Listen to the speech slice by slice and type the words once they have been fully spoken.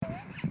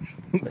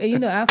You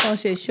know, iPhone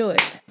shit short.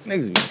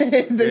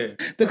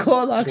 Niggas. The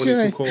call lock 22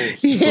 short.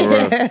 calls.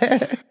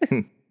 Yeah.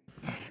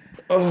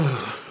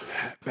 Oh,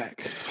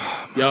 back.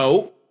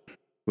 Yo.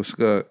 What's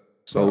good?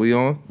 So we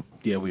on?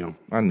 Yeah, we on.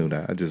 I knew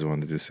that. I just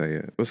wanted to say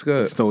it. What's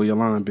good? Stole your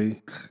line,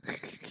 B.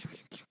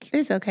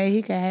 It's okay.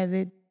 He can have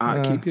it.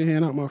 Keep your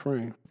hand out my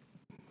frame.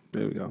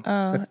 There we go.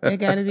 Oh, it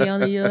got to be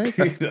only yours.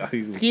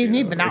 Excuse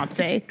me,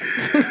 Beyonce.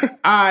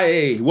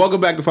 Aye,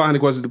 welcome back to 500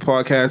 Questions, the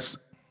podcast.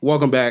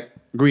 Welcome back.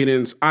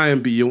 Greetings. I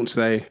am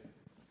Beyonce.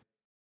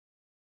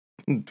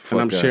 And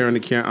I'm sharing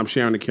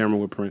the camera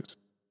with Prince.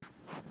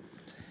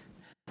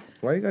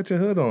 Why you got your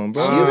hood on,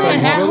 bro?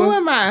 Who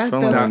am I? The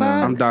fuck?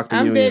 I'm Dr.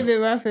 I'm Union.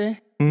 David Ruffin.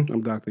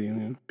 I'm Dr.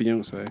 Union.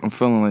 Beyonce. I'm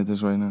feeling like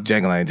this right now.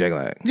 Jangling.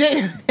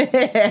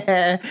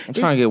 I'm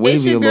trying to get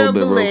wavy a little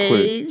bit real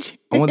Belage. quick.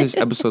 I want this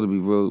episode to be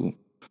real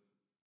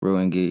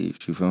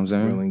engaged. You feel what I'm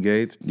saying? Real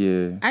engaged?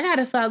 Yeah. I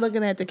gotta start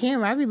looking at the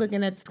camera. I be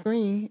looking at the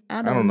screen.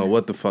 I don't know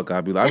what the fuck I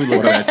be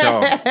looking at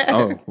y'all.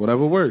 Oh,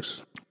 whatever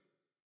works.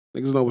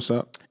 Niggas know what's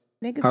up.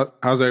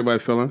 How's everybody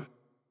feeling?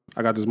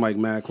 I got this mic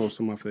mad close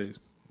to my face.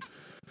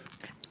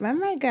 My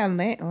mic got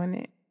lint on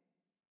it.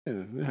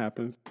 Yeah, it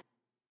happens.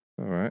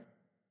 All right.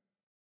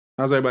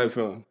 How's everybody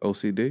feeling?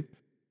 OCD?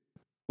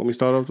 Want me to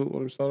start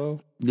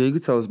off? Yeah, you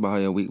can tell us about how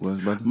your week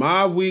was, brother.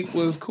 My week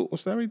was cool.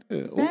 What's that right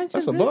there? Oh,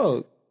 that's a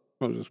bug.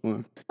 I'm just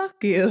one.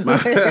 Fuck you.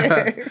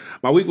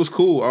 My week was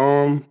cool.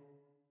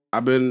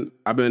 I've been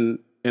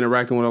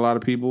interacting with a lot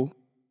of people.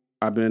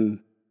 I've been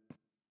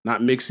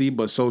not mixy,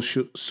 but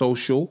social.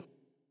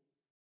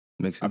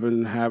 Mixy. I've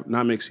been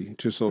not mixy,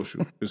 just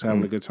social. Just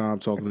having a good time,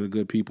 talking to the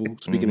good people,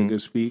 speaking a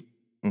good speak.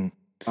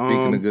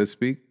 Speaking a good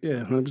speak?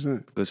 Yeah,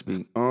 100%. Good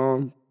speak.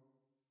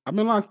 I've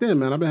been locked in,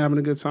 man. I've been having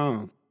a good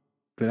time.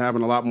 Been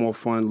having a lot more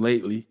fun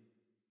lately.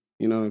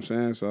 You know what I'm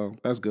saying? So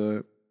that's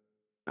good.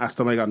 I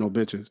still ain't got no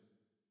bitches.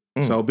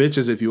 So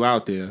bitches, if you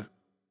out there,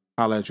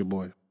 holla at your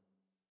boy.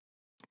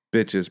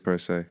 Bitches, per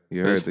se.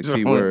 You heard the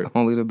key word.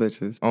 Only the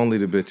bitches. Only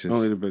the bitches.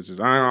 Only the bitches.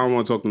 I don't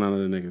want to talk to none of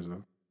the niggas,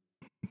 though.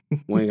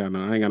 I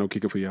ain't got no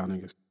kicker for y'all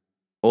niggas.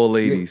 All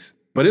ladies.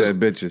 But it's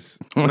bitches.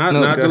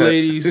 Not the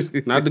ladies,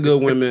 not the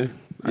good women.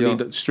 I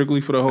need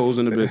strictly for the hoes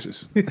and the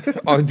bitches.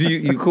 Oh, do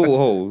you cool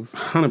hoes?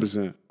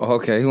 100%.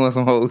 Okay, he wants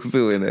some hoes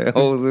too in there.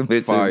 Hoes and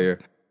bitches. Fire.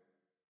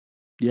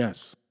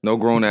 Yes. No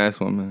grown ass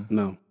women.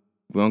 No.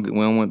 We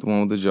don't want the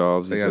one with the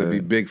jobs. They gotta be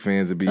big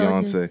fans of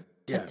Beyonce.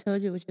 Yes. I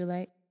told you what you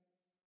like.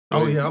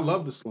 Oh yeah, I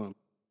love the slum.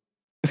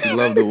 You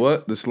love the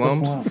what? The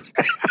slums?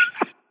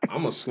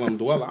 I'm a slum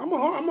dweller. I'm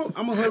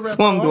a hood rapper.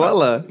 Slum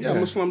dweller? Yeah,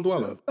 I'm a slum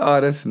dweller.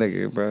 Oh, this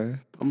nigga, bro.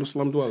 I'm a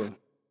slum dweller.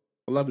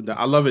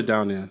 I love it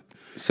down there.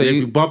 So if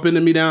you bump into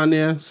me down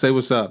there, say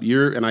what's up.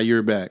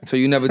 You're back. So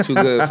you never too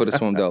good for the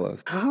slum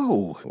dwellers?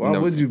 How? Why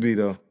would you be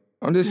though?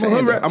 I'm just saying.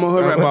 I'm a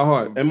hood rat by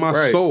heart. In my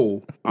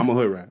soul, I'm a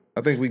hood rat.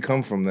 I think we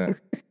come from that.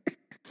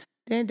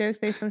 Didn't Dirk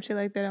say some shit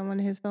like that on one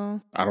of his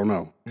songs? I don't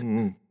know.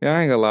 Mm-hmm. Yeah,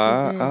 I ain't gonna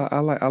lie.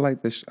 I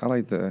like the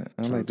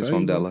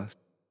slum dwellers.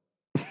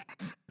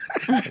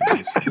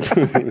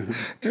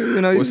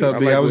 You know, what's up,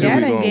 B? How was your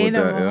week done going gave with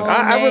them that? a whole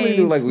I really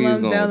do like where you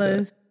Slum going with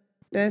Dollars.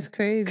 That's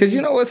crazy. Cause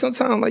you know what?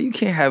 Sometimes like you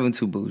can't have him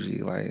too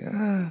bougie. Like,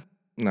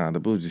 Nah, the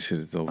bougie shit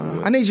is over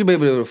with. I need you to be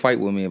able to fight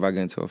with me if I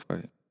get into a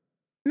fight.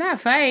 Not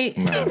fight.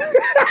 No,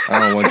 I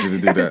don't want you to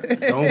do that.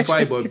 Don't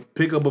fight, but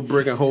pick up a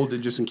brick and hold it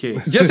just in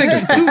case. Just do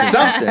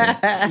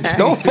something.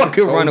 Don't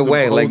fucking run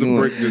away. Hold Like the you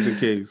brick just in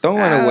case. Don't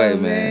run away,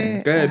 man.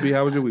 man. Go ahead, B.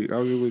 How was your week? How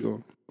was your week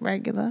going?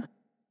 Regular.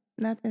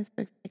 Nothing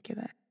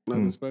spectacular.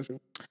 Nothing special.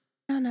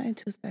 No, nothing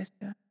too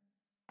special.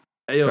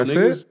 Hey, yo, That's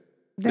niggas. it?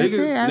 That's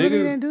it. I really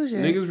didn't do shit.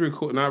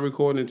 Niggas not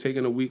recording and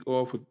taking a week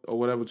off or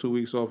whatever, 2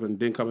 weeks off, and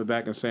then coming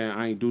back and saying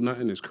I ain't do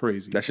nothing is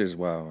crazy. That shit is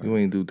wild. You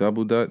ain't do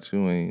double dutch?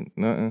 You ain't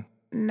nothing?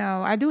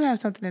 No, I do have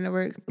something in the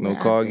works. No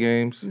card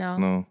games?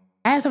 No.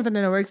 I have something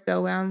in the works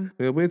though.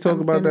 Yeah, we'll talk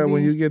about that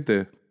when you get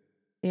there.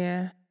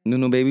 Yeah.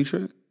 No baby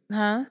trick?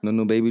 Huh?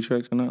 No baby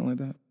tricks or nothing like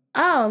that?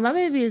 Oh, my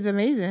baby is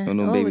amazing.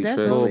 No baby that's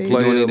trick. Little always-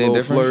 play, anything little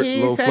different? flirt, He's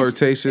little such-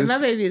 flirtatious. My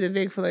baby is a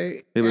big flirt.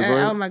 He big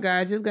flirt? Oh my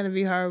God, it's gonna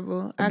be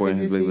horrible. I boy can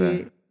and his just big see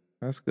bag. it.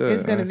 That's good.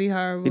 It's gonna be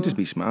horrible. He just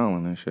be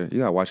smiling and shit. You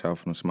gotta watch out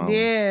for them smiles.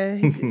 Yeah,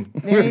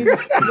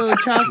 little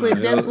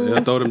chocolate dimples.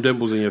 He'll throw them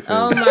dimples in your face.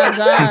 Oh my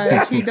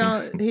gosh, he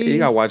don't. You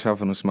gotta watch out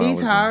for them smiles.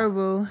 He's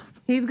horrible.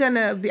 He's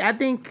gonna be. I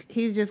think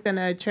he's just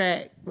gonna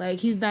attract. Like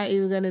he's not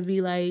even gonna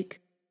be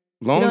like.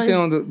 Long as he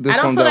don't do this I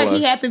don't one feel like dollars.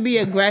 he have to be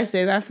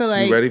aggressive. I feel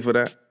like You ready for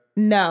that?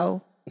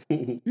 no,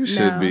 You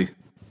should be.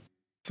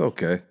 It's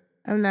okay.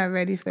 I'm not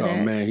ready for Oh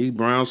that. man, he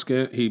brown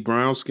skin.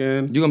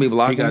 You gonna be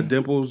blocking? He got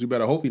dimples. You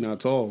better hope he not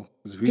tall.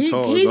 'Cause if he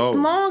tall, He's it's over.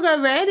 long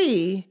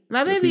already.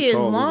 My baby he is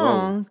tall, it's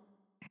long.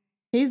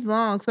 He's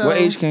long. So What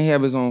age can he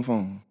have his own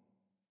phone?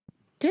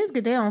 kids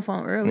get their own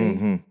phone early.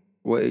 Mm-hmm.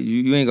 What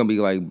you ain't gonna be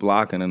like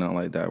blocking or nothing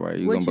like that, right?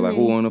 You What gonna be you like,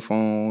 mean? who on the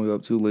phone? You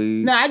up too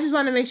late? No, I just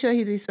want to make sure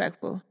he's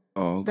respectful.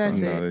 Oh, okay. That's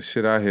it. The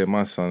shit I hear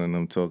my son and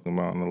them talking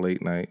about on the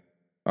late night.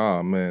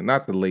 Oh man,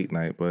 not the late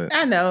night, but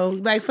I know,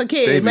 like for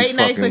they kids, be late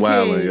night for fucking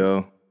wildin', kids.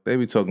 yo. They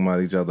be talking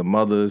about each other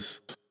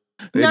mothers.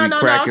 They be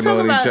cracking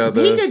on each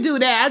other. He could do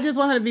that. I just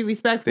want her to be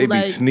respectful. They be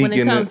like when sneaking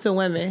it comes it. to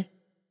women,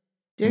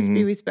 just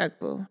be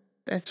respectful.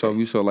 That's So it. if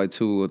you saw like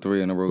 2 or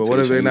 3 in a rotation, But what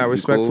if they're not you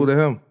respectful cool? to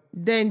him?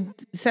 Then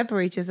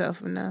separate yourself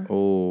from them.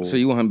 Oh, So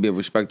you want him to be a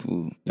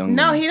respectful young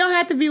No, man? he don't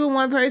have to be with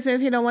one person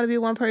if he don't want to be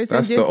with one person.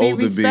 that's just the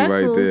older B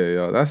right there,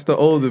 yo. That's the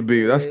older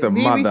B. That's the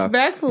Be mother.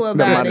 respectful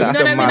about it. mother. You know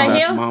what I mean? Like, he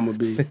don't, Mama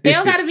B. he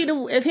don't gotta be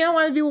if he don't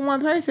want to be with one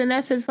person,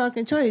 that's his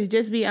fucking choice.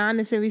 Just be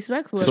honest and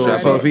respectful. So,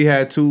 about so it. if he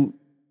had two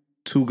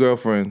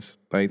girlfriends,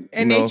 like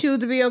and you know, they choose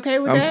to be okay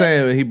with I'm that.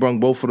 saying he brung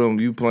both of them.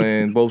 You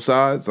playing both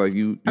sides, like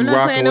you I'm not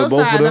rocking playing with those both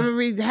sides. of I'm them, gonna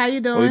read. How you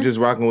or doing? you just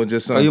rocking with your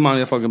son? Oh, you mind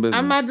your fucking business?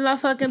 I'm minding my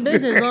fucking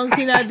business as long as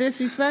he's not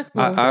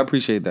disrespectful. I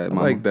appreciate that, I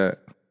mama. like that.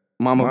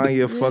 Mama, Mind B.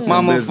 your fucking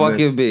Mama business.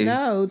 fucking B.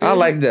 No, I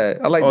like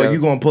that. I like Oh, that.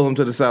 you gonna pull him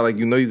to the side like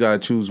you know you gotta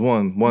choose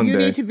one you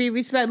day. need to be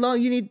respectful.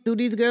 You need. Do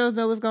these girls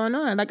know what's going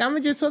on? Like I'm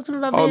gonna just talk to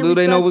them about Oh, being do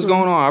they know what's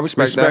respectful. going on? I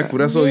respect Respectful.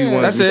 that. That's all you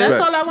want. That's is it. respect.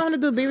 That's all I want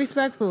him to do. Be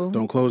respectful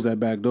Don't close that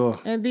back door.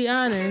 and be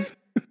honest.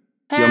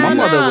 Yo, my Hell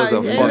mother no. was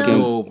a Ain't fucking.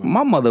 no,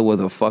 My mother was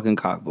a fucking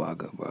cock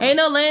blocker, bro. ain't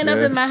no laying up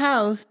Yeah. in my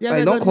house. Y'all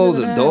Like, better don't go to close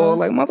the house. door.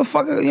 Like,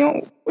 motherfucker, you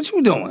know, what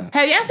you doing?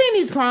 Have y'all seen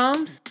these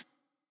proms?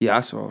 Yeah,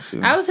 I saw a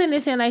few. I was sitting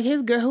there saying like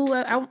his girl. Who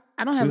I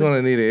don't have. We're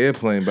gonna need an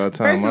airplane by the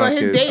time First of all, my his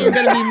kids. date is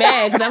gonna be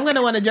mad because I'm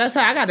gonna want to dress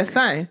her. I got a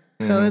son,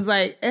 so it's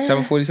like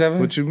 747?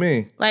 What you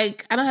mean?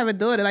 like I don't have a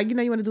daughter. Like you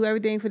know, you want to do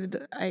everything for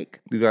the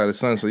like. You got a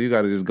son, so you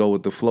got to just go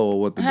with the flow of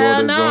what the Hell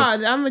daughter's no,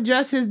 on. I'm gonna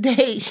dress his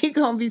date. She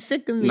gonna be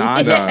sick of me. Nah,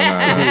 I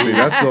Nah. See,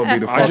 that's gonna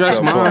be the I fucked dress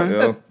up part, mine.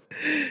 yo.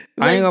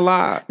 I ain't gonna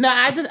lie. No,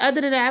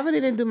 other than that, I really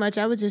didn't do much.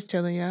 I was just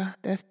chilling, y'all.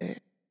 That's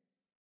it.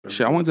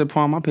 Shit, I went to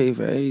prom. I paid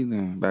for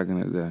everything back in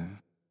the day.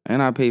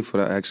 And I paid for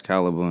the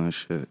Excalibur and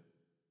shit.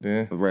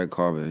 Yeah. The red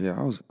carpet.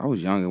 Yeah, I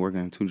was young and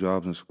working 2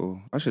 jobs in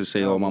school. I should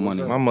save all my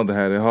money. My mother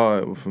had it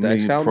hard for The me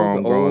Excalibur,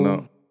 prom the growing old-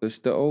 up. It's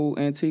the old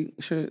antique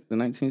shit, the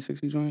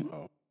 1960 joint.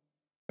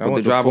 I with went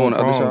the to driver 4 on the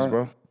other proms, side?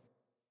 bro.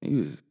 He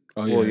was,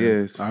 Oh, 4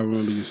 years. I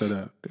remember you said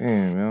that.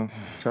 Damn, yo.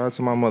 Shout out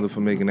to my mother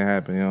for making it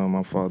happen, yo.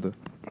 My father.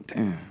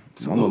 damn.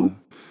 My mother.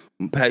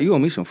 Pat, you owe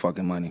me some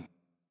fucking money.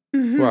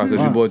 Why?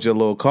 Because you bought your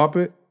little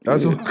carpet.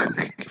 That's what.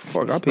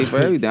 Fuck, I paid for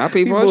everything. I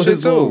paid He for her bought shit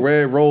his little too.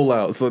 red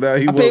rollout, so that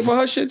he I paid for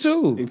her shit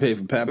too. You paid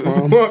for Pat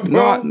Prom?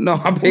 No,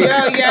 I paid. Yo,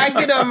 yeah, I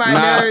get on my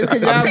Nah. nerves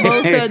because y'all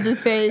both said the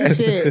same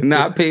shit.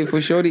 Nah, I paid for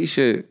Shorty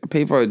shit. I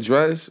paid for her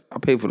dress. I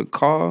paid for the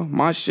car,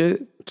 my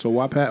shit. So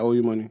why Pat owe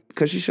you money?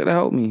 Cause she should have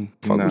helped me.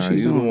 Fuck Nah, what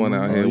she's you the doing. one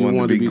out Oh, here you wanting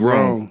to wanted be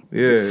grown.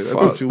 Yeah, that's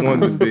what you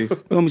wanted to be.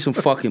 You owe me some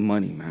fucking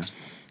money, man.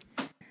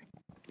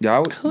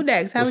 Y'all, Who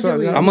next? How was What's your up,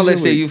 week? y'all? I'm gonna let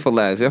say you for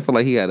last. I feel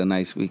like he had a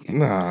nice weekend.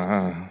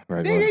 Nah,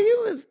 right. Nigga,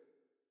 you was.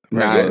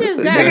 Nah, You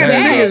just got niggas-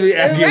 back. niggas be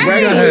acting Right.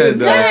 right. Go ahead,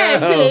 Go dog.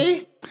 ahead,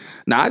 P.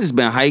 Nah, I just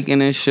been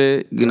hiking and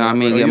shit. You know what I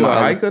mean? Are Get you a my-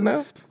 hiker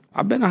now?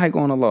 I've been a hike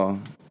on the law.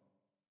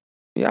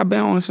 Yeah, I've been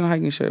on some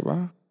hiking shit,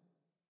 bro.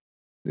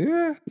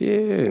 Yeah. Yeah.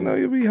 You know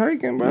you be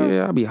hiking, bro.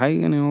 Yeah, I be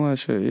hiking and all that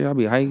shit. Yeah, I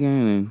be hiking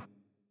and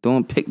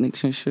doing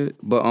picnics and shit.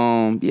 But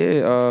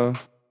I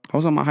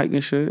was on my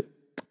hiking shit.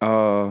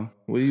 Where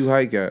you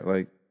hike at?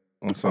 Like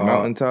on some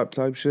mountaintop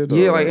type shit?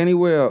 Yeah, or like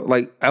anywhere.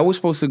 Like I was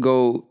supposed to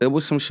go. It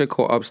was some shit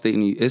called upstate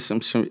New. It's some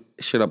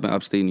shit up in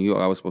upstate New York.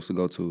 I was supposed to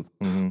go to,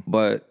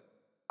 but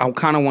I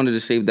kind of wanted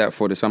to save that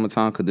for the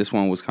summertime because this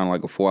one was kind of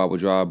like a 4-hour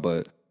drive.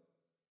 But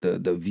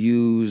the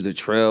views, the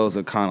trails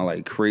are kind of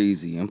like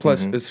crazy, and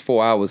plus it's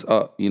 4 hours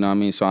up. You know what I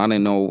mean? So I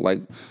didn't know. Like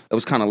it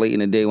was kind of late in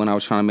the day when I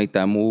was trying to make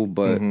that move,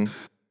 but.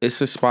 It's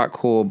a spot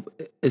called,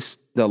 it's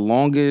the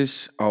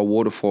longest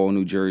waterfall in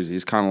New Jersey.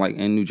 It's kind of like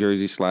in New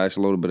Jersey / a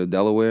little bit of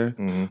Delaware.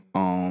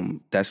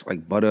 That's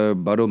like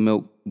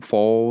Buttermilk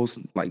Falls.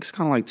 Like it's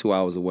kind of like 2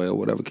 hours away or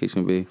whatever case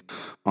may be.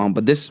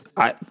 But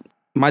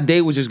my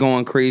day was just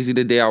going crazy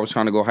the day I was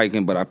trying to go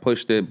hiking, but I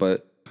pushed it.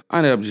 But I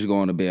ended up just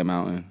going to Bear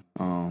Mountain.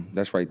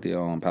 That's right there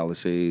on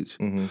Palisades.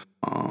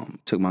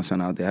 Took my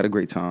son out there, had a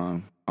great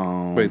time.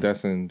 Wait,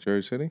 that's in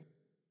Jersey City?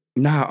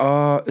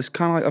 Nah, it's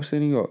kind of like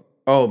upstate New York.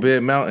 Oh, Bear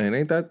Mountain.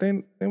 Ain't that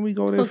thing? Then we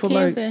go there For for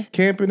camping. like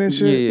camping and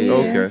shit? Yeah.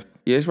 Okay.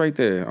 Yeah, it's right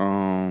there.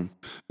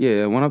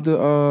 Yeah, went up to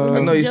I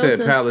know you said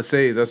Joseph.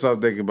 Palisades. That's what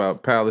I'm thinking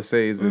about.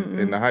 Palisades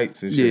and the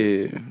heights and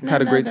shit. yeah,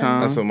 had a great no.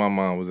 time. That's what my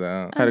mom was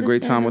at. Had a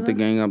great time with the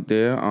gang up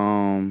there.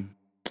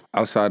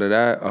 Outside of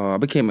that, I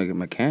became a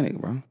mechanic,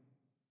 bro. I'm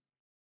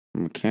a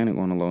mechanic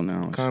on the low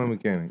now. What kind of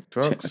mechanic? I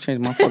Trucks?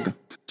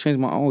 changed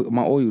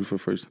my oil for the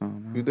first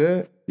time. Man. You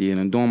did? Yeah,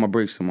 and I'm doing my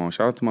brakes tomorrow.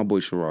 Shout out to my boy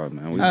Sherrod,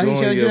 man. Oh, he Doing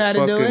showed you your how to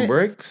do fucking it?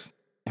 brakes?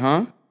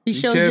 Huh? He Be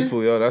showed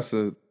careful, yo. That's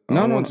a. I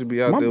don't want you to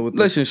be out there with the.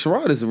 Listen,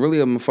 Sherrod is really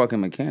a fucking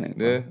mechanic.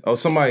 Bro. Yeah. Oh,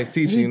 somebody's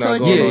teaching He you, not taught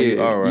going you? on Yeah,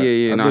 you. All right.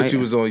 yeah, I nah, thought you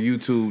was on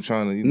YouTube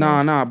trying to. You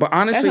know. Nah. But That's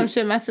honestly, some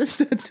shit my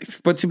sister did.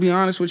 but to be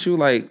honest with you,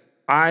 like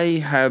I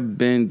have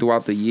been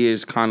throughout the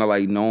years kind of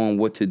like knowing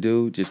what to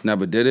do, just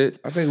never did it.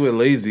 I think we're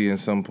lazy in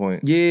some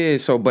point. Yeah,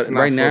 so but It's not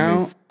right for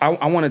now, me.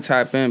 I want to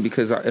tap in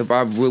because if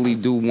I really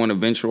do want to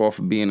venture off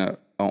of being a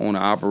owner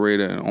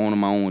operator and owning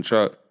my own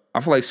truck,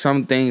 I feel like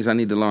some things I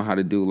need to learn how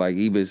to do, like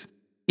either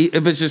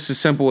if it's just as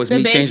simple as The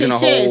me changing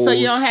basic the shit, hose. so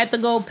you don't have to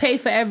go pay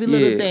for every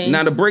little thing.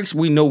 Now the brakes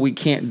we know we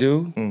can't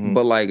do, Mm-hmm.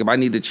 but like if I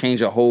need to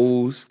change a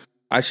hose,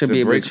 I should be The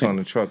able to brakes change. on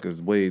the truck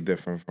is way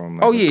different from.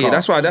 Like, Oh a yeah, car.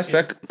 that's why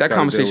that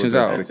conversation's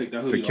out.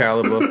 The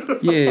caliber.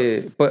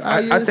 Yeah, but I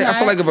you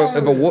feel like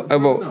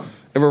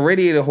if a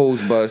radiator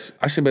hose bust,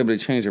 I should be able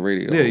to change a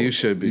radiator. Yeah, hose. you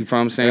should be. You know what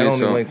I'm saying? That only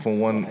So- link from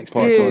one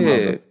part to Yeah,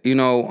 another. you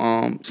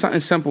know, something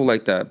simple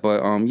like that.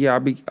 But yeah,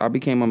 I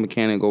became a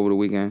mechanic over the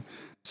weekend,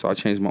 so I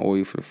changed my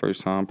oil for the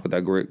first time. Put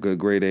that good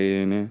grade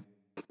A in there.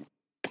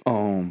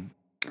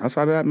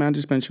 Outside of that, man, I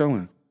just been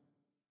chilling,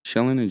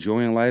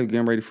 enjoying life,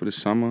 getting ready for the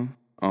summer.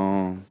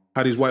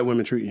 How these white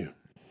women treat you?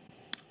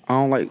 I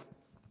don't like.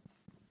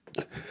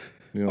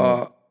 You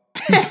know,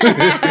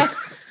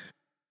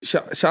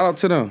 Shout out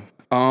to them.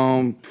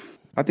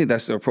 I think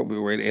that's the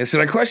appropriate way to answer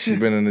that question. you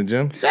been in the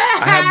gym? I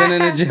have been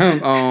in the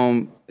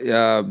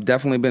gym.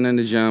 Definitely been in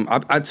the gym.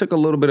 I took a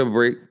little bit of a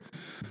break.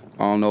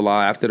 No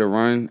lie. After the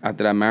run,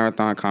 after that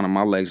marathon, kind of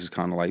my legs just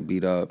kind of like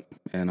beat up,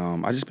 and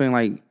I just been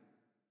like,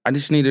 I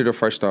just needed a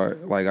fresh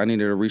start. Like I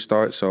needed a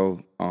restart.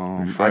 So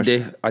I Refresh.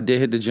 did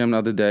hit the gym the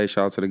other day.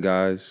 Shout out to the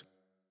guys.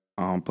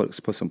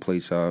 Put some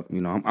plates up.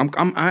 You know,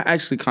 I'm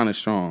actually kind of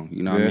strong.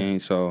 You know what I Yeah. mean?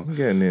 So I'm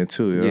getting there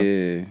too, yo.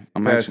 yeah,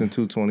 I'm Passing actually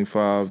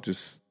 225,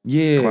 just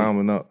yeah.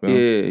 climbing up. Yo.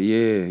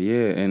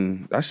 Yeah,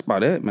 and that's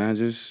about it, man.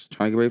 Just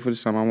trying to get ready for the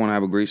summer. I want to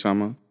have a great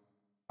summer.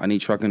 I need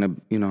trucking to,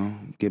 you know,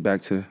 get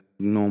back to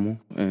normal,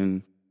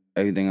 and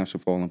everything else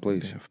should fall in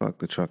place. Yeah, fuck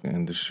the trucking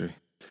industry.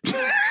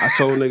 I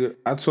told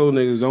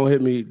niggas don't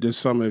hit me this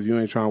summer if you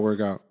ain't trying to work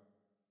out.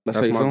 That's That's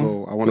how you my feeling?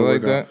 goal. I want to You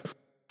work like out.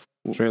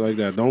 that? Straight like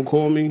that. Don't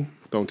call me.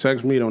 Don't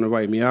text me. Don't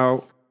invite me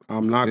out.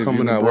 I'm not If coming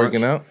you're not to brunch.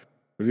 working out?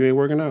 If you ain't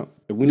working out.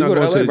 If we You not go to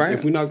going LA, to the, right?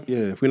 if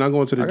we not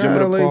going to the I gym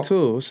got or the LA park.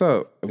 too. What's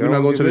up? If we're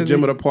not going to the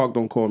gym or the park,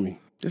 don't call me.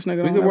 This nigga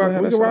We don't can ever rock.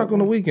 have We us can rock out, on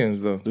the bro.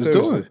 weekends though. Let's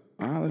Seriously. do it.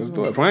 All right, Let's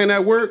do it. If I ain't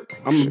at work,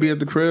 I'm gonna be at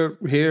the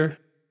crib here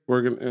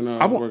working and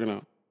working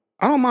out.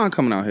 I don't mind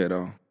coming out here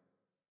though.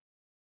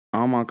 I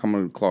don't mind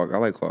coming to Clark. I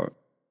like Clark.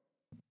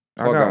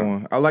 I got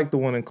one. I like the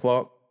one in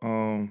Clark.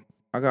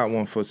 I got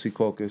one for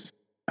Secaucus.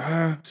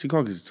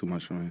 Secaucus is too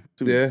much for me.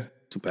 Yeah.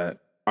 Too bad.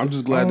 I'm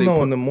just I glad don't they know.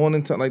 put. In the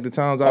morning, like the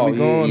times I Oh, be yeah,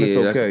 going, yeah, it's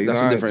that's- okay. that's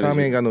a different Tommy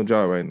issue. ain't got no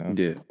job right now.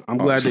 Yeah. I'm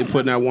glad they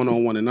putting that 1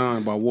 on 1 and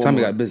 9 by Walmart.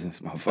 Tommy got business,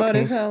 Oh, motherfucker.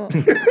 they come.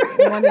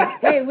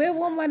 Wait, where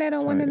Walmart at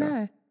on 1 to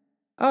 9?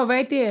 Oh,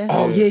 right there.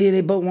 Oh yeah, they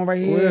built one right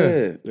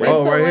here. Where?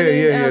 Oh, right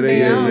here. Yeah,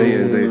 they is. They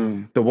is.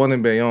 Bayonne. The one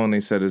in Bayonne, they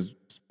said is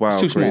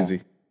wild, too small.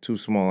 crazy. Too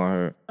small, I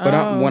heard.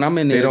 But when I'm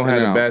in there, They don't it's in have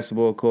and a out.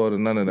 basketball court or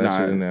none of that Nah,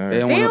 shit in there. I they heard.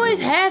 don't They wanna- always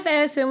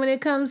half-assing when it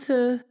comes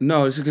to.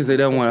 No, it's because they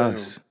don't want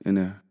us in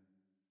there.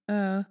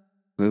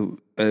 Oh,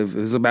 If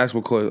it's a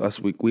basketball court, us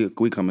we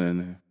coming in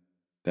there.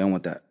 They don't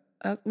want that.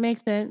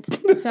 makes sense.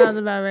 Sounds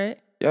about right.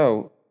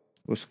 Yo,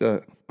 What's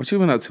good? what you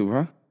been up to,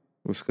 bro?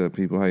 What's good,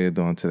 people? How you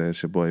doing today?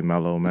 It's your boy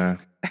Mello, man.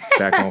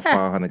 Back on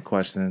 500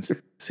 questions.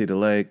 See the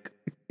leg?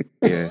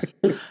 Yeah.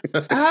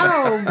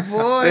 Oh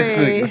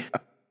boy.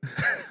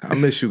 I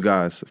miss you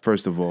guys,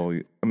 first of all.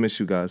 I miss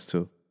you guys,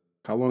 too.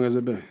 How long has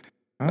it been?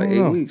 I Like don't 8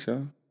 know. weeks,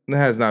 yo. It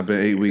has not been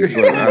 8 weeks,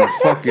 but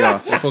fuck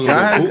y'all.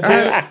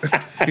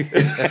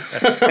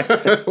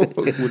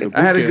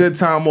 I had a good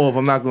time off.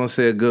 I'm not gonna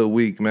say a good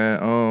week,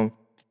 man.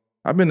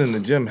 I've been in the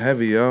gym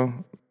heavy, yo.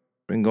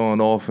 Been going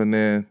off in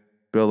there,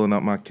 building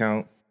up my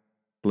count,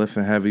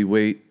 lifting heavy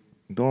weight,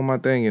 doing my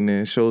thing in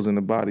there. It shows in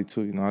the body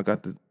too. You know, I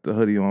got the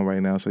hoodie on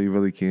right now, so you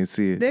really can't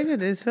see it. Nigga,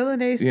 this feeling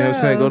they You know what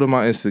I'm saying? Go to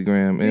my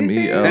Instagram,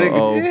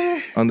 MELO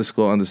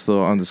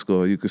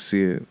 ____. You can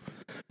see it.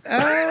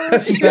 Oh, Nah,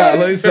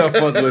 let me stop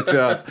fucking with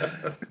y'all.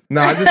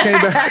 Nah, I just came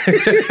back.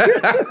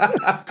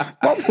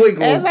 My boy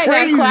going everybody got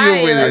crazy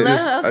quiet. over Like,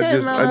 there.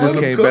 okay, I just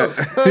came back.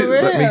 For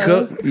Let me real.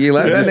 cook. Yeah,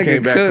 let I that just nigga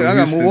came back cook. from I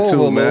gotta Houston move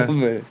too, over a man. little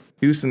bit.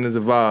 Houston is a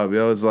vibe,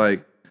 yo.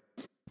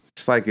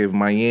 It's like if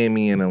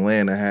Miami and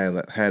Atlanta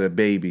had a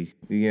baby.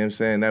 You know what I'm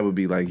saying? That would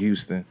be like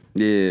Houston.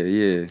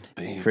 Yeah.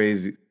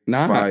 Crazy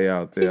Nah. fire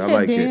out He there. I said,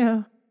 like it.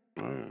 damn.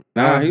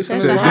 Nah, Houston.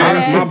 That's a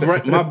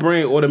hot My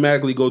brain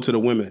automatically go to the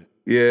women.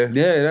 Yeah.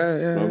 Yeah. You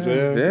know what I'm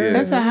saying? Yeah.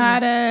 That's a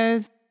hot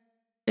ass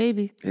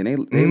baby. And they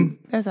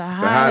That's a a hot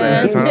hot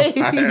ass ass, huh?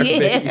 baby.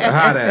 Yeah.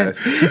 Hot ass.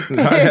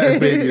 Hot ass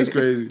baby is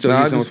crazy. So Nah, I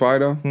Houston was just- fire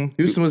though.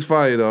 Houston was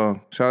fire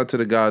though. Shout out to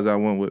the guys I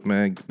went with,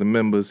 man. The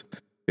members.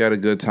 We had a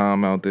good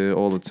time out there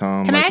all the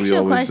time. Can I like ask we you a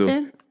always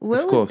question? do. What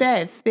Of was course.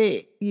 that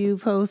fit you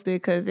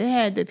posted? Because it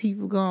had the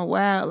people going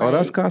wild. Like, Oh,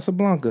 that's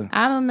Casablanca.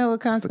 I don't know what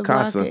the Casablanca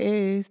Casa.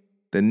 is.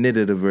 The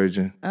knitted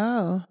version.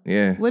 Oh,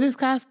 Yeah. what is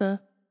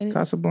Casa?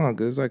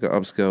 Casablanca is like an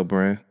upscale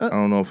brand. I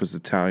don't know if it's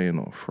Italian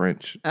or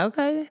French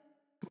Okay.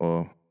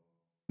 or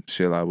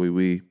Chez La Oui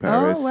Oui,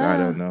 Paris. Oh, wow. I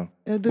don't know.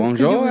 Could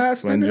Bonjour, you-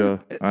 ass nigga. Bonjour.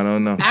 I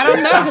don't know. I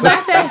don't know because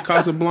I said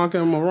Casablanca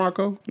in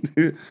Morocco.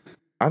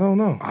 I don't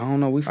know. I don't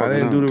know. We I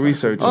didn't do the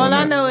research all on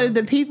I that. know is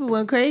the people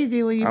went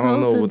crazy when you I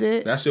don't know posted what-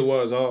 it. That shit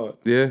was hard.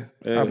 Yeah,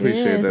 Yeah. I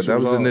appreciate Yeah. that. That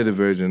was the Hard. knitted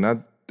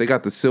version. They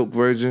got the silk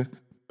version,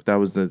 but that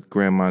was the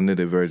grandma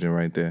knitted version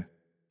right there.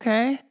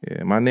 Okay.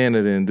 Yeah, my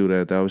nana didn't do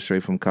that. That was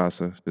straight from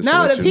Casa. Just to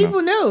No, let the you know.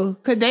 people knew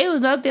because they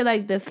was up there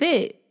like the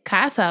fit.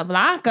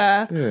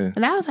 Casablanca. Yeah.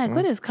 And I was like,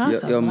 what is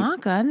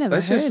Casablanca? I never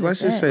heard of let's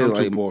just that. say, I'm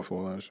like, too poor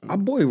for all that shit. my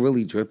boy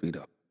really drippy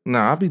though.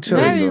 Nah, I be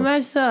chilling Very though.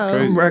 much so.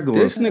 I'm regular.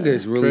 This nigga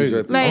is really Crazy.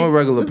 drippy. Like, I'm a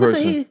regular look what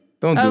person. he-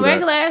 Don't do a that.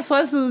 regular ass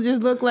sweatsuit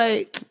just look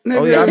like.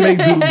 Oh yeah, I make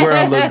Doodle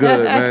Brown look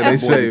good, man. They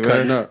say,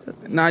 Cutting man.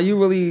 up. Nah, you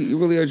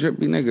really a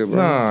drippy nigga, bro.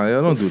 Nah,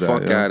 yeah, don't do that.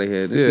 Fuck yo. out of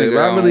here. This Yeah, nigga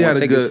but I really had a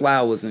take his good.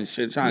 flowers and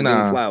shit. Trying to give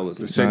him flowers.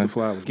 Let's take the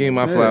flowers. Give me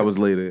my flowers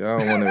later. I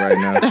don't want it right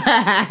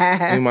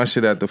now. Give me my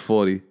shit after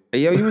 40. Hey,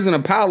 yo, you was in a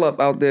pile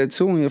up out there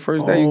too on your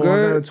first day. You I got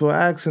good? into an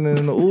accident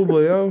in the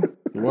Uber, yo.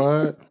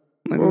 What?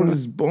 Bro,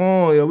 this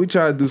born, yo. We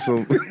tried to do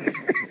some.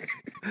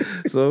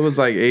 So it was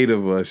like 8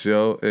 of us,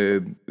 yo,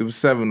 and it was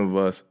 7 of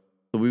us.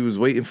 So we was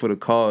waiting for the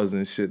cars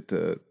and shit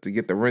to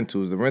get the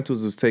rentals. The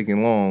rentals was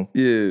taking long.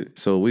 Yeah.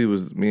 So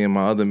me and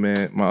my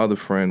other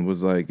friend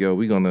was like, yo,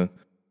 we gonna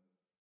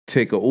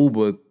take a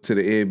Uber to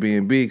the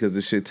Airbnb because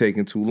the shit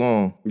taking too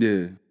long.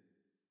 Yeah.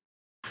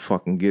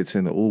 Fucking gets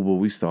in the Uber,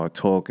 we start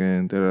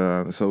talking.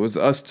 So it's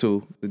us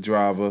two, the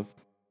driver,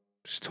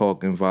 just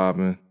talking,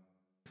 vibing.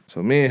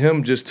 So me and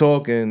him just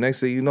talking. Next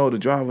thing you know, the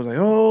driver was like,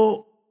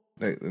 oh.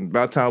 And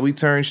about time we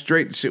turned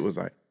straight, the shit was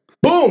like,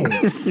 boom!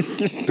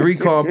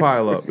 3-car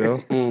pile up, yo.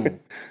 Nigga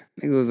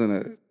was in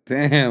a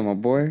damn, my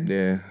boy.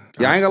 Yeah.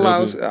 Yeah, I ain't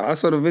gonna lie. I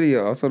saw the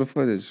video. I saw the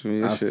footage from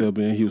your I'll shit. still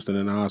be in Houston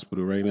in the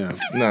hospital right now.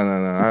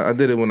 No. I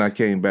did it when I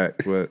came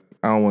back, but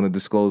I don't want to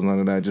disclose none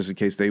of that just in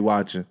case they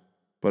watching.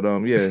 But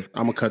yeah,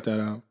 I'm gonna cut that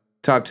out.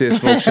 Top Tier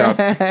Smoke Shop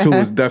 2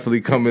 is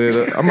definitely coming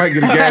in. I might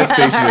get a gas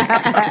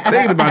station.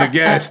 Thinking about a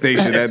gas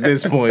station at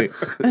this point.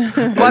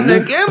 My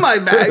neck and my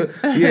back.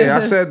 Yeah,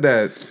 I said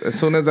that. As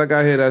soon as I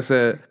got hit, I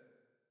said,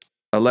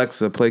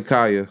 Alexa, play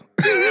Kaya.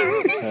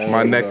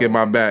 My neck and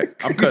my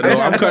back. I'm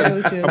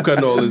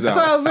cutting all this out. For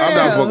I'm not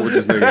real. fucking with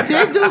this nigga.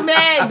 Just do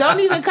mad. Don't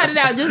even cut it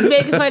out. Just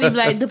make it funny.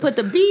 Like to put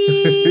the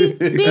beep,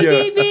 beep,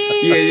 beep, beep.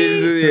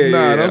 Yeah.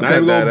 Nah, don't I cut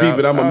ain't that gonna beep out.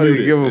 it. I'm I gonna don't mute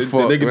even it. give a The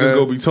fuck, nigga just man.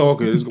 gonna be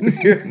talking. It's gonna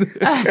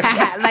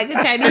be- Like the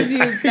Chinese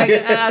use like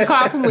a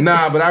car from.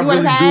 Nah, but I You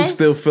wanna really do hang?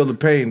 still feel the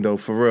pain though,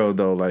 for real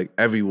though, like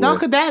everywhere. No,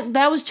 cause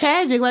that was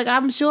tragic. Like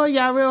I'm sure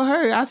y'all real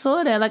hurt. I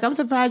saw that. Like I'm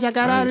surprised y'all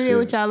got out of there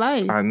with y'all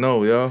life. I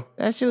know, yo.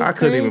 That shit was I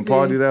couldn't even crazy.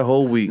 party that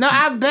whole week. No,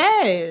 I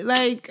bet.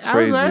 Like I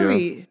was Crazy, yo.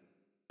 worried.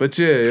 But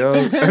yeah, yo,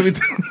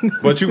 everything.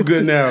 But you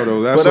good now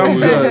though. That's But I'm all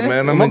good,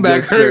 man. I'm My in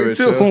back good hurt spirits,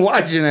 too yo. from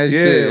watching that Yeah,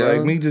 shit. yo.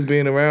 like me just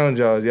being around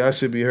y'all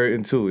should be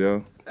hurting too,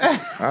 yo.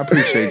 I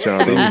appreciate y'all,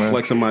 though, See me man.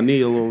 flexing my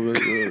knee a little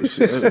bit.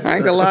 Shit. I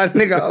ain't gonna lie,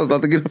 nigga. I was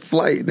about to get a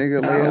flight,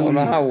 nigga. Lay on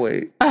the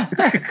highway.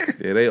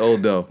 Yeah, they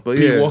old though. But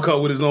He yeah, walk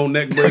out with his own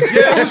neck brace.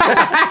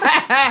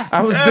 Yeah,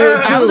 I was there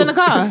I was in the too.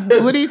 car.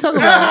 What are you talking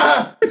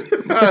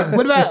about?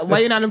 What about why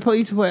you're not in the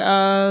police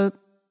report?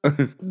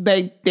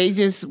 They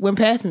just went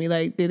past me.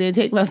 Like they didn't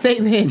take my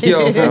statement.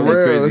 Yo, for That was a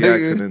real, crazy nigga.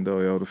 accident though,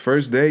 yo. The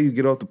first day you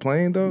get off the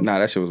plane though. Nah,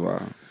 that shit was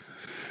wild.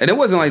 And it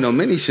wasn't like no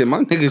mini shit. My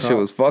nigga shit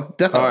was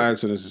fucked up. car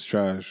accidents is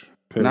trash.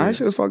 Period. Nah, that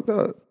shit was fucked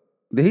up.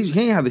 He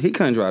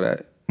couldn't drive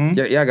that.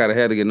 Yeah, y'all gotta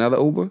had to get another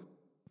Uber.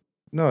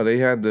 No, they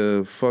had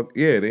the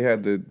they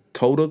had to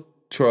tow the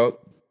truck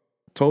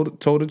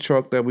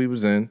that we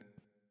was in,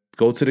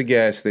 go to the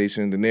gas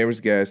station, the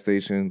nearest gas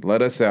station,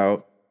 let us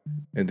out,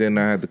 and then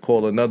I had to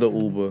call another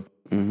Uber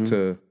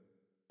to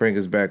bring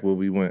us back where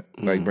we went,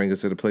 like bring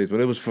us to the place. But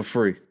it was for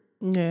free.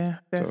 Yeah,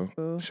 that's So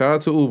cool. shout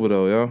out to Uber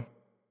though, yo.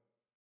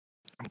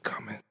 I'm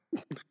coming.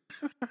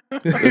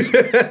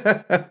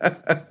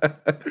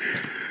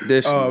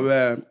 This Oh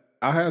man,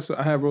 I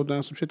had wrote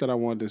down some shit that I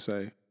wanted to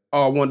say.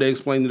 Oh, I wanted to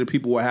explain to the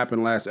people what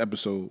happened last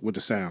episode with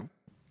the sound.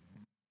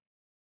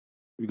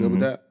 You good with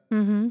that?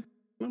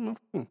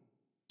 Mm-hmm.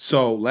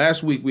 So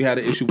last week we had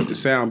an issue with the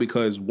sound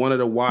because one of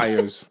the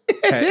wires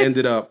had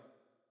ended up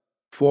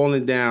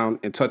falling down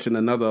and touching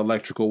another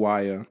electrical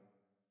wire.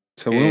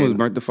 so when was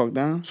burnt the fuck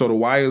down? So the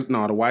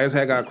wires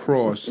had got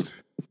crossed,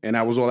 and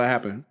that was all that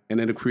happened. And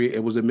then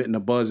it was emitting a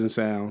buzzing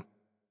sound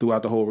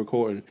throughout the whole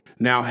recording.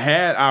 Now,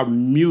 had I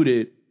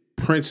muted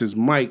Prince's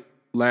mic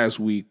last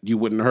week, you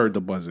wouldn't have heard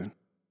the buzzing.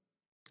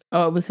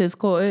 Oh, it was his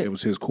cord. It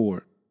was his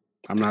cord.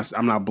 I'm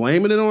not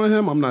blaming it on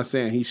him. I'm not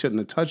saying he shouldn't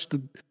have touched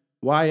the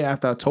wire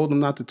after I told him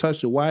not to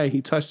touch the wire.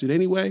 He touched it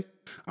anyway.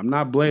 I'm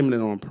not blaming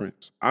it on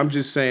Prince. I'm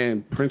just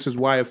saying Prince's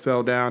wire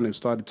fell down and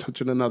started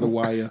touching another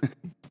wire.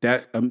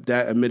 That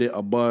emitted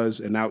a buzz,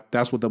 and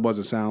that's what the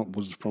buzzing sound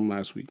was from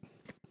last week.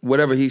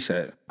 Whatever he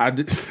said. I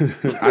did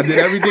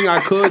everything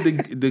I could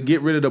to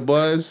get rid of the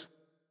buzz,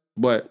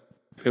 but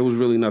it was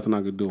really nothing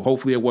I could do.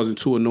 Hopefully it wasn't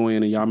too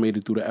annoying and y'all made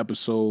it through the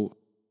episode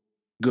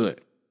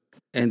good.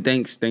 And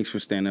thanks for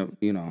standing up,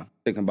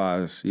 thinking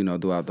about us,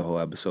 throughout the whole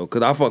episode.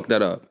 Cause I fucked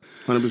that up.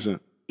 100%.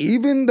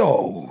 Even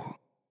though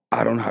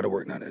I don't know how to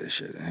work none of this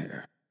shit in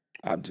here.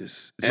 I'm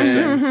just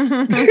saying.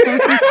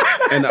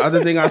 And the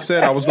other thing I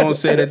said, I was going to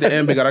say it at the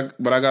end,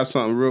 but I got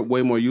something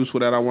way more useful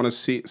that I want to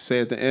say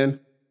at the end.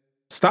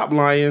 Stop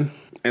lying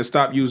and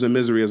stop using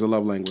misery as a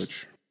love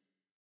language.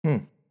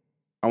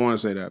 I want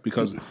to say that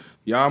because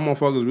y'all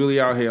motherfuckers really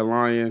out here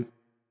lying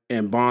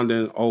and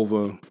bonding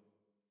over,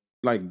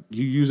 like,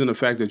 you using the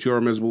fact that you're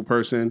a miserable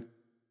person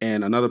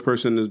and another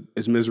person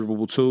is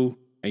miserable too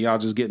and y'all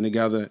just getting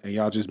together and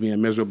y'all just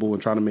being miserable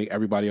and trying to make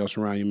everybody else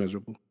around you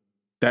miserable.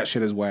 That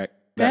shit is whack.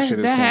 That shit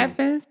is that corny.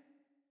 happens.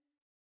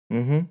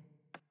 Mm-hmm.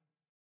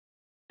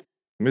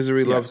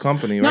 Misery loves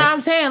company, right? No, I'm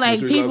saying like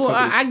Misery people loves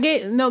are. company. I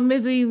get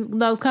misery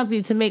loves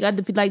company to make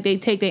other people like they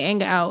take their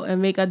anger out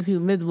and make other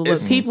people miserable.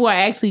 But people are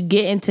actually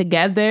getting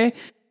together,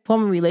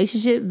 forming a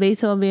relationship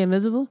based on being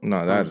miserable.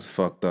 No, that is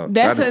fucked up.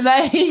 That's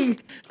that is,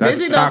 like that's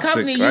misery loves toxic,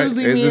 company right?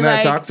 usually Isn't mean that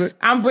like toxic?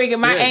 I'm bringing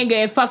my anger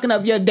and fucking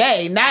up your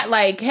day. Not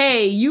like,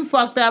 hey, you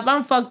fucked up,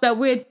 I'm fucked up.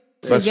 We're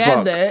Let's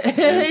together.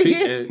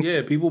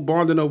 And people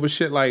bonding over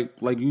shit like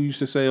you used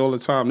to say all the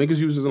time. Niggas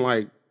using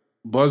like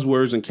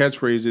buzzwords and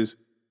catchphrases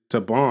to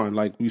bond.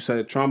 Like you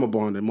said, trauma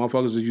bonding.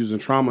 Motherfuckers are using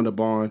trauma to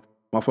bond.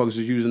 Motherfuckers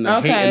are using the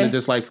hate and the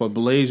dislike for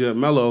Blazer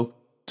and Mello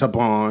to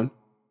bond.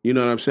 You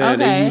know what I'm saying?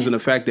 Okay. They're using the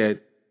fact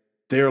that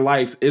their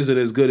life isn't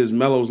as good as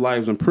Mello's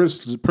life and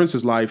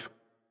Prince's life.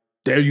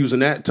 They're using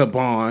that to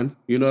bond.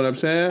 You know what I'm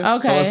saying?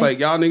 Okay. So it's like,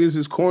 y'all niggas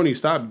is corny.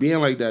 Stop being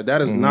like that.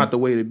 That is not the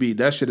way to be.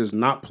 That shit is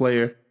not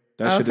player.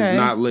 That shit is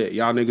not lit.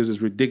 Y'all niggas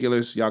is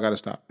ridiculous. Y'all gotta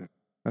stop it.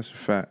 That's a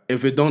fact.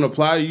 If it don't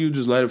apply to you,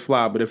 just let it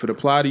fly. But if it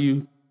apply to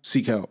you,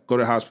 seek help. Go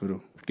to the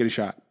hospital. Get a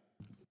shot.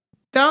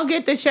 Don't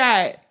get the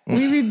shot.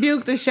 We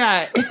rebuke the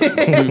shot. Just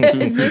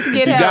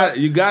get help.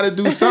 You gotta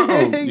do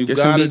something. You Get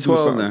some gotta do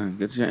B12 something. then.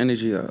 Get your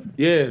energy up.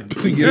 Yeah. Get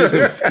some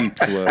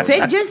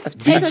B12. Just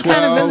take B12,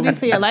 accountability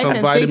for your life some and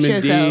fix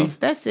vitamin D. yourself.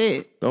 That's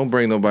it. Don't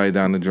bring nobody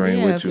down the drain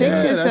Yeah, with you. fix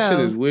Man. Yeah, that shit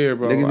yourself. is weird,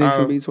 bro. Niggas need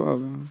some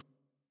B12, man.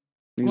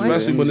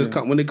 Especially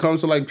when it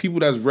comes to like people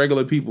that's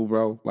regular people,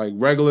 bro. Like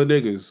regular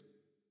niggas.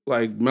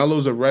 Like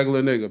Melo's a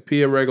regular nigga.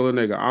 P a regular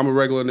nigga. I'm a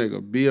regular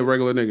nigga. B a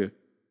regular nigga.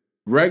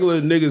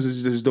 Regular niggas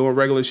is just doing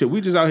regular shit.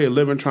 We just out here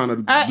living, trying to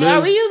live.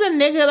 Are we using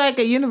nigga like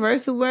a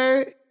universal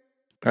word?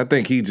 I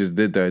think he just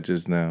did that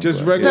just now. Just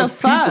but, regular The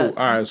people. fuck?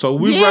 All right, so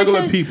we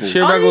regular people.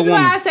 Shit. Only regular reason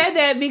why woman. I said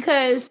that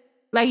because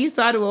like you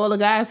started with all the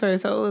guys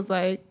first, so it was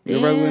like, You're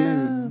a regular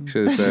damn. nigga.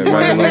 Should have said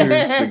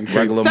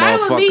regular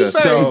Started with me motherfucker.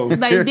 first. So-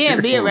 like,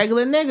 damn, be a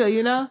regular nigga,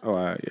 you know? Oh, all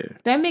right, yeah.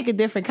 That make a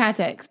different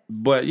context.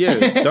 But yeah,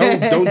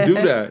 don't do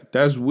that.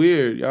 That's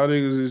weird. Y'all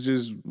niggas is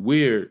just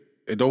weird.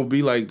 It don't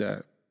be like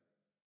that.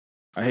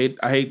 I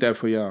hate that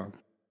for y'all.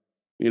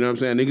 You know what I'm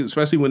saying? Niggas,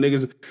 especially when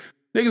niggas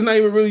not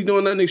even really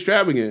doing nothing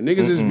extravagant.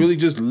 Niggas is really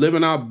just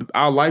living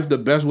our life the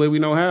best way we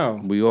know how.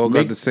 We all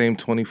got the same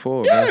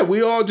 24. Yeah, man.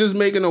 we all just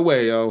making a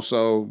way, yo.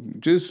 So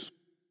just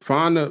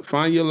find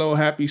your little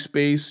happy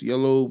space,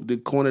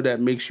 the corner that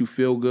makes you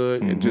feel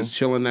good, and just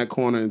chill in that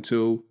corner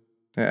until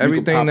And you can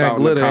everything pop that out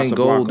in glitter the ain't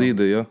gold Casablanca.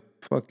 either, yo.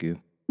 Fuck you.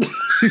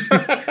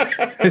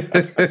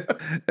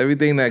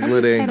 Everything that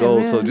glitter ain't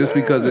gold. So just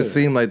because it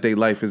seemed like their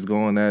life is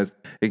going as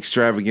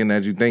extravagant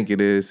as you think it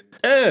is,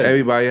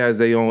 everybody has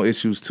their own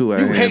issues too.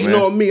 You hating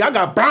on me? I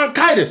got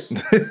bronchitis.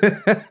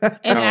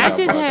 And I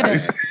just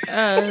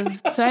had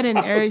a sudden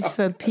urge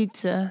for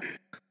pizza.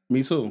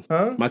 Me too.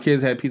 Huh? My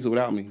kids had pizza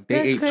without me. They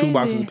That's ate crazy. 2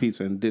 boxes of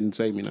pizza and didn't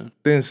save me none.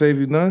 Didn't save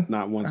you none?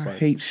 Not one I slice.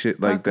 hate shit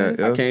like that,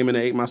 I yo. came in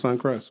and ate my son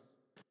crust.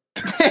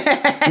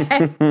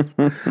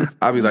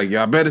 I be like,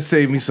 y'all better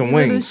save me some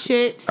Little wings.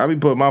 shit. I be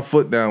putting my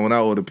foot down when I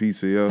order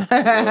pizza, yo.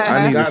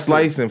 I need a Got to.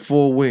 slice and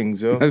 4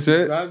 wings, yo. That's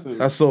it?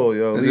 That's all,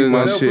 yo. Leave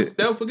my shit.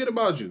 They'll forget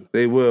about you.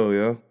 They will,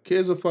 yo.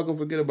 Kids will fucking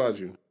forget about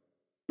you.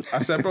 I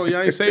said, bro,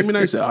 y'all ain't saved me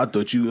nothing. He said, I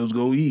thought you was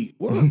gonna eat.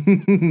 What?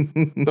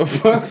 The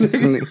fuck,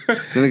 nigga?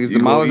 The niggas You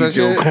demolish gonna that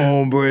eat your shit.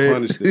 cornbread.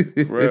 Punished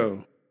it. For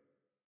real.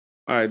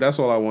 All right, that's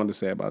all I wanted to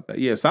say about that.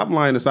 Yeah, stop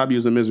lying and stop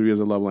using misery as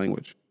a love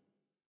language.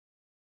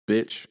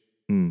 Bitch.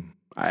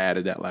 I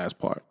added that last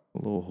part. A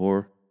little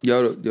whore.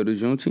 Yo, the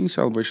Juneteenth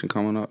celebration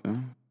coming up, yo.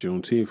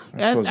 Juneteenth. I'm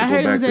supposed to I go heard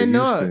it back was to in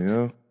Houston,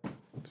 Newark. yo.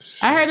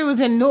 I heard it was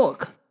in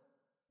Newark.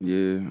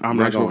 Yeah. I'm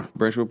not going.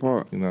 Branchwood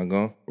Park. You not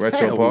going? Retro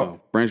Hell Park?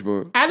 no.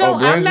 Branchwood. I don't.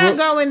 I'm not Branchwood?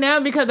 going now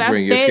because I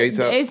Bring your stayed. skates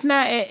out?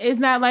 It's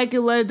not like it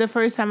was the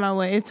first time I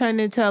went. It's turned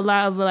into a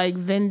lot of like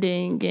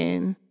vending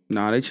and.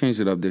 Nah, they changed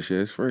it up this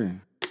year. It's free.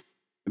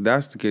 If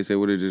that's the case, they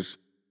would have just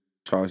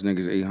charged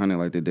niggas $800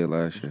 like they did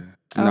last year.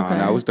 Nah,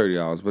 Okay. it was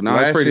 $30. But now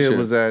it's Last free this year year.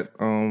 was at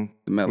MetLife.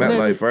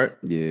 MetLife, right?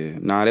 Yeah.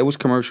 Nah, they was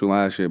commercial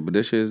last year, but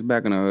this year is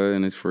back in the hood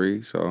and it's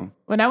free, so.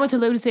 When I went to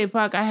Liberty State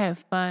Park, I had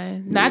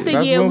fun. Not the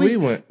That's year when we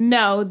went.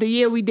 No, the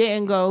year we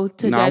didn't go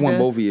together. Nah, I went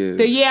both years.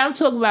 The year I'm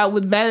talking about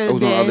was better It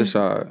was than on the other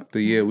side.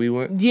 The year we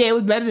went. Yeah, it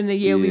was better than the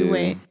year we Yeah.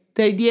 went.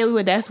 The year we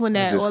went, that's when I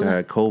that just all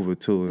had COVID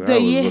too. The I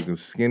was year- looking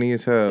skinny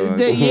as hell.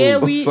 the year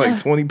we- It's like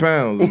 20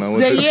 pounds when I went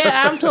the to year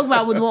I'm talking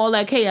about was when all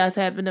that chaos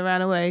happened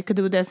around the way because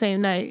it was that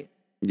same night.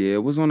 Yeah,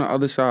 it was on the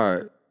other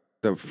side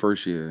the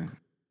first year.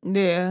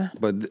 Yeah.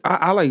 But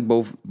I like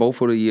both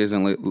of the years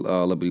in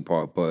Liberty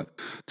Park. But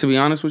to be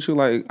honest with you,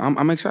 like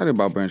I'm excited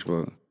about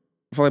Branchwood.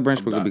 I feel like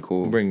Branchwood could be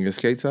cool. Bring your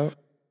skates out.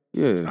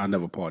 Yeah. I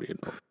never party in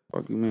North.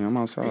 Fuck you, man. I'm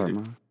outside,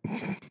 man.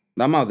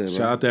 I'm out there, bro.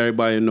 Shout out to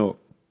everybody in North.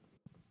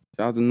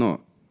 Shout out to North.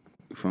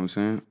 You feel what I'm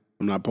saying?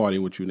 I'm not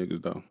partying with you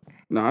niggas though.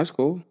 Nah, it's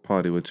cool.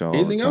 Party with y'all.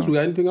 Anything all else? the We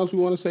time. got anything else we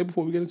want to say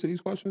before we get into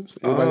these questions?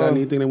 Anybody got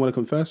anything they want to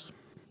confess?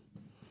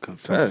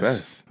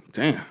 Confess.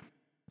 Damn.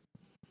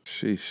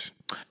 Sheesh.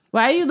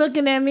 Why are you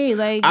looking at me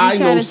like you I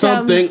trying know to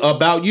tell me? something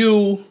about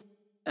you.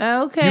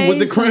 Okay. You with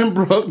the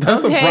Cranbrook?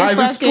 That's okay, a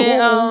private fucking,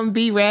 school.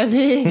 B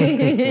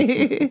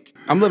Rabbit.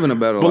 I'm living a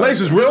better life.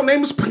 Lace's real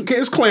name is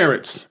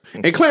Clarence,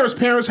 and Clarence's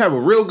parents have a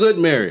real good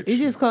marriage. You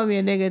just call me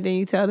a nigga, then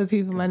you tell the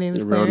people my name is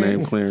Your real Clarence.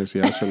 name Clarence.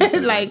 Yeah, I should have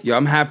said like, Yeah,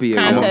 I'm happier.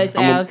 Context,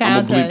 I'm gonna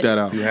bleep context. that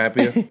out. You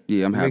happier?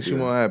 Yeah, I'm happier. Makes you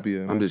more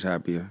happier. I'm just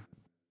happier.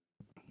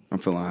 I'm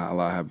feeling a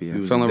lot happier. You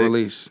was Feeling a dick?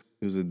 release.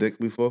 You was a dick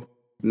before?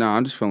 Nah,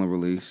 I'm just feeling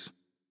release. You know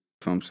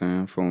what I'm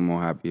saying? Feeling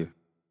more happier.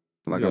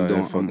 Like Y'all I'm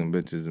doing fucking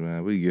bitches,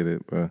 man. We get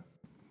it, bro.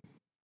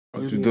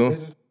 Oh, What you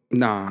doing?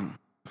 Nah.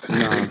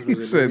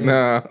 He said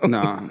nah.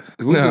 Nah.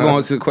 We can go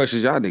on to the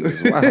questions y'all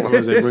niggas. I was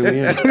Wow. they bring me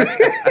in.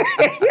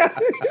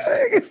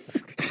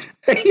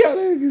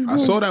 I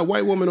saw that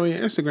white woman on your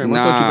Instagram. I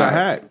thought you got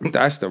hacked.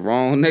 That's the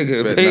wrong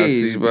nigga You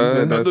page,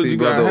 better bro. not see you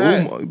got brother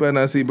hacked. Umo. You better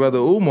not see brother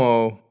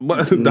Umo.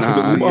 But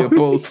Nah, See your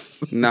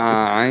posts.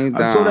 Nah, I ain't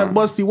down. I saw that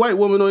busty white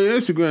woman on your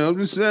Instagram. I'm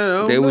just saying. I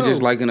don't They were know.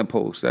 just liking the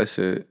post. That's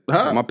it.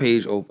 Huh? My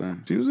page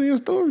open. She was in your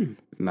story.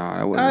 Nah,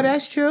 that wasn't. Oh,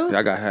 that's true?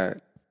 I got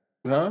hacked.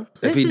 Huh?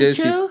 If This he is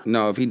did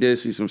true? if he did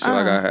see some shit,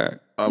 I got hacked.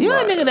 I'm You're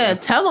a lying. nigga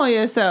that tell on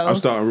yourself. I'm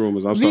starting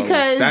rumors. I'm starting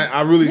Because that,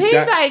 I really. he's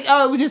that, like,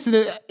 oh, it was just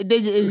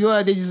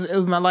it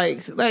was my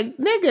likes. Like,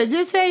 nigga,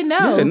 just say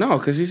no. Yeah, no,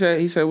 because he said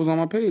it was on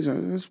my page.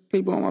 There's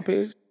people on my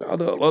page.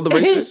 Other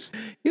races.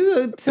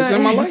 You It's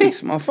in my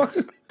likes,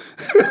 motherfucker.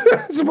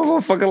 It's my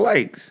motherfucking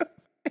likes.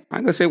 I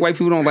ain't gonna say white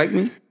people don't like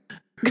me.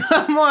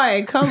 Come on,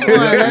 you let's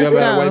ever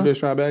had a white go. bitch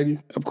try to bag you?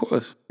 Of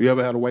course. You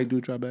ever had a white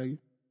dude try to bag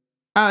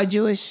you?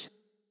 Jewish.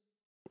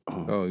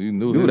 Oh, you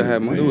knew You would've his,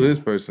 had you money. knew his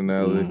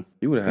personality.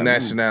 You would have had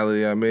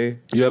Nationality, I mean.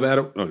 You ever had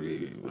a? Oh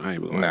yeah, I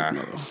ain't lying. Nah.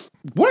 No.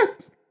 What?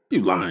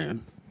 You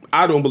lying?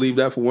 I don't believe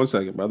that for 1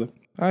 second, brother.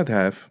 I'd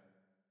have.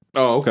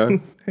 Oh okay.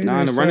 Hey,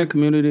 Nah, in the son. running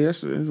community,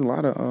 there's a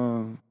lot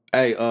of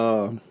Hey,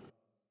 the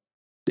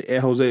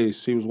Air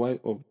Jose's. She was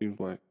white. Oh, she was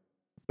white.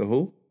 The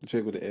who? The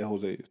chick with the Air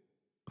Jose's.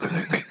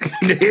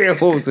 Air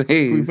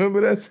Jose's.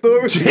 Remember that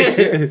story?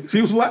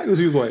 She was black or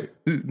she was white?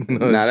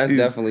 No, Nah, that's she's-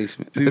 definitely.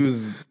 She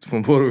was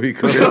from Puerto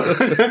Rico.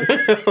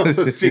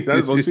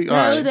 That's what she. All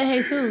No,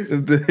 it was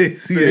right. the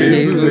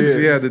Jesus.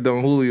 She had the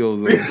Don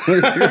Julio's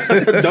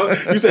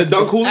on. You said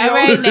Dunk Julio. All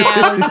right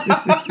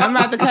now, I'm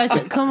about to cut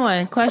you. Come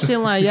on,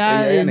 question one. Y'all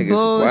Yeah, is niggas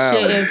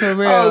bullshitting for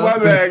real. Oh my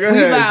bad. Go We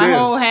ahead. about a Damn.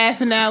 whole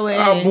half an hour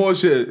Oh in.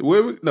 bullshit.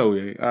 Where we? No,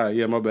 we ain't. All right.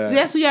 Yeah, my bad.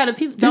 Yes, we got the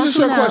people. These Don't are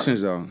short tune out.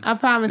 questions, though. I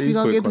promise These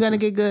we're quick gonna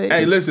get good.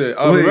 Hey, listen.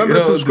 Wait, Remember to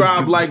yo,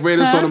 subscribe, like, rate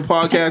us Huh? on the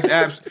podcast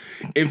apps.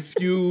 If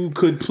you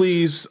could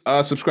please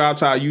subscribe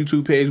to our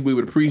YouTube page, we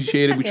would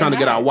appreciate it. We're trying to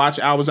get our watch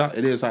hours out.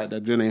 It is hot.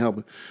 That gin ain't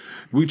helping.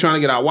 We trying to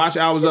get our watch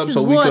hours up is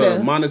so we water.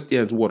 can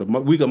it's water.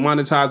 We can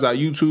monetize our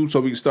YouTube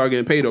so we can start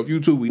getting paid off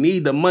YouTube. We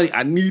need the money.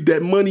 I need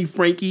that money,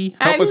 Frankie.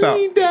 Help us out. I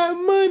need that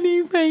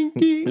money,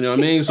 Frankie. You know what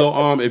I mean?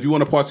 So if you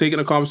want to partake in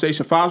the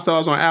conversation, 5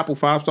 stars on Apple,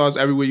 5 stars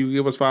everywhere you can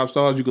give us 5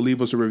 stars. You can leave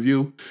us a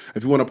review.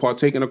 If you want to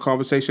partake in the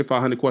conversation,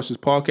 500 questions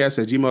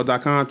podcast at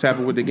gmail.com. Tap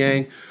it with the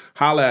gang.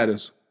 Holla at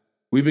us.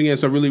 We've been getting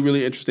some really,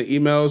 really interesting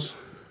emails.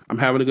 I'm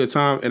having a good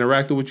time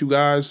interacting with you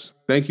guys.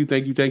 Thank you.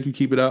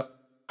 Keep it up.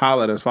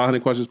 Holla at us.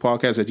 500 questions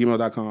podcast at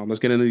gmail.com. Let's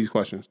get into these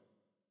questions.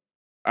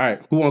 All right.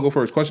 Who want to go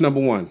first? Question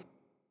number 1.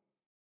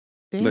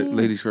 Damn.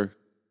 Ladies first.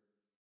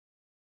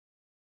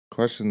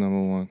 Question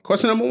number 1.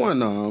 Question number 1.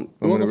 No.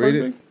 I'm going to read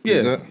it?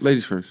 Yeah.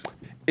 Ladies first.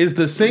 Is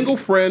the single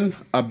friend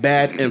a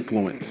bad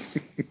influence?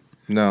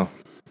 No.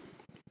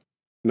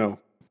 No.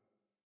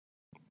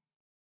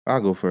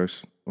 I'll go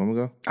first. Want me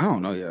to go? I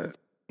don't know yet.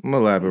 I'm gonna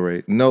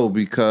elaborate. No,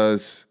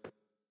 because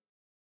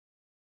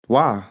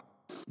why?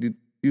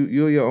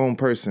 You're your own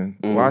person.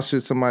 Why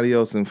should somebody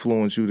else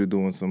influence you to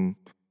doing some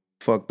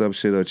fucked up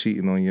shit or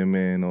cheating on your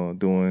man or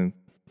doing,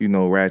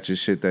 ratchet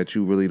shit that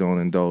you really don't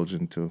indulge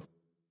into?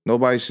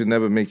 Nobody should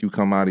never make you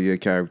come out of your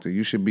character.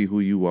 You should be who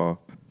you are.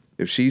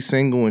 If she's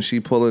single and she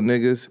pulling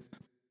niggas,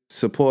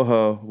 support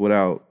her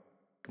without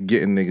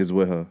getting niggas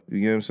with her. You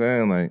get what I'm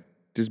saying? Like,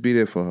 just be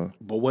there for her.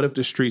 But what if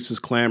the streets is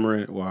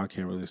clamoring? Well, I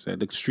can't really say it.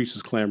 The streets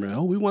is clamoring.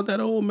 Oh, we want that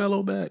old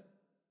Mellow back.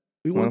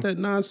 We want that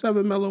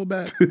 9-7 Mellow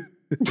back.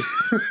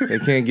 They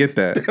can't get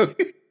that.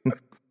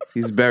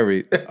 He's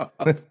buried.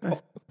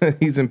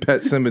 He's in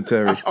Pet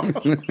Cemetery.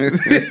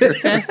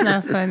 That's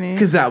not funny.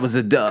 Because I was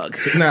a dog.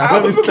 Nah,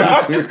 I was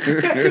about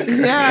to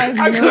Yeah,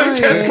 I couldn't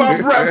catch my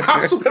breath.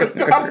 I swear to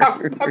God, I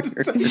was about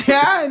to say.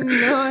 Yeah,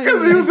 no.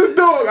 Because he was a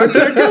dog. I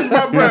couldn't catch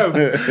my breath.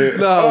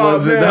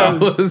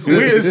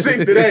 We in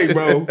sync today,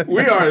 bro.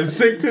 We are in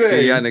sync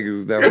today. Yeah, y'all niggas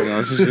is definitely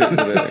on some shit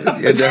today.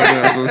 You're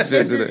definitely on some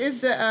shit today. It's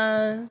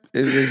the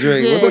It's the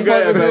drink. Gin. What the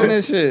fuck is Okay, in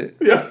this shit?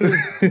 Yeah.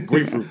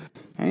 Grapefruit.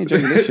 I ain't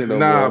drinking this shit though.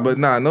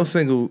 bro. no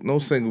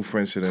single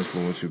friend should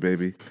influence you,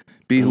 baby.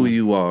 Be who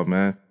you are,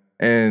 man.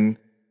 And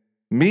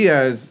me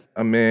as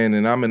a man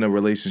and I'm in a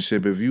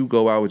relationship, if you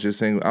go out with your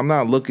single, I'm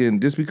not looking,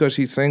 just because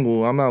she's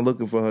single, I'm not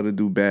looking for her to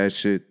do bad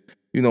shit,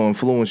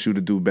 influence you to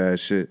do bad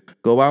shit.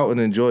 Go out and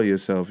enjoy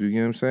yourself, you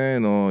get what I'm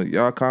saying? Or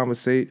y'all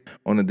conversate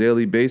on a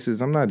daily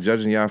basis. I'm not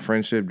judging y'all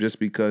friendship just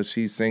because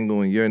she's single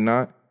and you're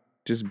not.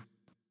 Just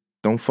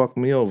don't fuck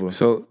me over.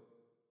 So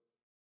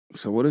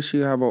what if she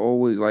have a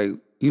always like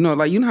You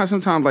know how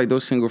sometimes like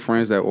those single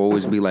friends that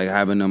always be like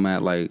having them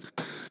at like,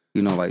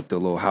 you know, like the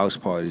little house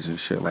parties and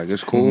shit. Like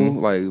it's cool.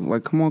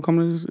 Like come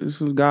to this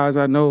guys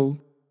I know.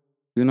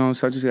 You know,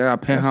 such as a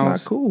penthouse.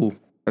 That's not cool.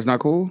 That's not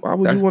cool. Why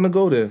would you want to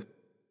go there?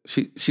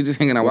 She just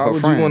hanging out with her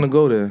friend. Why would you want to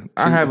go there?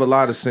 I have a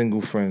lot of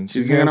single friends.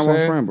 She's hanging out with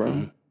her friend,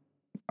 bro.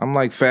 I'm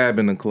like Fab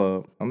in the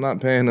club. I'm not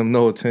paying them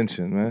no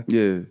attention, man.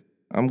 Yeah.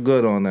 I'm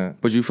good on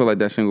that. But you feel like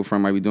that single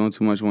friend might be doing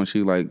too much when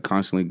she like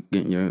constantly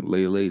getting your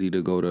lady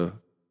to go to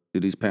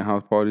these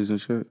penthouse parties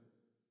and shit?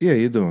 Yeah,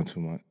 you're doing too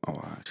much. Oh,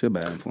 wow. She a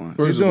bad influence.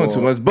 You're doing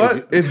too much.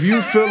 But if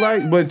you feel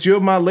like, but you're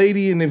my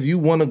lady and if you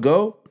want to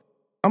go,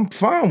 I'm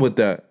fine with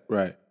that.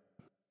 Right.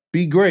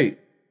 Be great.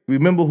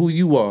 Remember who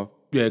you are.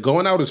 Yeah,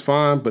 going out is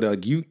fine,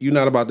 but you're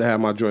not about to have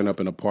my joint up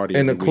in a party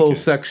in a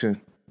closed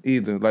section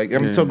either. Like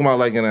I'm talking about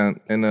like in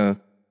a.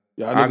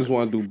 Y'all niggas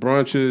want to do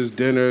brunches,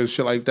 dinners,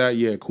 shit like that.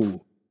 Yeah,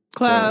 cool.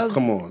 Clubs.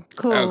 Come on.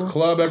 Cool. A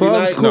club every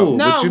Club's night? cool.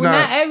 No, but you're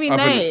not every up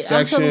in the night. I'm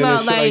section talking about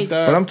and shit like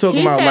that. But I'm talking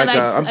He about said, like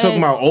I'm talking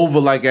about over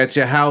like at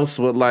your house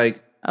with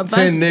like A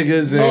 10 bunch-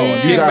 niggas Yeah.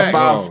 and you got Kickback.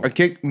 five. No. A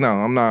kick? No,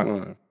 I'm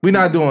not. We're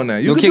not doing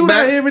that. You No can do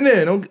that kickback? here and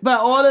there. Don't, But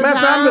all the matter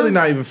of fact, I'm time. really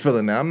not even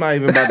feeling that. I'm not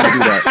even about to do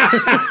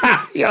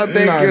that. Y'all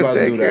I'm not about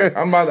to do that.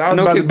 I was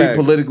about to be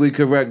politically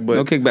correct, but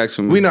no kickbacks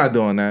from me. we're not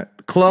doing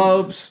that.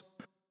 Clubs,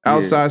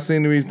 outside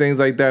sceneries, things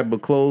like that,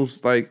 but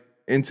close, like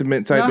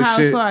intimate type No of house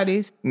shit.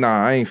 parties.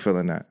 Nah, I ain't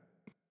feeling that.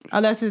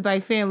 Unless it's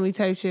like family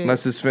type shit.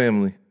 Unless it's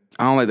family.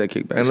 I don't like that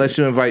kickback. Unless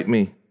you invite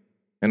me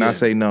and I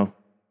say no.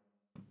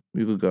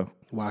 You could go.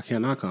 Why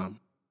can't I come?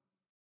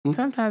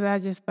 Sometimes I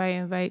just fight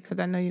and invite because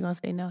I know you're going to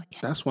say no. Yeah.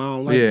 That's why I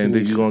don't like Yeah, and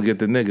then Tanisha. you're going to get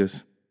the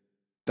niggas.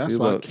 That's See,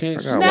 why look, I can't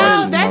I stand gotta watch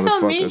No, you that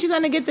don't mean motherfuckers. you're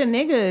going to get the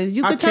niggas.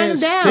 You I could turn can't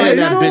them down. stand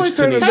Yeah, that you bitch always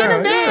turn Tanisha. them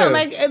Turn them Yeah. down.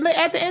 Like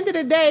at the end of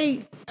the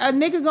day, a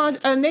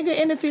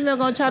nigga and the female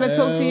gonna try to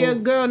talk to your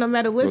girl no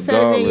matter what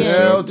setting they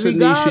Tell in.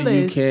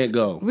 Tanisha you can't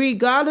go.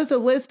 Regardless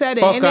of what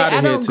setting. Fuck And then outta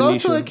I here, don't go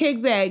to a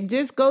Tanisha. kickback.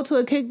 Just go to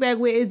a kickback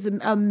where it's a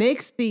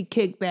mixedy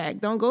kickback.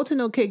 Don't go to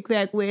no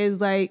kickback where it's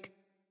like,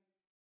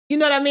 you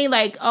know what I mean?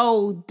 Like,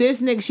 oh,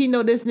 this nigga, she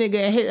know this nigga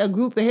and a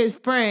group of his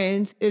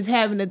friends is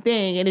having a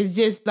thing and it's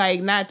just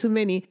like not too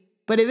many.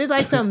 But if it's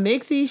like some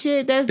mixy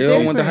shit, that's They all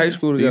different. went to high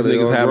school These together. They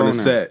niggas all having grown a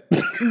now. set.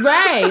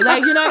 Right.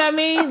 Like, you know what I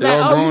mean? They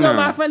Like, all oh, you grown know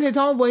now. my friend, his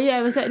homeboy, he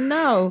haven't said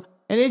no.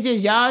 And it's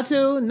just y'all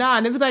two? Nah,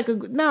 and if it's like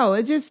no,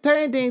 it's just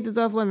certain things is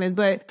off limits.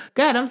 But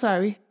God, I'm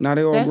sorry. Now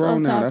they all That's grown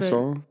off now. That's topic.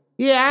 all.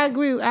 Yeah, I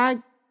agree. I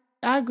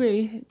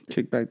agree.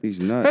 Kick back these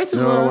nuts. First You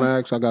of know what I all, want to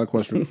ask? I got a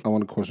question. I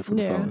want a question for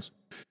the Yeah. fellas.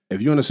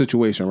 If you're in a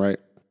situation, right?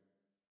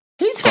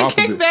 he said God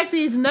kick forbid. back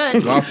these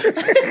nuts.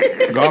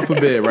 God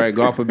forbid, right?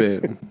 God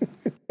forbid.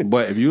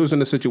 But if you was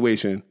in a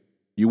situation,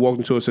 you walked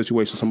into a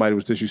situation, somebody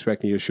was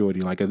disrespecting your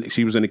shorty. Like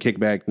she was in a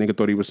kickback, nigga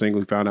thought he was single,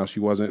 he found out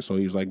she wasn't, so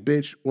he was like,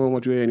 bitch, we don't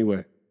want you here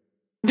anyway.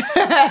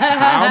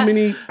 How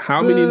many Boo,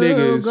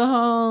 niggas go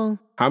home.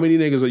 how many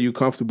niggas are you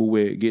comfortable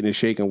with getting it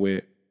shaken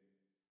with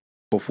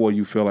before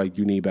you feel like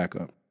you need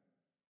backup?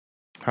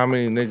 How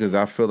many niggas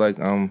I feel like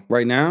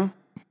Right now?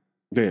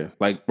 Yeah.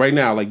 Like right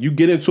now, like you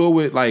get into it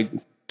with like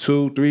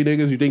 2, 3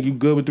 niggas, you think you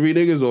good with 3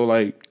 niggas or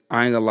like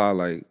I ain't gonna lie,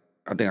 like,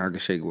 I think I can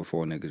shake it with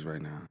 4 niggas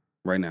right now.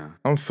 Right now.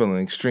 I'm feeling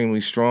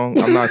extremely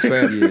strong. I'm not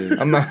saying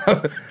I'm not,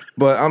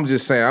 but I'm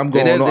just saying I'm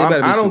They going. better on.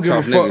 be I don't some give a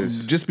tough fuck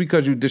niggas. just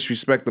because you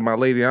disrespected my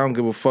lady. I don't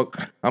give a fuck.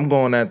 I'm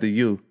going after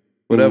you.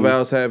 Whatever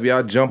else have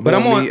y'all jump But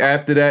on I'm me on-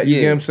 after that. You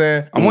yeah. get what I'm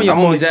saying? I'm on your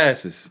I'm homies'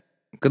 asses.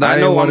 Cause I I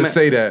didn't know want I'm to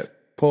say that.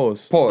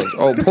 Pause. Pause.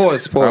 Oh,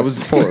 pause. I was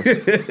Pause.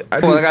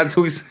 I Pause. I got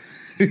 2 weeks.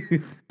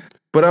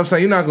 But I'm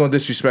saying you're not gonna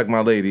disrespect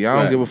my lady. I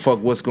don't Right. give a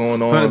fuck what's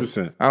going on.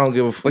 100%. I don't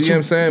give a fuck. But You know what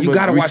I'm saying? You But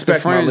gotta watch the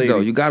respect my friends lady. though.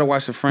 You gotta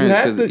watch the friends.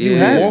 have 'cause, to- you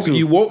yeah. have to.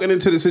 you walking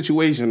into the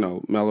situation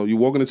though, Mello. You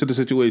walking into the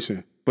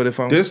situation. But if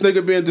I'm This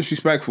nigga being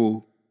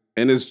disrespectful,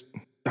 and there's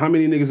how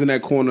many niggas in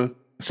that corner?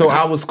 so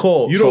I was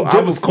called. You so don't I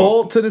give a was fuck.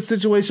 called to the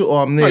situation,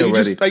 or I'm there Like, you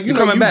already. just like you You know,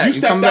 coming back. You You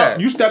stepped coming out. back.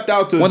 You stepped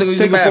out to One thing, take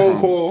a phone bathroom.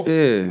 call,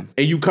 Yeah.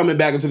 and you coming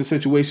back into the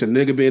situation.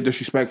 Nigga being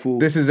disrespectful.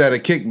 This is at a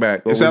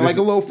kickback. It's at like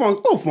a low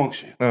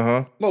function,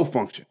 low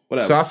function,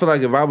 whatever. So I feel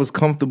like if I was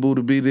comfortable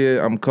to be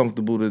there, I'm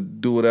comfortable to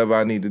do whatever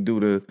I need to do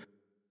to 4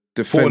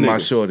 defend my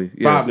niggas. shorty.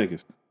 Yeah. 5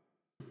 niggas.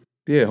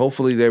 Yeah,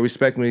 hopefully they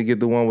respect me and get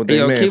the one with Hey,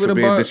 their yo, man keep it for a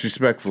being buck.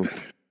 disrespectful.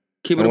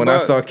 Keep it And a when I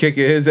buck. start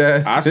kicking his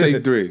ass, I say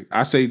 3.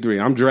 I say 3.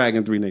 I'm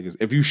dragging 3 niggas.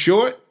 If you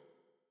short,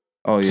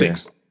 oh yeah,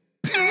 6.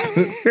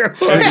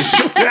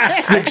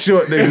 6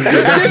 short niggas.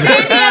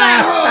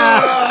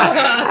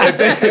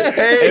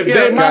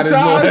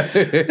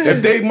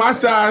 If they my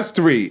size,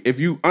 3. If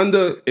you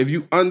under, Yeah,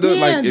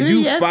 like if 3 you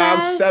your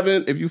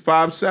 5'7", if you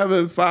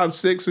 5'7",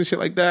 5'6", and shit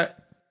like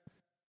that,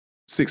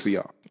 6 of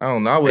y'all. I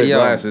don't know. I wear Hey, yo.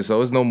 glasses,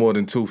 so it's no more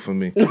than 2 for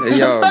me. Hey,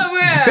 yo, For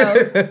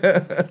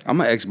real.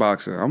 I'm an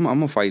ex-boxer. I'm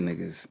gonna fight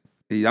niggas.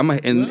 And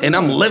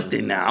I'm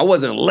lifting now. I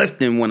wasn't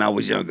lifting when I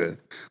was younger.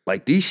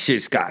 Like these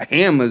shits got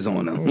hammers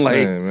on them. I'm Like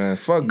saying, man,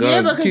 fuck Yeah,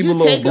 guns. but could Keep a you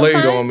little take a blade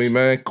punch? on me,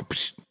 man.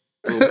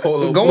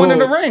 going in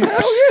the ring.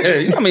 Hell yeah.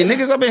 You know how many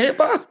niggas I've been hit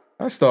by?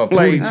 I start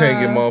pootie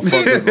tanking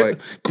motherfuckers. Like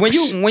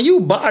when you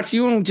box,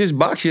 you don't just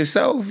box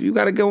yourself. You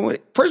gotta go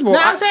with. First of all,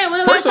 I'm saying, when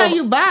the last time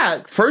you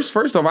box?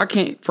 First off, I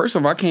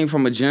came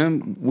from a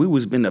gym. We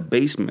was in the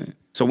basement,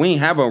 so we ain't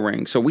have a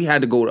ring. So we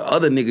had to go to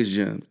other niggas'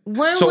 gyms. When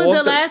was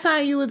the last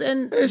time you was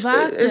in boxing?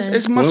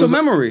 It's muscle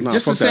memory. No,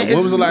 just to say,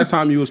 when was the last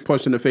time you was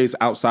punched in the face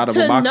outside of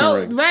a boxing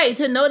ring? Right,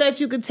 to know that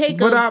you could take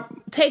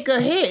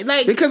a hit.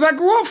 Like, because I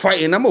grew up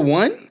fighting, number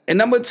one. And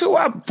number two,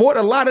 I fought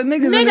a lot of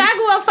niggas. Nigga, I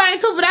grew up fighting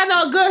too, but I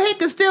know a good hit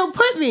can still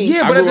put me.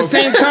 Yeah, but at the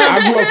same time,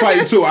 I grew up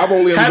fighting too. I've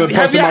only ever been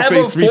punched in my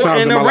face 3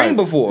 times in my life.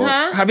 Before?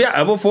 Huh? Have y'all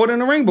ever fought in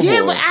the ring before?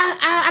 Yeah, but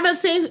I done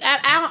seen.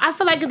 I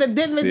feel like it's a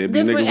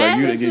different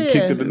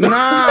atmosphere.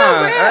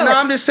 Nah,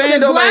 I'm just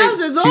saying though, like, like,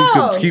 is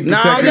off. keep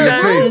protecting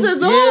your face.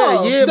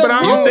 Yeah, but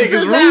I don't think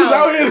it's rules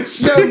out here.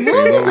 The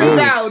rules is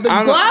out. The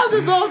gloves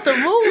is off. The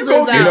rules is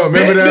out. You know,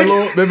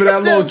 remember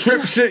that little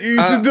trip shit you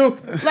used to do?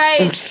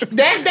 Like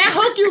that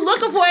hook you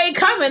looking for ain't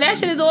coming. That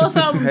shit is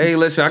awesome. Hey,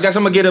 listen, I guess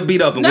I'm gonna get a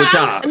beat up and with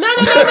y'all. No.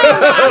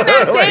 I'm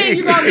not saying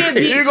you gonna get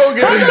beat. You gonna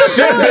get the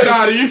shit bit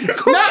out of you. No,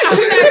 I'm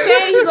not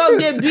saying you gonna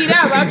get beat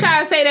up. I'm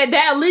trying to say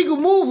that illegal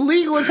move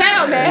legal as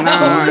hell, man.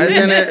 Nah,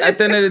 at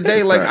the end of the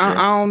day, like I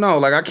don't know,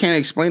 like I can't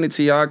explain it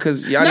to y'all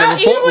because y'all never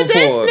fought even with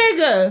before. this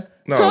nigga.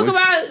 No, talk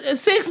about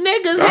 6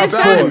 niggas. I'm His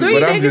son, 3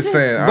 but niggas. I'm just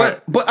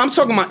saying. But I'm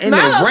talking about in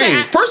the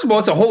ring. First of all,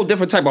 it's a whole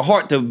different type of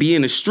heart to be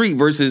in the street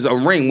versus a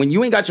ring. When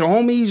you ain't got your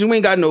homies, you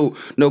ain't got no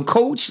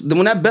coach.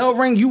 When that bell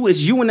ring,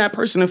 it's you and that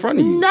person in front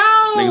of you.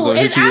 No, Niggas gonna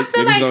hit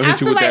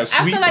you with that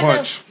sweet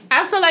punch.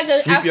 I feel like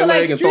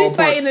street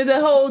fighting is a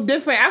whole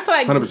different. I feel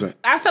like 100%.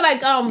 I feel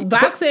like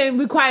boxing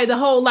requires a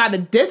whole lot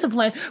of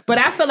discipline, but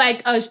I feel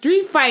like a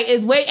street fight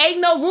is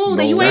ain't no rules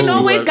and you ain't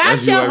always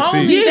got your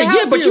homies.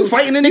 Yeah, but you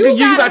fighting a nigga.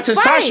 You got to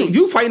social.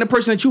 You fighting a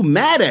person that you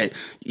mad at.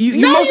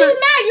 You're not.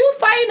 You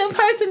fighting a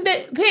person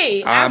that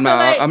P. I'm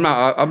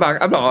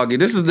not arguing.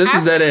 This is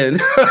that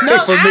end.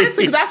 No,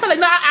 honestly, because I feel like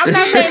I'm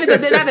not saying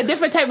it's not a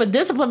different type of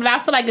discipline, but I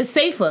feel like it's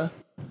safer.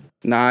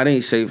 Nah, it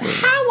ain't safer.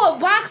 How a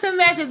boxing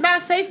match is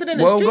not safer than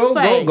a street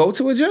fight? Go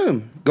to a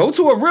gym. Go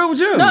to a real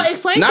gym. No,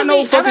 explain not to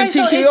me. No fucking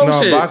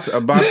TKO shit.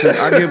 A boxing.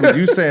 I get what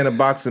you saying. A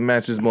boxing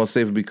match is more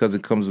safer because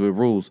it comes with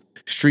rules.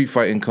 Street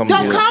fighting comes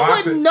with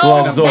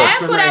gloves off.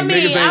 That's what I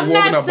mean. Niggas ain't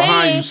walking up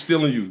behind you,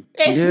 stealing you.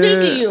 And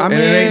sneaking you. I mean,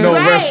 it ain't no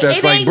ref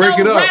that's like break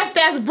it up.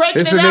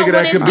 It's a nigga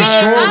that can be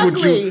strong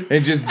with you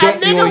and just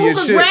dump you on your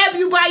shit. A nigga who can grab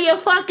you by your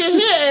fucking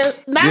hair,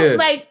 not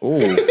like. Oh,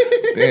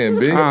 damn,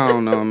 big. I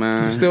don't know,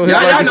 man. Still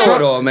y'all know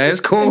it all, man.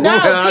 It's cool. No,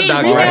 I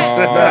digress.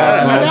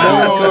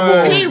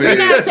 We're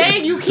not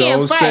saying you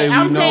can't fight.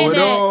 I'm saying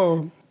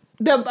that.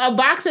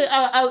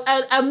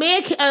 A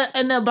man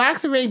in a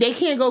boxing ring, they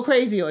can't go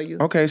crazy on you.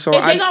 Okay, so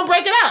they gonna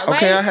break it up, right?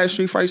 Okay, I had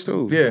street fights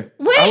too. Yeah,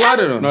 a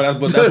lot of them. No, that's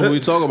what we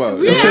talk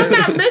about. Yeah, I'm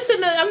not missing.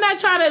 I'm not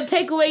trying to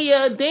take away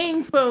your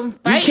thing from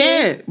fighting. You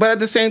can't, but at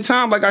the same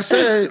time, like I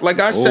said,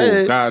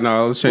 God,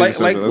 no, let's change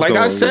like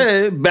I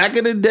said, back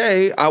in the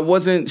day, I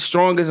wasn't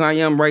strong as I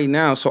am right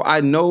now, so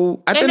I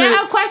know. And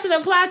that question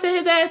applies to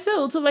his ass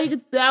too. Somebody he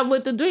could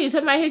with the dream.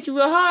 Somebody hit you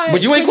real hard.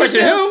 But you ain't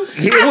question him.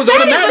 It was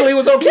automatically. It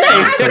was okay.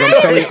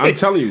 I'm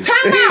telling you. Time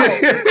out.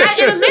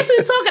 In the midst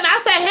of talking,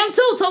 I said him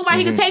too. Talking about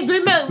he could take 3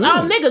 minutes.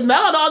 Niggas,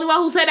 Melo the only one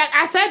who said that.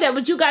 I said that,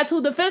 but you got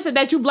too defensive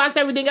that you blocked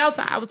everything else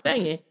I was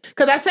saying.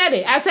 Because I said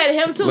it. I said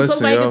him too. Talking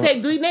about he could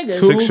take 3 niggas.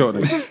 6 short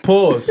niggas.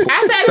 Pause.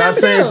 I said Stop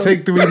saying too.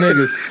 take 3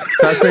 niggas.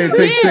 Stop saying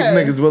take 6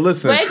 niggas. But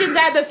listen. But it just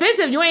got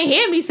defensive. You ain't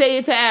hear me say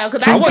it to Al.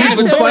 Because I wasn't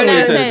even talking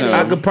to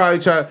I could probably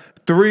try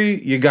 3.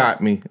 You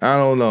got me. I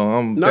don't know.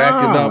 I'm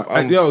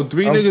backing up.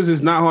 3 niggas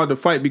is not hard to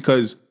fight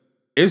because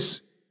it's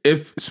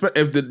if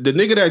the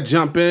nigga that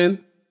jump in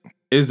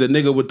is the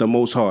nigga with the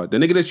most heart. The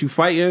nigga that you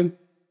fighting,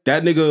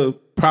 that nigga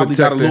probably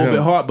got a little bit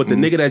heart, but the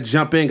nigga that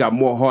jump in got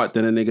more heart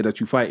than the nigga that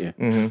you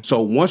fighting.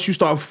 So once you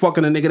start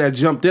fucking a nigga that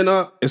jumped in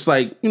up, it's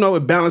like,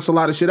 it balanced a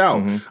lot of shit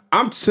out.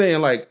 I'm saying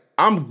like,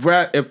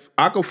 if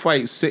I could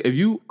fight, if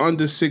you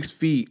under 6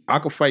 feet, I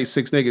could fight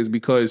 6 niggas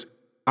because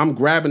I'm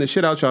grabbing the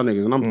shit out y'all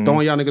niggas and I'm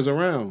throwing y'all niggas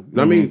around. You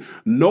know what I mean?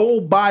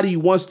 Nobody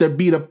wants to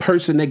be the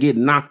person that get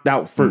knocked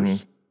out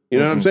first. You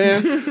know what I'm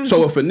saying?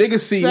 So if a nigga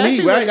see me,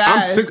 right?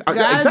 I'm 6.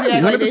 Exactly,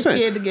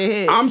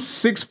 100%. I'm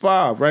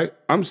 6'5", right?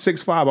 I'm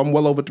 6'5". I'm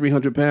well over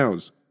 300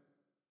 pounds.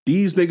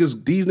 These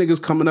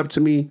niggas coming up to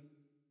me.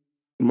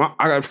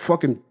 I got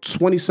fucking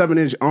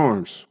 27-inch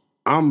arms.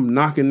 I'm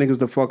knocking niggas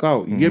the fuck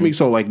out. You get me?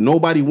 So like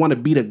nobody want to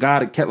be the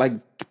guy that like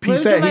P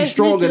said he's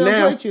stronger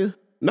now.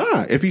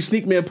 Nah, if he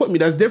sneak me and put me,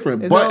 that's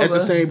different. But at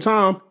the same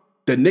time,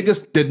 the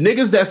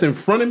niggas that's in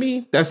front of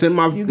me, that's in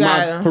my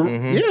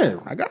yeah,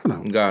 I got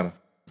them. Got him.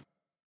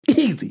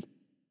 Easy.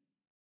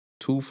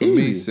 2 for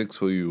me, 6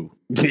 for you.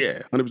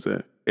 Yeah,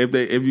 100%.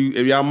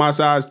 If y'all my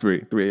size,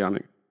 3 of y'all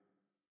niggas.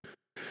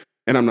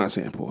 And I'm not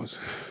saying pause.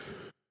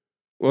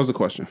 What was the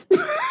question?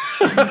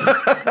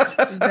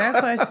 That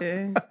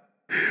question.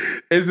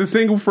 Is the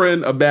single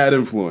friend a bad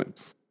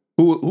influence?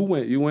 Who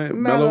went? You went?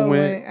 Melo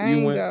went? I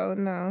ain't go,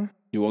 no.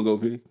 You want to go,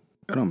 P? It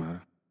don't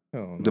matter.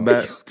 The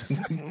bad.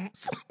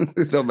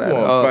 Don't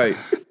matter. Fight.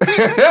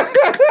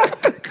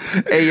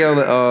 Hey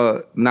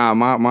yo,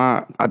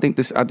 nah, I think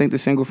the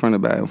single friend a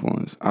bad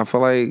influence. I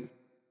feel like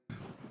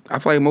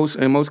in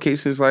most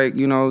cases, like,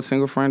 you know,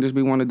 single friend just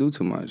be want to do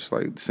too much.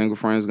 Like, single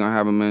friends gonna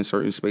have them in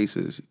certain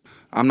spaces.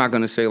 I'm not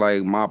gonna say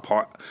like my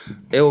part.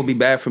 It would be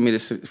bad for me to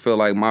feel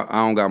like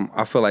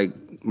I feel like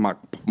my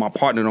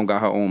partner don't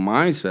got her own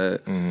mindset.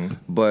 Mm-hmm.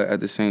 But at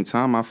the same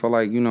time, I feel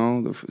like, you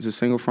know, the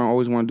single friend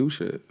always want to do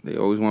shit. They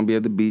always want to be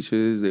at the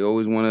beaches. They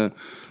always want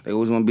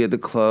to be at the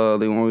club.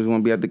 They always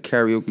want to be at the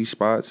karaoke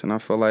spots. And I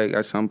feel like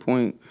at some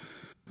point,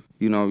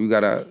 you know, you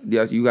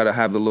gotta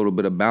have a little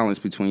bit of balance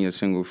between your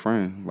single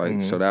friend,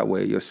 like, so that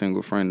way your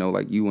single friend know,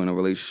 like, you in a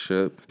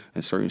relationship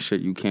and certain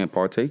shit you can't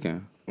partake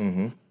in,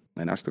 and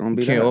that's gonna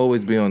be. You can't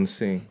always be on the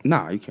scene.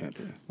 Nah, you can't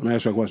be. Let me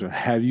ask you a question: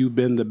 have you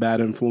been the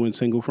bad influence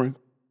single friend?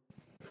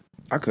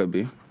 I could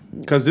be,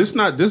 because this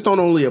don't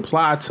only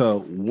apply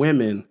to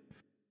women.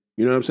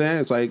 You know what I'm saying?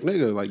 It's like,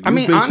 nigga,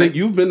 like,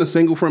 you've been a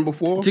single friend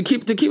before. To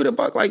keep it a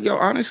buck, like, yo,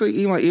 honestly,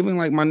 even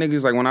like my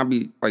niggas, like, when I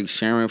be like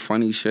sharing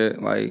funny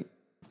shit, like.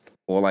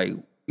 Or like,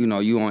 you know,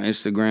 you on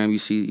Instagram, you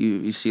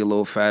see a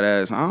little fat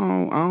ass. I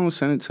don't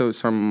send it to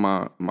some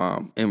of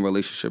my in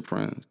relationship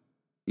friends.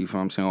 You feel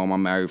what I'm saying? All my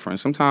married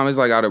friends. Sometimes it's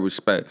like out of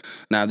respect.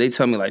 Now they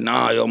tell me like,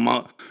 nah, yo,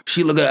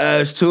 she look at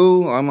ass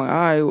too. I'm like, all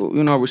right,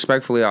 you know,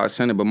 respectfully I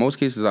send it, but most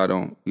cases I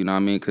don't. You know what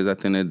I mean? Because at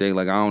the end of the day,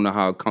 like, I don't know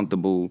how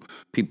comfortable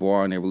people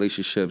are in their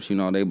relationships. You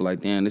know, they be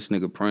like, damn, this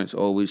nigga Prince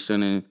always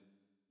sending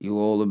you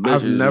all the bitches.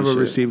 I've never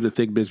received a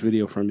thick bitch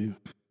video from you.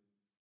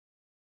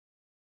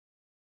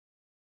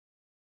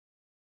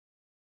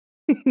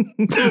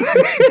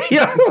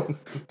 Yeah.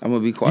 I'm gonna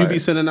be quiet. You be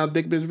sending out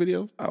thick bitch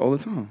videos all the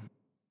time.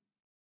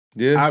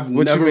 Yeah, I've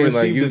never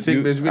received a thick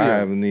bitch video. I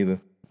haven't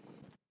either.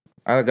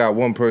 I got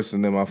one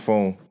person in my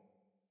phone.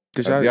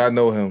 Y'all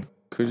know him.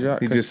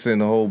 He just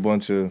send a whole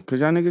bunch of. Cause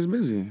y'all niggas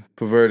busy.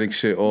 Pervertic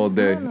shit all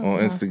day on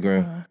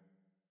Instagram.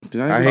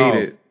 I hate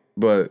it,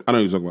 but I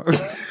know what you're talking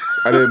about.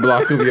 I didn't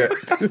block him yet.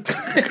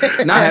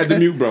 I had to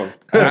mute, bro.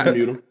 I had to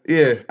mute him.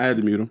 Yeah. I had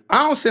to mute him.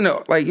 I don't send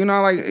it, like,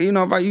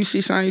 if you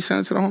see something, you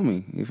send it to the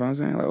homie. You feel what I'm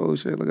saying? Like, oh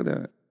shit, look at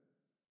that.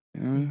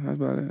 You know what I mean? That's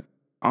about it.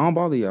 I don't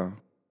bother y'all.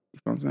 You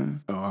feel what I'm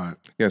saying? Oh, all right.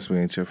 Guess we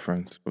ain't your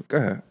friends, but go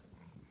ahead.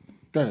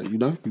 Go ahead. You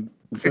done?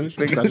 You finished?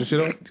 You got your shit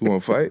on? You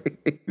want to fight?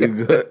 You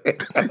good?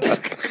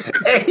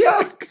 Hey,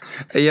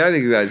 y'all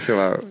niggas gotta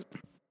chill out.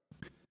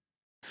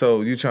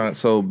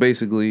 So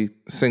basically,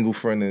 single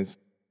friend is,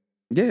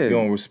 you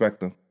don't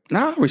respect them.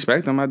 Nah, I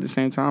respect them. At the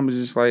same time, it's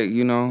just like,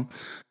 you know,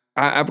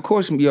 of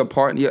course, your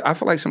partner. I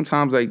feel like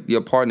sometimes, like,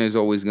 your partner is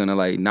always gonna,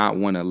 like, not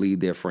want to leave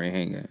their friend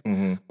hanging.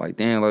 Mm-hmm. Like,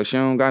 damn, like, she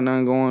don't got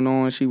nothing going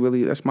on.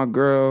 That's my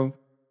girl.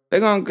 They're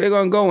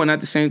gonna go, and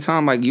at the same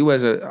time, like,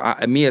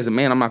 me as a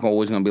man, I'm not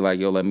always gonna be like,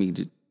 yo, let me,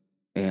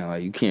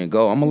 like, you can't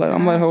go. I'm gonna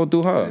let her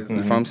do her. Mm-hmm.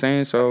 You know what I'm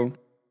saying? So,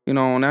 you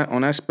know,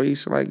 on that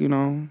space, like, you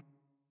know,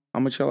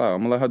 I'm gonna chill out.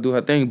 I'm gonna let her do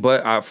her thing.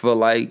 But I feel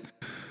like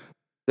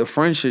the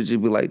friend should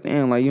just be like,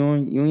 damn, like, you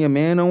and your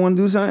man don't want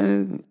to do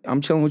something?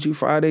 I'm chilling with you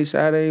Friday,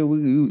 Saturday,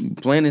 we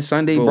planning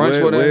Sunday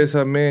brunch with her. Where's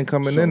her man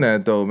coming in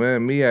at, though,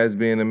 man? Me as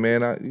being a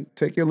man,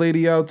 take your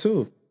lady out,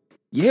 too.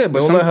 Yeah,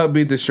 but don't let her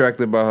be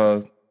distracted by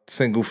her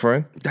single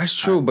friend. That's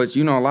true, but,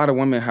 you know, a lot of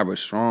women have a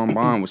strong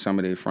bond with some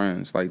of their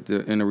friends. Like,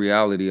 in the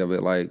reality of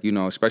it, like, you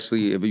know,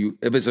 especially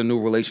if it's a new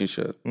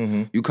relationship.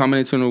 Mm-hmm. You coming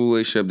into a new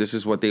relationship, this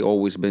is what they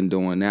always been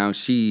doing. Now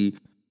she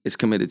is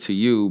committed to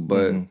you,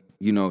 but... Mm-hmm.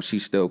 You know,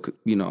 she's still,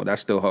 you know,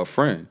 that's still her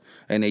friend.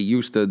 And they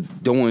used to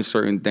doing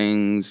certain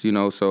things, you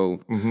know,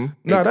 so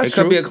it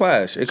could be a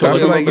clash. It could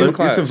be like a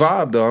clash. It's a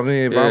vibe, though. I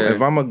mean,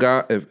 if I'm a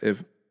guy,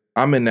 if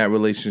I'm in that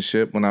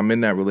relationship, when I'm in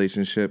that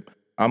relationship,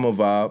 I'm a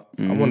vibe.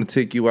 Mm-hmm. I want to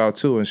take you out,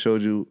 too, and show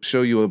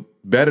you a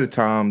better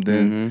time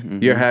than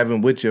you're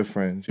having with your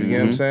friends. You get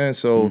what I'm saying?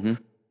 So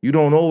you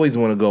don't always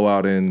want to go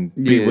out and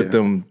be with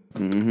them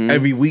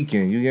every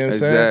weekend. You get what I'm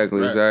saying?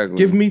 Exactly.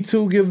 Give me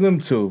 2, give them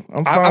 2.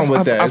 I'm fine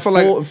with that. I feel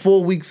like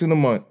 4 weeks in a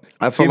month.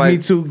 Give me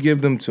 2,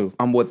 give them 2.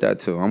 I'm with that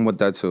too.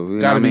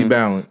 You gotta be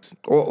balanced.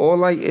 Or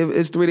like if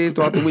it's 3 days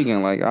throughout the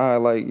weekend, like, all right,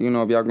 like, you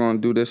know, if y'all gonna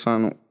do this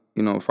on,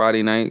 you know,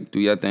 Friday night, do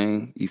your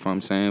thing. You feel what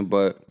I'm saying?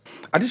 But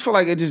I just feel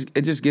like it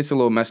just gets a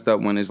little messed up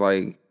when it's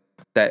like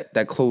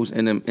that close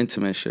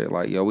intimate shit.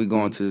 Like, yo, we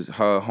going to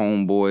her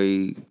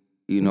homeboy,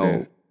 you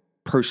know,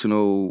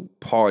 personal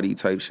party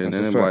type shit. That's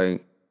and it's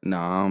like,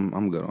 nah,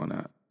 I'm good on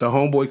that. The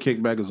homeboy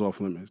kickback is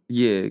off limits.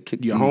 Yeah,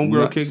 your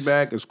homegirl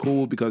kickback is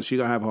cool because she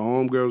gonna have her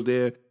homegirls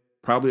there.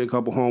 Probably a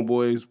couple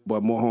homeboys,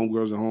 but more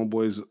homegirls than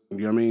homeboys. You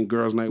know what I mean?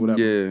 Girls' night,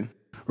 whatever. Yeah.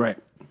 Right.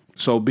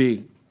 So,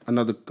 B,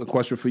 a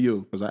question for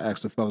you, because I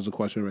asked the fellas a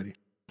question already.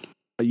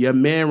 Your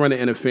man running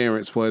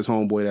interference for his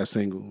homeboy that's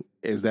single,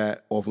 is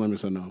that off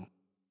limits or no?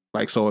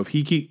 Like, so if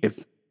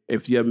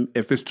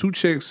it's 2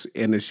 chicks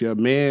and it's your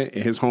man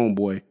and his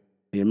homeboy,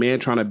 and your man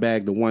trying to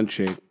bag the one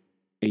chick,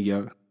 and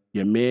your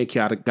man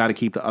got to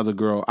keep the other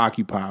girl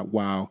occupied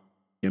while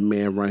your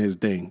man run his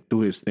thing,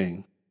 do his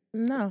thing.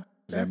 No.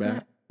 Is that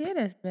bad? Yeah,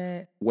 that's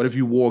bad. What if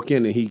you walk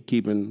in and he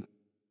keeping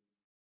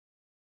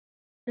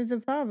It's a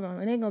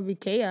problem. It ain't gonna be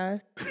chaos.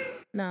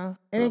 No,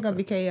 it ain't gonna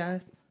be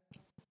chaos.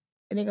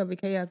 It ain't gonna be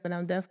chaos, but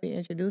I'm definitely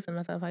introducing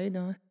myself. How you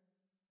doing?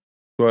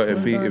 Well,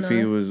 if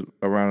he was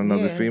around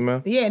another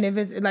female? Yeah, and if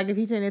it's like if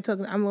he's saying they're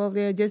talking, I'm over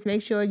there, just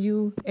make sure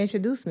you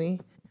introduce me.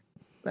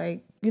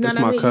 Like, you know That's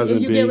what I mean? cousin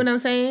if you B. get what I'm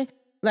saying?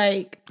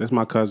 Like, that's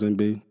my cousin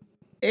B.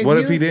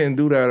 If he didn't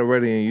do that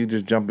already and you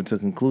just jump into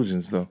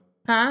conclusions though?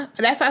 Huh?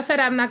 That's why I said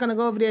I'm not gonna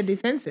go over there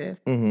defensive.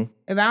 Mm-hmm.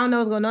 If I don't know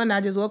what's going on,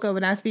 I just walk over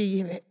and I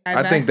see.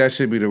 I think that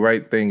should be the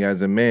right thing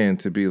as a man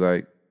to be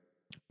like,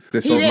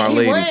 this is my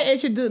lady. He wouldn't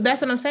introduce.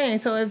 That's what I'm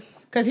saying. So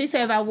because he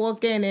said if I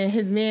walk in and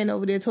his man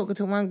over there talking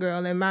to one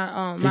girl and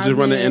my he just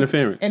run the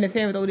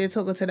interference over there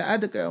talking to the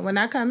other girl. When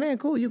I come in,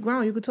 cool, you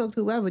grown, you can talk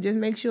to whoever. Just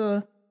make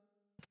sure.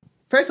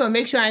 First of all,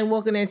 make sure I ain't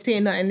walking in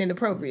seeing nothing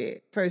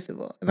inappropriate. First of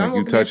all, if I'm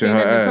walking in seeing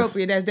nothing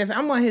inappropriate, that's different.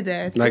 I'm on his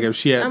ass. Like if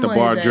she at the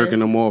bar jerking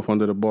them off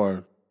under the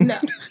bar. No.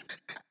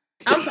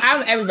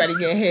 I'm everybody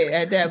getting hit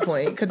at that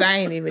point because I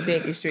ain't even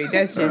thinking straight.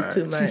 That's just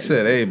too much. She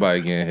said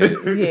everybody getting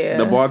hit. Yeah.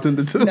 The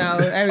bartender too? No,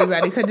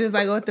 everybody because it's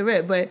like off the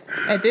rip. But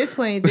at this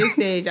point, this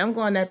stage, I'm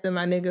going after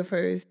my nigga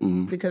first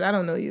because I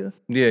don't know you.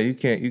 Yeah, you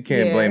can't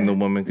blame the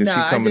woman because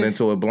she coming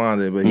into it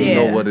blinded, but he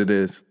know what it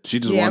is.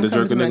 She just wanted to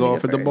jerk the nigga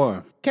off at the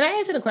bar. Can I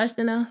answer the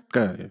question now?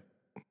 Go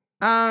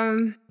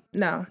ahead.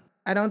 No.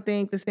 I don't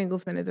think the single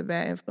friend is a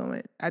bad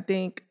influence. I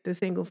think the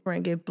single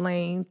friend get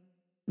blamed,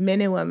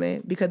 men and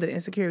women, because of the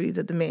insecurities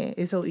of the man.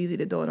 It's so easy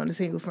to throw it on the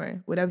single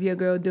friend. Whatever your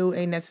girl do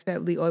ain't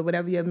necessarily, or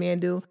whatever your man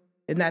do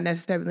is not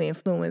necessarily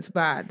influenced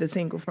by the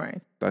single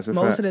friend. That's a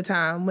Most fact. of the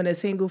time, when a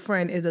single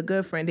friend is a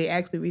good friend, they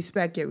actually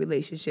respect your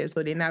relationship.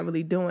 So they're not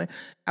really doing,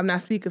 I'm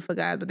not speaking for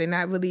guys, but they're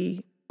not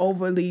really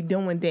overly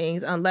doing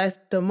things unless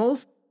the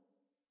most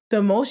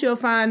you'll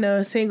find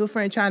a single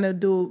friend trying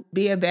to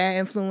be a bad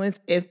influence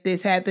if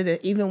this happens. And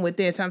even with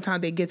this,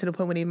 sometimes they get to the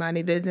point where they mind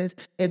their business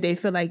if they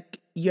feel like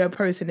your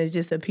person is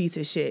just a piece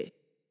of shit.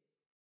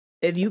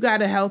 If you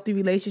got a healthy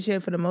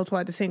relationship, for the most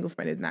part, the single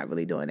friend is not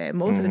really doing that.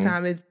 Most of the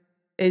time,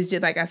 it's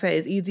just like I said,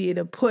 it's easier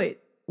to put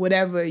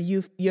whatever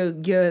your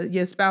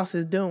spouse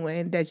is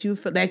doing that you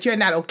feel that you're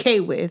not okay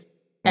with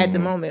at the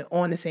moment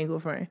on the single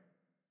friend.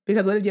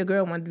 Because what if your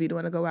girl wanted to be the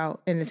one to go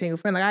out and the single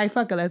friend like, all right,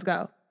 fuck it, let's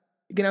go.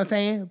 You get what I'm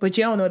saying? But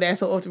you don't know that,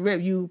 so off the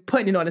rip, you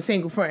putting it on a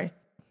single friend.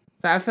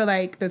 So I feel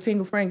like the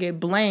single friend get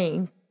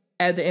blamed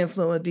as the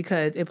influence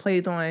because it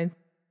plays on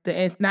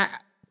the not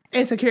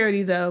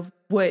insecurities of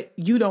what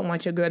you don't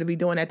want your girl to be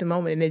doing at the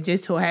moment, and it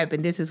just so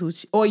happened this is who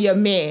or your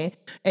man,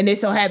 and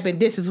it so happened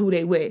this is who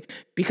they with.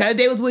 Because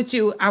they was with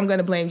you, I'm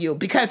gonna blame you.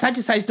 Because such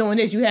and such doing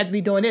this, you had to be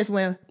doing this.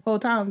 When the whole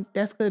time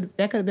that could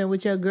have been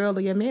what your girl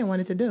or your man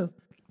wanted to do.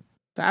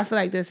 So I feel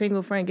like the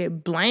single friend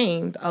get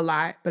blamed a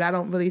lot, but I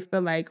don't really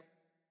feel like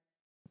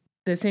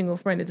the single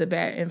friend is a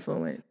bad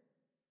influence.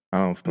 I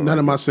don't feel None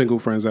of my single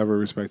friends ever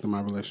respected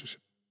my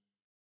relationship.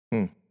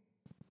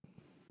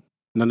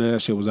 None of that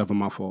shit was ever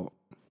my fault.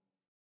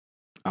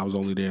 I was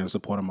only there in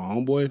support of my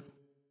homeboy,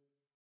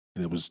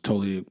 and it was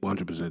totally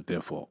 100%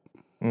 their fault.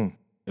 It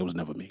was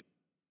never me.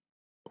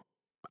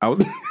 I was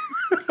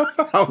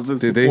in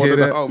support of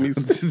the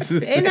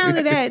homies. And not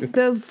only that,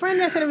 the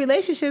friend that's in a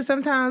relationship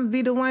sometimes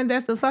be the one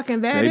that's the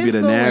fucking bad They be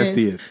influence.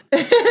 the nastiest.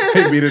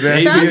 They be the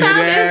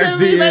Sometimes it's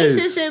the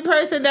relationship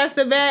person that's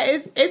the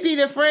bad. It be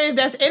the friends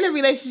that's in a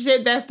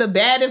relationship that's the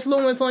bad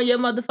influence on your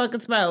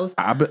motherfucking spouse.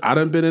 I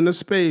done been in a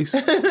space.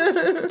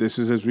 This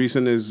is as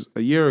recent as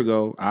a year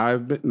ago.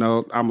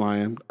 I'm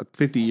lying.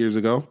 50 years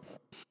ago,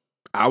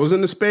 I was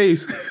in a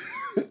space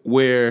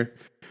where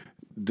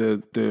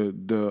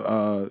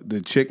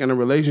the chick in a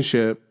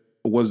relationship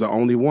was the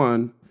only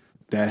one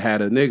that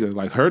had a nigga.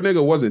 Like her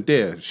nigga wasn't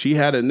there. She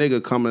had a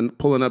nigga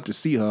pulling up to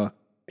see her,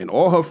 and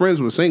all her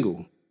friends were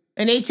single.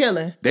 And they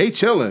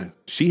chilling.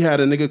 She had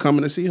a nigga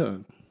coming to see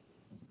her.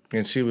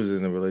 And she was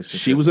in a relationship.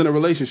 She was in a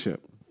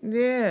relationship.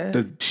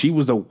 Yeah. She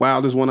was the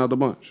wildest one out the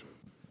bunch.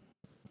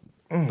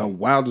 The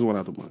wildest one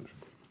out the bunch.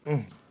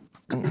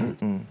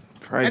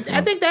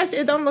 I think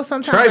it's almost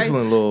sometimes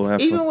trifling, little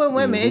heifer. Even with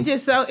women, it's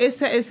just so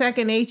it's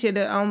second nature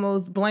to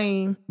almost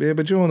blame. Yeah,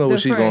 but you don't know what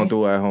she's going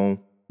through at home.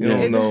 You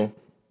don't know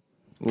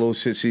little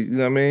shit. You know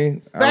what I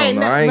mean? I don't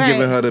know. I ain't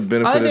giving her the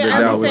benefit of the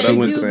doubt. What she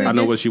was saying. I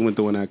know what she went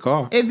through in that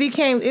car.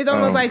 It's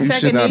almost like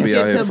second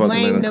nature to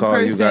blame the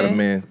person. You got a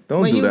man.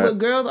 Don't do that. When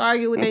girls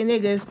argue with their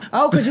niggas,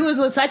 because you was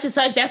with such and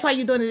such, that's why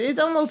you doing it. It's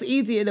almost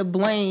easier to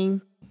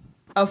blame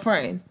a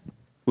friend.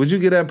 Would you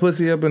get that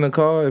pussy up in the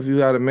car if you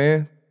got a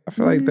man? I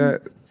feel like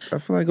that. I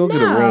feel like go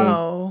get a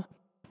room.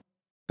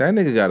 That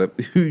nigga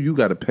you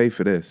gotta pay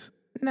for this.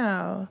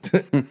 No.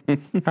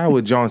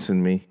 Howard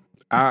Johnson me.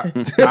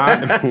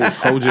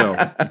 Hojo.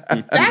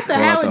 That's a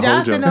Howard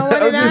Johnson or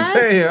what? I'm just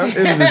saying.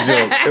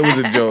 It was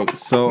a joke.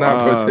 So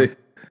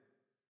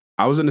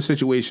I was in a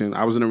situation.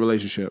 I was in a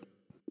relationship.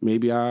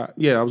 I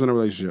was in a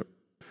relationship.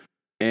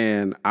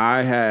 And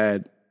I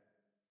had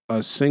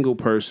a single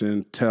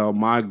person tell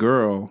my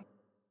girl,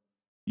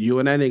 you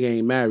and that nigga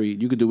ain't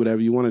married. You could do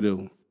whatever you want to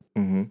do.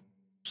 Mm-hmm.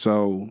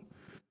 So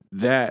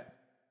that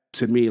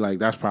to me, like,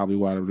 that's probably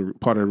why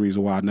part of the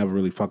reason why I never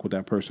really fuck with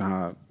that person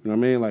hard. You know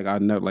what I mean? Like, I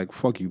never, like,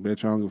 fuck you, bitch.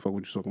 I don't give a fuck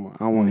what you talking about.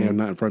 I don't want to hear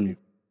nothing from you.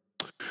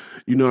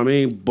 You know what I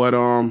mean? But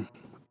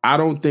I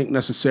don't think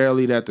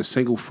necessarily that the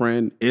single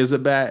friend is a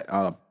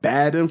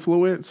bad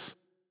influence,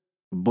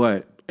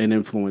 but an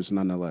influence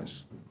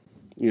nonetheless.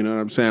 You know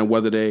what I'm saying?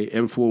 Whether they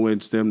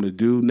influence them to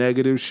do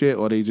negative shit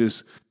or they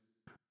just,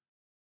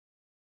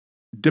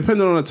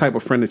 depending on the type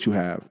of friend that you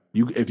have.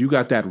 If you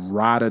got that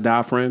ride or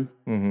die friend,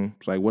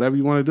 it's like whatever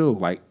you want to do.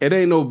 Like it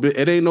ain't no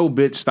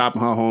bitch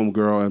stopping her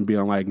homegirl and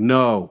being like,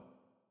 no,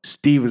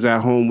 Steve is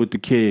at home with the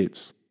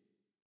kids.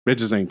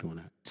 Bitches ain't doing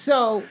that.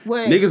 So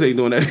what niggas ain't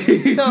doing that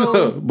either,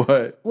 so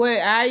but what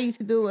I used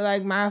to do with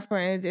like my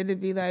friends, it'd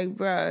be like,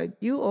 bruh,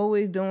 you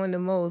always doing the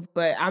most,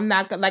 but I'm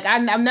not gonna like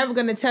I'm never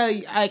gonna tell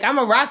you like I'm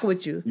gonna rock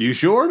with you. You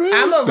sure, man?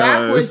 I'm gonna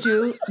rock with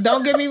you.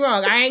 Don't get me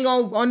wrong. I ain't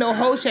gonna on no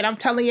whole shit. I'm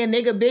telling you,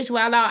 nigga, bitch,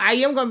 wild out. I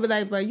am gonna be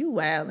like, bro, you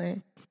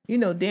wildin'. You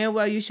know damn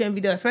well you shouldn't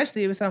be doing,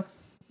 especially if some.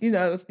 You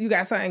know, if you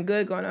got something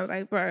good going on,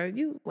 like, bro,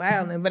 you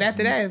wildin'. But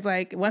after that, it's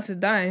like, once it's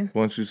done.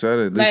 Once you said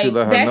it, at least like, you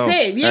let her know.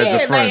 That's it. Yeah,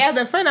 as a friend. like, as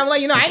a friend, I'm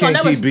like, you know, I ain't can't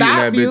gonna never keep beating stop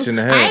that you. bitch in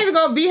the head. I ain't even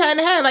gonna beat her in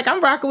the head. Like,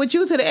 I'm rocking with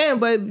you to the end,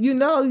 but you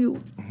know,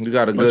 you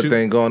got a good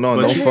thing going on.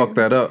 Don't fuck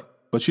that up.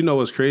 But you know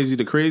what's crazy?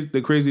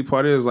 The crazy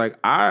part is, like,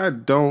 I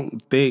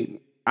don't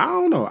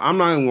know. I'm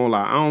not even gonna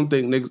lie. I don't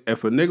think niggas,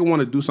 if a nigga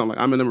want to do something,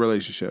 like, I'm in a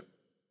relationship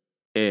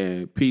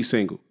and P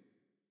single.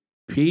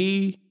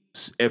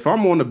 If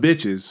I'm on the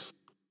bitches,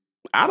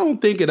 I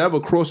don't think it ever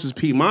crosses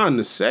P mind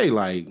to say,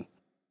 like,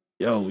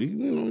 yo,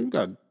 you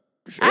got.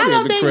 I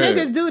don't think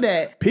niggas do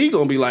that. P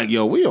gonna be like,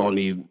 yo, we on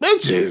these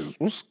bitches.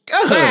 What's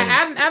good?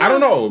 Yeah, I don't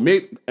know.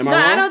 Am I wrong?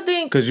 I don't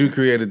think. Because you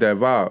created that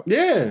vibe.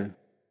 Yeah.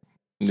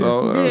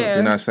 So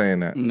you're not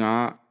saying that.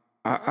 Nah,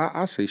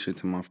 I say shit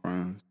to my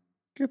friends.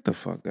 Get the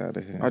fuck out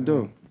of here. I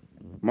do.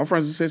 My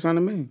friends will say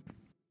something to me.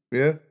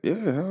 Yeah?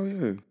 Yeah, hell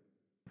yeah.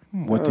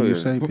 What do you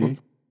say, P?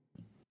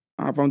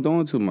 If I'm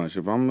doing too much,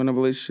 if I'm in a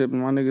relationship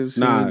and my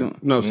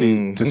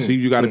niggas see,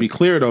 you got to be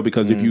clear though,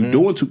 because if you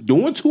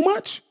doing too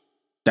much,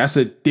 that's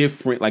a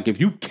different. Like if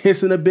you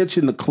kissing a bitch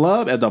in the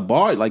club at the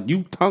bar, like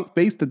you tongue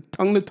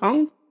to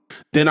tongue,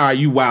 then are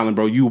you wilding,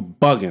 bro? You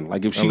bugging.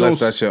 Like if she unless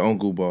that's your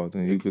uncle ball,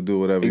 then you could do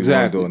whatever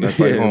exactly. you want to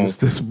do. And that's like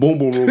home. This boom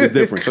boom room is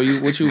different. So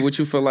what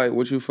you feel like?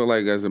 What you feel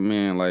like as a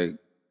man? Like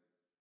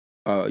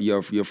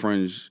your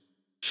friends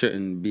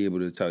shouldn't be able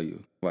to tell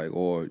you. Like,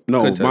 or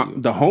no,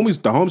 the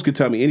homies could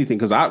tell me anything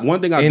because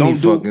one thing I don't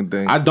do,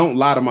 I don't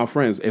lie to my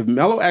friends. If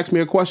Mello asks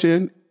me a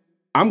question,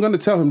 I'm gonna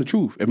tell him the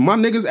truth. If my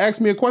niggas ask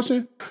me a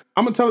question,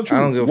 I'm gonna tell the truth.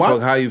 I don't give a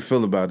fuck how you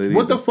feel about it.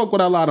 What the fuck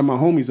would I lie to my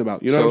homies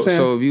about? You know what I'm saying?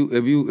 So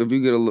if you a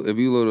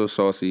little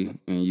saucy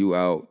and you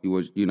out, you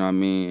know what I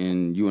mean,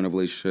 and you in a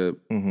relationship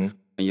and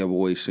your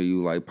boy see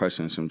you like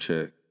pressing some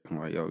chick, I'm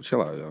like, yo,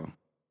 chill out, yo.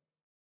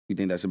 You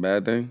think that's a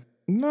bad thing?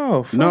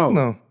 No, fuck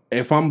no.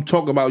 If I'm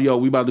talking about, yo,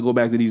 we about to go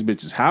back to these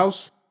bitches'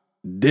 house,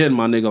 then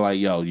my nigga like,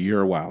 yo,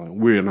 you're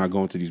wilding. We're not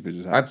going to these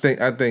bitches' house.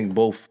 I think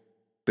both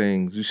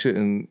things. You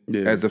shouldn't,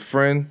 as a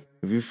friend,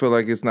 if you feel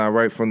like it's not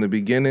right from the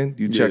beginning,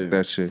 you check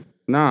that shit.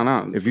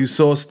 Nah. If you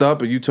sourced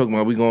up and you talking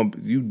about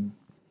you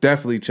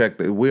definitely check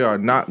that. We are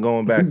not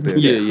going back there.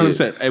 Yeah.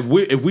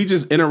 100%. If we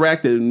just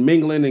interacted and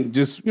mingling and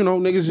just, you know,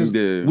 niggas just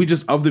we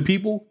just of the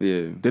people,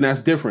 then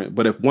that's different.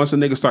 But if once a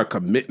nigga start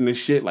committing this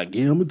shit, like,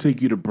 yeah, I'm gonna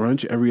take you to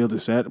brunch every other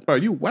Saturday, bro,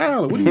 you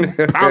wild. What are you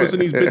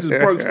promising these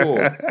bitches perks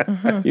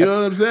for? You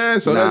know what I'm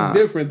saying? So that's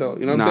different though.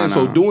 You know what I'm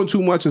saying? So doing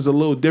too much is a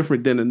little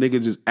different than a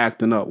nigga just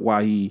acting up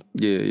while he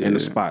in the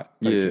spot.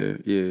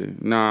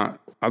 Nah,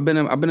 I've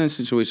been in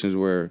situations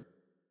where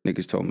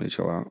niggas told me to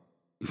chill out.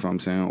 You know what I'm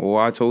saying?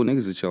 Or I told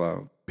niggas to chill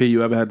out. P,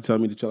 you ever had to tell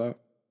me to chill out?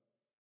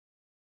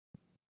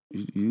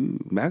 You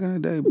back in the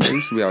day, bro, I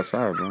used to be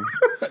outside, bro.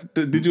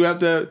 Did you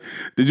ever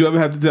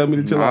have to tell me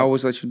to chill out? I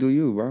always let you do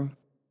you, bro.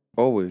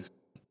 Always.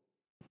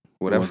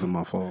 Whatever. It wasn't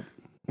my fault.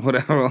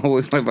 Whatever. I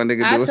always let my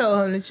nigga do it. I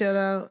told him to chill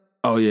out.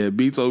 Oh yeah,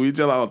 B told me to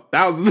chill out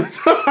thousands of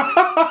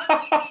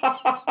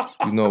times.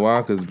 You know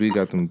why? Because B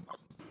got them.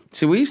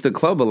 See, we used to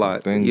club a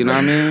lot. You know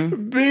what I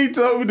mean? B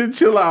told me to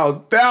chill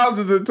out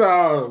thousands of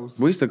times.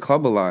 We used to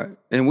club a lot,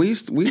 and we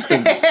used to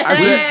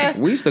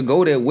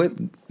go there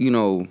with, you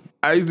know,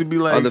 I used to be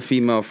like other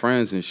female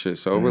friends and shit.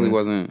 So it really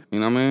wasn't,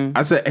 you know what I mean?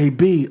 I said, "Hey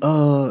B,"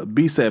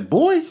 B said,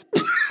 "Boy."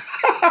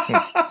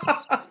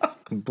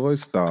 Boy,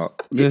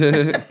 stop. B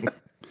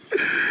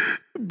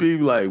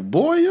like,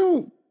 "Boy,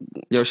 yo."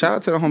 Yo, shout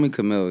out to the homie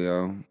Camille,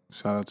 yo.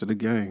 Shout out to the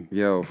gang.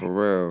 Yo, for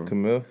real.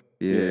 Camille?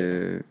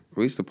 Yeah.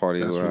 We used to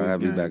party with her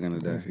heavy back in the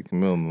day. I see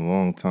Camille in a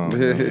long time.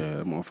 Yeah,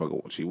 that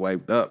motherfucker, she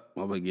wiped up.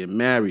 Motherfucker get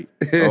married.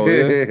 Oh,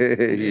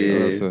 yeah?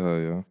 Shout out to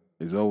her, yo.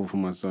 It's over for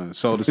my son.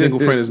 So the single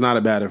friend is not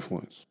a bad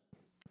influence.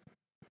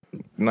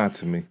 Not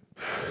to me.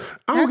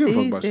 I don't give a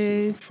fuck about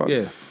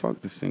you.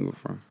 Fuck the single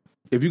friend.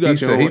 If you got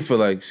he feel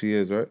like she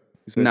is, right?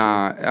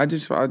 Nah,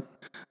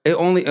 it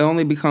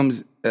only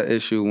becomes an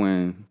issue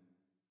when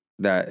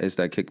it's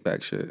that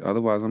kickback shit.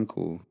 Otherwise, I'm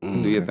cool.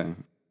 Do your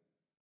thing.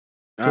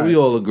 So we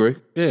all agree.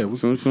 Yeah. As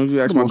soon as you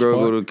ask my girl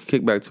to go to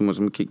kickback too much,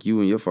 I'm gonna kick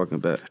you in your fucking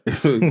back.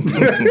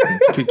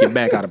 Kick your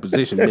back out of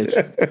position, bitch.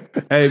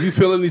 Hey, if you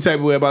feel any type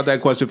of way about that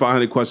question,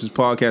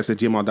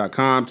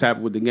 500questionspodcast@gmail.com. Tap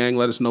it with the gang.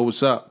 Let us know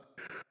what's up.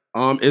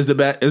 Is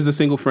the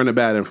single friend a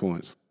bad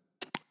influence?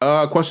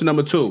 Question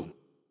number 2.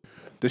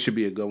 This should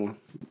be a good one.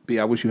 B,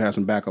 I wish you had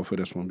some backup for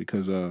this one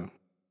because I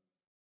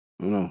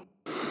don't know.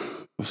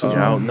 You're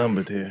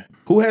outnumbered here.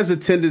 Who has a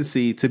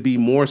tendency to be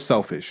more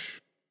selfish?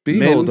 B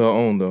hold her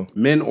own though.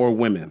 Men or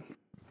women?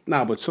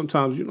 Nah, but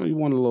sometimes you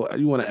want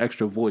an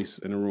extra voice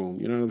in the room.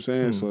 You know what I'm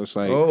saying? So it's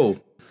like, oh,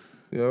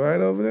 you all right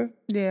over there?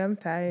 Yeah, I'm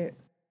tired.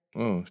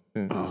 Oh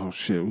shit. Oh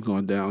shit, we're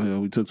going downhill.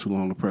 We took too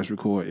long to press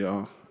record,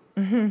 y'all.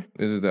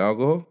 Is it the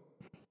alcohol?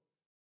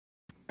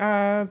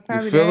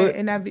 Probably feel that.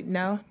 it? And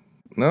no.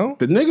 No.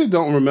 The nigga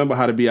don't remember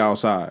how to be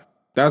outside.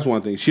 That's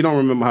one thing. She don't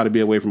remember how to be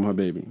away from her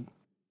baby.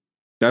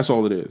 That's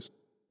all it is.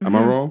 Am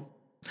I wrong?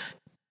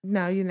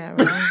 No, you're not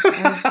wrong.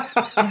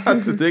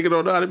 Just nigga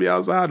don't know how to be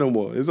outside no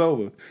more. It's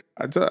over.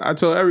 I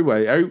tell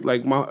everybody.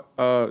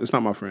 It's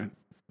not my friend.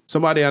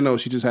 Somebody I know,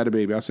 she just had a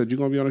baby. I said, you're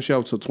gonna be on the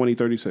shelf till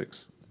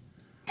 2036.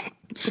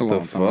 What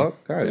the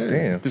fuck? God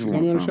damn. She's gonna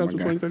be on the shelf till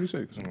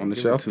 2036. On the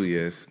shelf? 2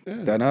 years.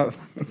 That up?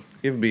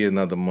 Give me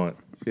another month.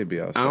 She'll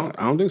be outside.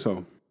 I don't think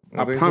so.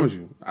 I think promise so?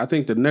 you. I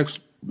think the next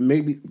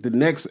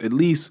at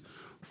least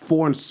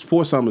four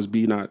summers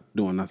be not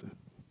doing nothing.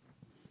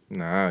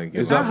 Nah, I ain't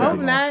Is getting that I hope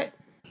not.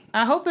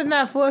 I hope it's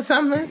not for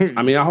summer.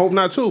 I mean, I hope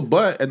not too.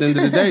 But at the end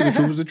of the day, the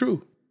truth is the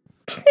truth.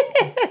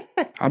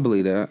 I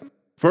believe that.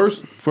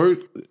 First,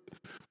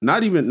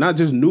 not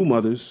just new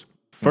mothers.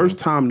 First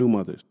time new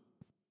mothers.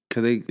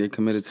 Cause they're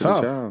committed to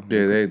tough. the child.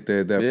 Yeah, they're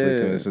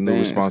definitely. It's a new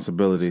man,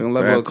 responsibility. it's a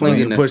level of When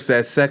you clinginess. push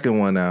that second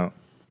one out.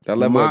 That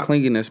level of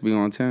clinginess be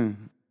on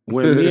 10.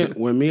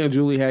 When me and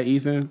Julie had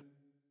Ethan,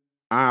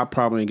 I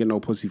probably ain't get no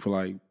pussy for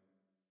like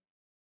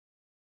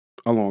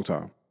a long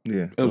time.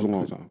 Yeah, It was a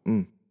long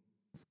time.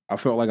 I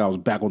felt like I was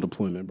back on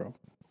deployment, bro.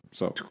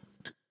 So,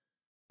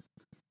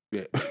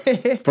 yeah.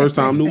 First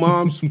time new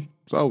moms,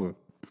 it's over.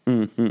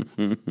 But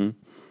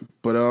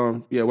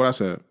yeah, what I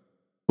said.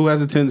 Who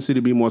has a tendency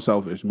to be more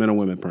selfish, men or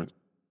women, Prince?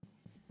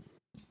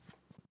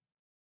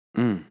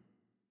 Nah,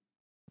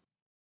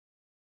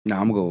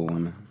 I'm gonna go with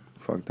women.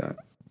 Fuck that.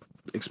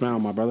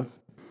 Expound, my brother.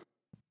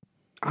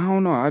 I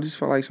don't know. I just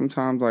feel like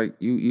sometimes like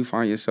you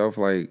find yourself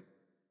like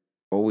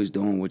always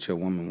doing what your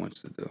woman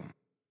wants to do.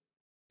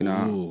 You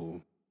know?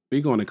 Ooh.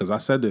 Speak on it, because I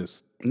said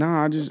this.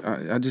 Nah, I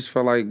just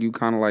feel like you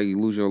kind of like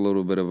lose your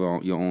little bit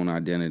of your own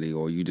identity,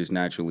 or you just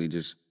naturally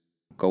just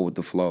go with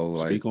the flow.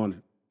 Like, Speak on it.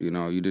 you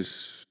know, you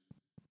just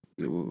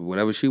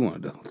whatever she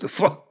want to do. The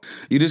fuck,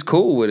 you just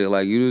cool with it.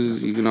 Like you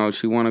just, you know,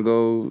 she want to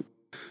go.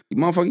 You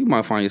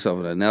might find yourself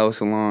at a nail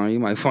salon. You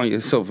might find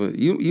yourself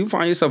you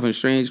find yourself in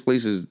strange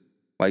places,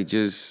 like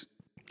just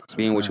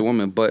being with your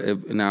woman. But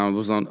if now it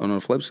was on the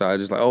flip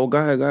side, it's like, oh, go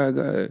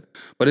ahead.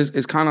 But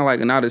it's kind of like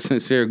not a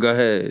sincere go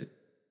ahead.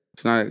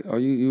 It's not like, are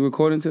you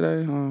recording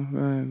today? Oh, go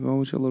ahead, go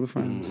with your little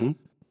friends. Mm-hmm.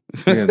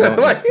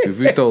 Yeah, if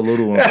we throw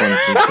little in front of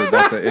some shit,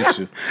 that's an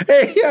issue.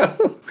 Hey,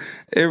 yo,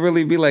 it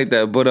really be like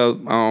that. But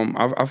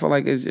I feel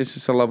like it's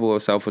just a level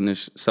of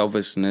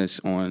selfishness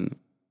on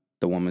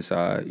the woman's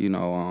side. You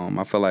know,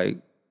 I feel like,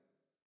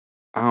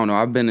 I don't know,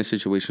 I've been in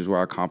situations where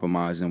I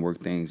compromise and work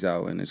things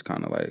out, and it's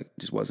kind of like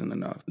just wasn't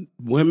enough.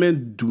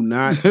 Women do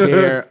not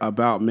care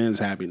about men's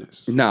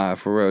happiness. Nah,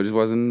 for real, it just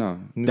wasn't enough.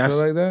 You That's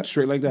feel like that?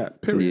 straight like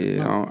that. Period.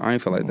 Yeah, No. I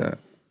ain't feel like that.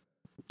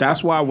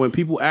 That's why when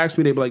people ask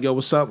me, they be like, yo,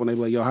 what's up? When they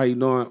be like, yo, how you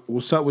doing?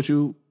 What's up with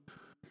you?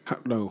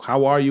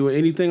 How are you? Or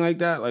anything like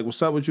that. Like,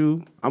 what's up with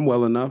you? I'm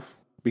well enough.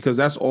 Because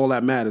that's all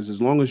that matters.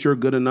 As long as you're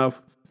good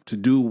enough to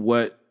do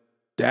what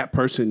that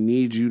person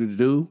needs you to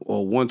do,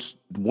 or wants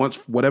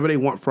whatever they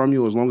want from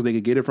you, as long as they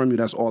can get it from you,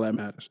 that's all that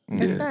matters.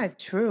 That's not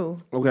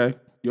true. Okay.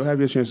 You'll have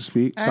your chance to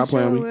speak. Stop I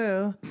playing sure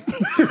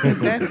with me. will.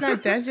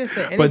 That's just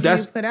the energy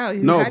that's- you put out.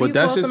 no, How do but you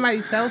that's call just-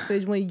 somebody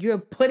selfish when you're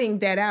putting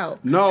that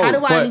out? No, How do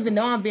I but- even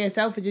know I'm being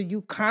selfish if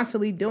you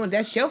constantly doing it?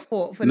 That's your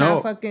fault for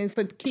No. not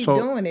keep So-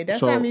 doing it. That's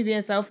so- not me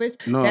being selfish.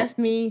 No. That's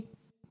me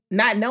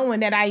not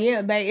knowing that I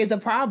am. That is a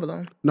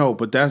problem. No,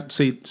 but that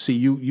see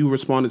you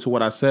responded to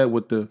what I said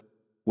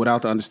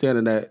without the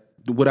understanding that,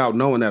 without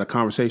knowing that a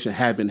conversation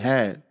had been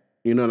had.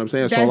 You know what I'm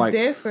saying? That's so like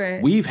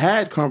different. we've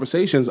had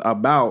conversations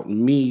about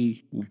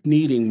me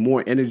needing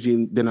more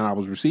energy than I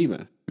was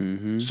receiving.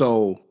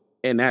 So,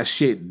 and that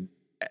shit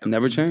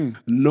Never change.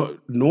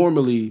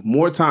 normally,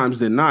 more times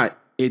than not,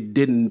 it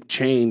didn't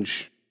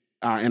change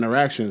our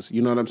interactions.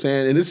 You know what I'm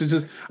saying? And this is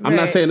just, I'm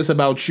not Right. saying this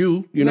about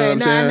you. You know Right,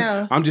 what I'm no, I saying?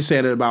 know. I'm just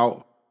saying it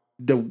about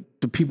the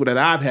people that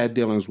I've had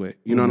dealings with.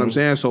 You know what I'm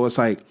saying? So it's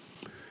like,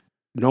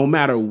 no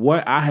matter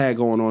what I had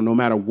going on, no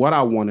matter what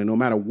I wanted, no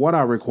matter what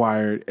I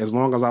required, as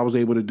long as I was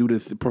able to do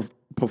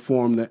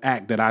perform the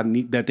act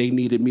that they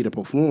needed me to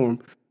perform,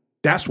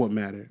 that's what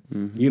mattered.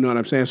 You know what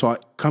I'm saying? So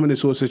coming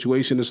into a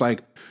situation, it's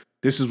like,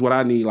 this is what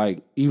I need.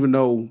 Like, even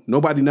though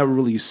nobody never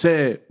really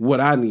said what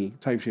I need,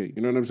 type shit.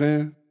 You know what I'm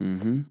saying?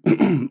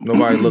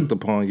 Nobody looked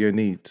upon your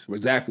needs.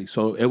 Exactly.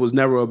 So it was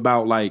never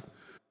about like,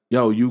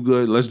 yo, you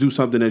good? Let's do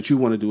something that you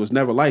want to do. It's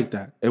never like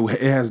that. It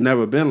has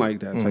never been like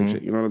that type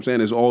shit. You know what I'm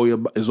saying? It's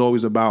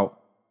always about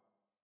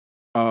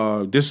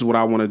this is what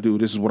I want to do.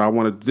 This is what I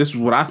want to. This is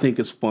what I think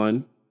is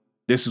fun.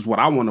 This is what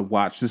I want to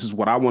watch. This is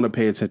what I want to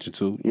pay attention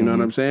to. You know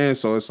what I'm saying?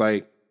 So it's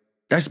like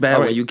that's bad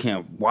when you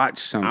can't watch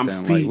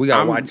something. Like, we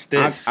gotta watch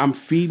this. I'm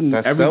feeding.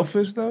 That's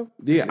selfish though.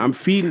 Yeah, I'm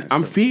feeding.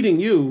 I'm feeding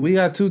you. We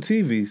got 2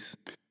 TVs.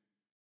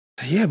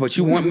 Yeah, but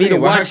you want me to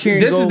watch.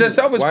 This is the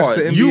selfish part.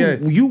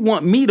 You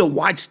want me to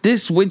watch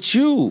this with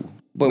you,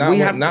 but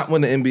not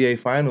when the NBA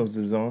Finals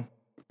is on.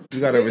 You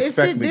gotta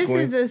respect me,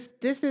 Queen. This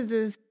is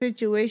a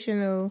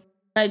situational.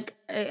 Like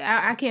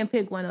I can't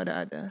pick one or the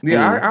other.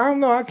 Yeah, I don't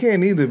know. I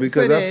can't either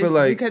because I feel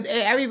like because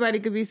everybody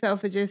could be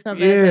selfish or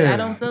something. Yeah, I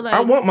don't feel like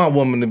I want my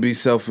woman to be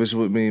selfish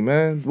with me,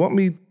 man. Want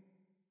me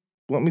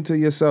to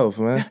yourself,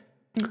 man.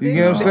 You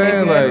get what I'm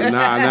saying? Like,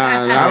 nah.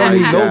 I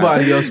don't need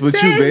nobody else but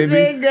you,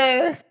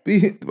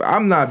 baby.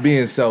 I'm not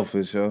being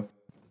selfish, yo.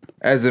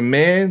 As a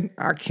man,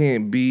 I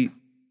can't be.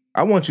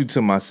 I want you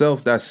to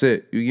myself. That's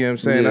it. You get what I'm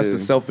saying? Yeah. That's the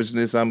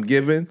selfishness I'm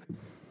giving.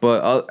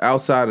 But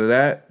outside of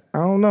that, I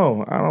don't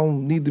know. I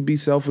don't need to be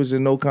selfish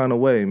in no kind of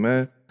way,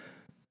 man.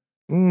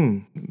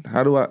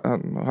 How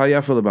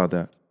y'all feel about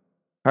that?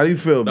 How do you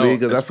feel, B?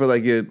 Because I feel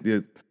like you're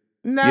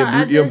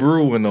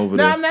brewing over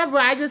there. No, I'm not, bro.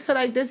 I just feel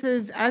like this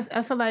is.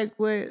 I feel like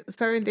with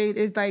certain dates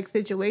it's like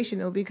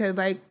situational because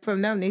like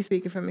from them they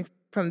speaking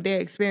from their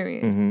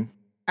experience. Mm-hmm.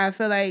 I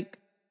feel like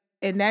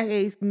in that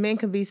case men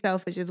can be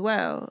selfish as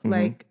well. Mm-hmm.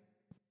 Like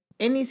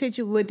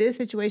with this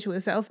situation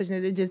with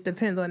selfishness, it just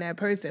depends on that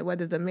person,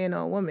 whether it's a man or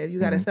a woman. If you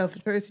got a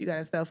selfish person, you got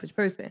a selfish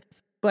person.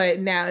 But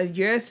now, if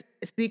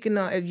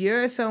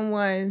you're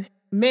someone,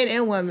 men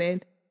and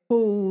women,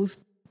 who's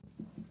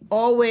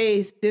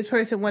always this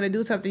person want to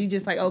do something, you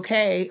just like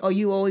okay, or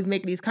you always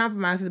make these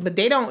compromises, but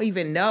they don't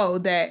even know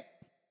that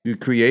you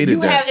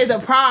created that is a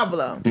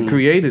problem. You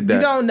created that.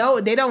 You don't know.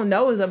 They don't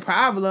know it's a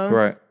problem.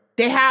 Right.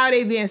 How are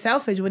they being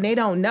selfish when they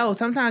don't know?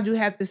 Sometimes you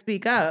have to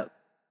speak up.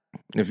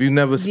 If you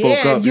never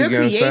spoke up, you're you get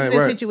what I'm saying? creating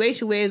a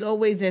situation where it's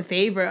always in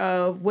favor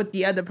of what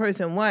the other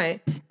person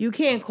wants. You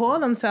can't call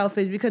them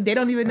selfish because they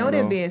don't even know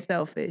they're being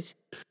selfish.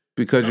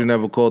 Because you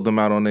never called them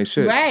out on their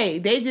shit.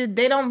 Right.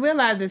 They don't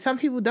realize that. Some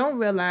people don't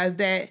realize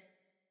that.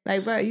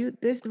 Like, bro,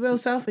 this real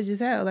selfish as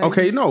hell. Like,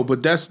 okay, no,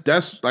 but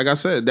that's like I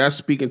said, that's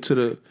speaking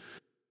to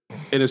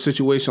in a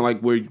situation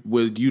like where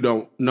you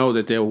don't know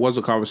that there was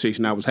a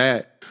conversation that was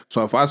had.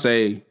 So if I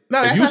say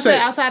that's what I said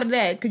outside of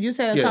that, could you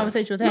say a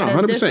conversation was had?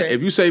 No, 100%.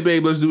 If you say,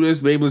 babe, let's do this,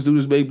 babe, let's do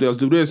this, babe, let's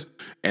do this,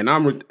 and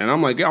I'm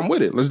like, yeah, I'm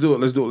with it. Let's do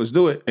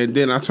it. And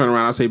then I turn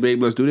around, I say,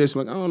 babe, let's do this.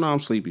 I'm like, oh no, I'm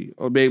sleepy.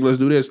 Or babe, let's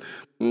do this.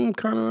 Kind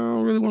of, I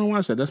don't really want to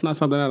watch that. That's not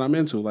something that I'm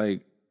into.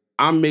 Like,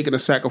 I'm making a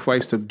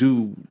sacrifice to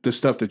do the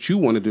stuff that you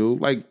want to do.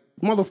 Like,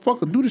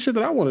 motherfucker, do the shit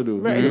that I want to do.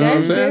 Right, you know what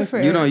I'm saying?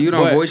 Different. You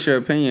don't voice your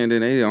opinion,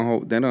 then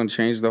they don't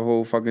change the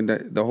whole fucking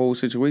the whole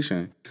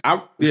situation.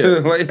 And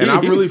I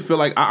really feel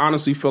like I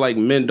honestly feel like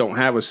men don't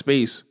have a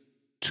space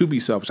to be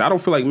selfish. I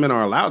don't feel like men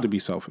are allowed to be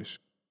selfish.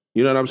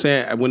 You know what I'm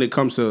saying? When it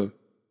comes to,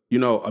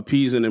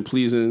 appeasing and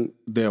pleasing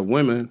their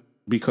women,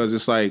 because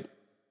it's like,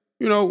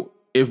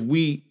 if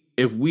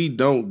we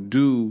don't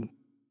do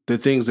the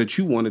things that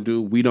you want to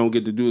do, we don't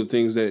get to do the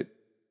things that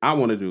I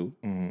want to do,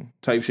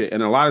 type shit.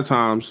 And a lot of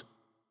times,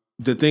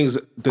 the things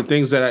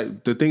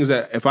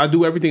that if I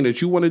do everything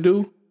that you want to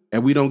do,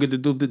 and we don't get to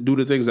do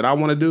the things that I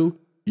want to do,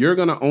 you're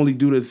gonna only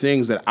do the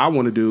things that I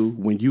want to do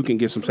when you can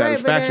get some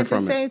satisfaction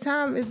from it. At the same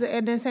time,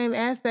 at the same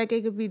aspect,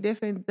 it could be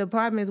different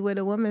departments where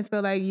the women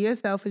feel like you're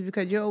selfish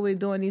because you're always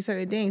doing these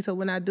certain things. So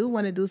when I do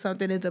want to do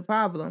something, it's a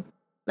problem.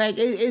 Like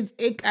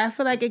I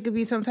feel like it could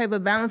be some type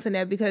of balance in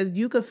that because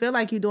you could feel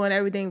like you're doing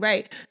everything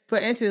right. For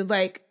instance,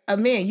 like a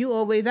man, you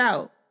always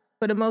out.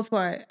 For the most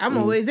part, I'm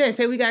always in.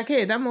 Say we got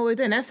kids, I'm always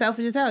in. That's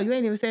selfish as hell. You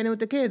ain't even standing with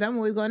the kids. I'm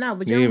always going out.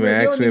 But you ain't even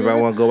ask me if I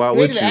want to go out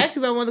with you. You ain't even ask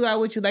me if I want to go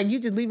out with you. Like you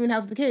just leave me in the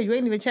house with the kids. You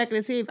ain't even checking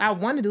to see if I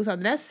want to do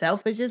something. That's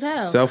selfish as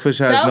hell. Selfish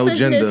has no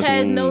gender.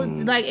 Has no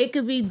like it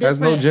could be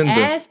different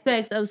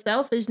aspects of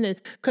selfishness.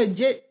 Cause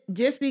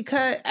just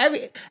because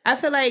I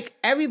feel like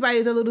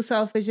everybody's a little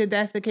selfish if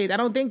that's the case. I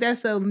don't think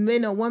that's a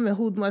man or woman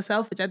who's more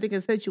selfish. I think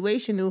it's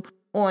situational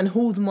on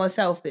who's more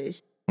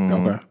selfish.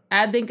 Okay.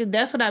 I think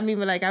that's what I mean.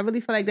 But like, I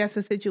really feel like that's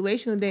a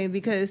situational thing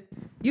because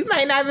you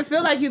might not even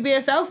feel like you're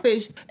being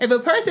selfish. If a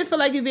person feel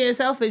like you're being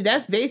selfish,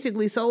 that's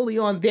basically solely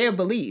on their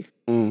belief.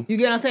 You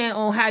get what I'm saying?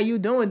 On how you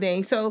doing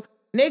things. So,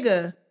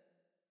 nigga,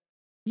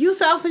 you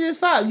selfish as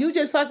fuck. You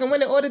just fucking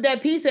went and ordered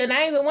that pizza and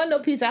I ain't even want no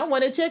pizza. I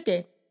wanted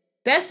chicken.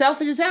 That's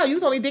selfish as hell. You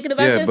was only thinking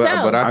about yourself.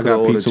 But I could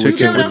order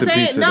chicken with the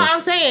pizza. No,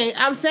 I'm saying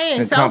and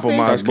selfish.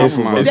 Compromise.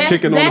 It's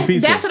chicken on the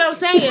pizza. That's what I'm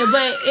saying.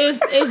 But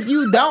if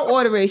you don't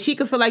order it, she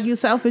could feel like you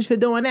selfish for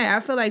doing that.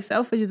 I feel like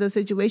selfish is a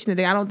situation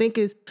thing. I don't think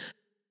it's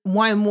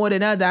one more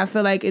than other. I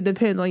feel like it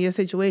depends on your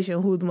situation.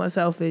 Who's more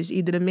selfish?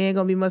 Either the man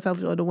gonna be more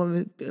selfish or the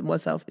woman more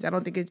selfish. I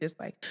don't think it's just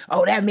like,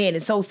 oh, that man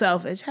is so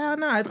selfish. Hell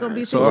no, it's gonna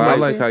be. So I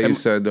like how you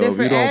said though. If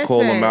you don't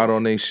call them out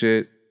on their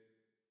shit,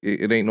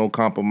 it ain't no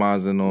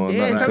compromising or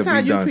nothing sometimes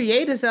could be you done.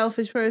 create a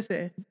selfish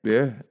person.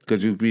 Yeah,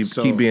 because you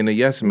keep being a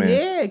yes man.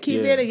 Yeah,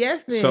 keep being a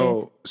yes man.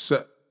 So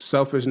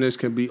selfishness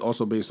can be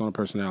also based on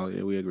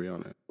personality. We agree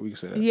on that. We can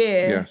say that. Yeah.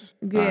 Yes.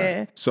 Yeah.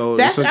 Right. So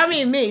that's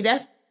me.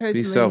 That's personally.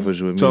 Be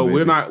selfish with me. So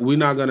baby. we're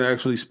not going to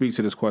actually speak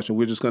to this question.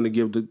 We're just going to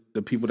give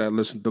the people that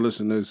listen, the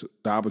listeners,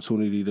 the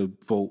opportunity to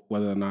vote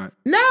whether or not.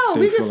 No,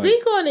 we can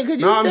speak on it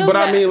because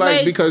I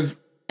mean because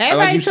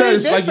like you said,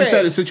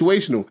 it's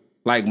situational.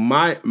 Like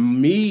my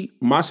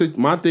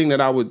thing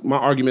that my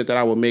argument that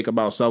I would make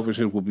about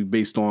selfishness would be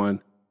based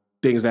on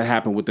things that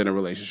happen within a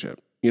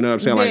relationship. You know what I'm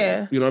saying? Yeah.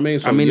 Like, you know what I mean?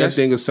 So your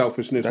thing of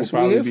selfishness that's will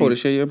probably what we're here for, to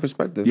share your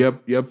perspective.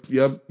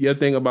 Your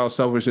thing about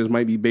selfishness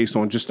might be based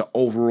on just the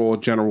overall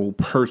general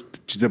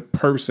the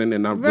person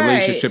and the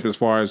relationship as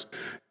far as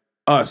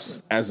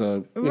us as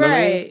a you know what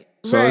I mean?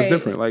 So it's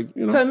different. Like,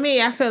 you know. For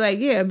me, I feel like,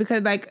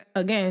 because like,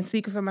 again,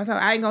 speaking for myself,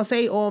 I ain't gonna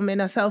say all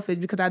men are selfish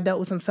because I dealt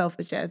with some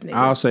selfish ass niggas.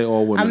 I'll say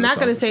all women I'm not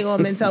gonna say all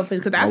men selfish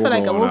because I feel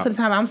like most of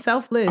the time I'm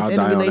selfless in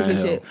a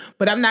relationship.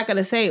 But I'm not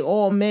gonna say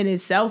all men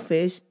is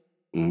selfish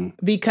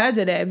because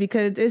of that,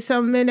 because there's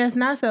some men that's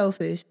not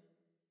selfish.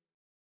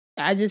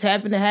 I just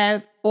happen to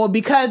have, or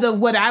because of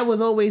what I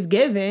was always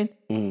given,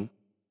 they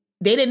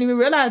didn't even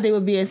realize they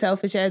were being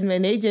selfish as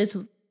men. They just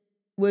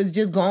was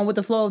just going with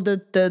the flow of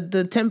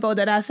the tempo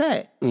that I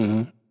set.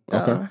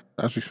 Okay,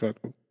 that's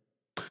respectful.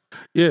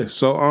 Yeah,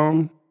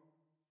 so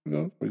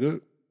we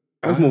good.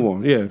 Let's move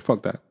on. Yeah,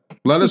 fuck that.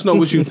 Let us know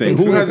what you think.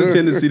 Who has a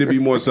tendency to be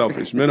more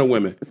selfish, men or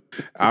women?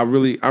 I'm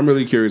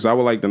really curious. I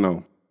would like to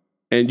know.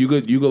 And you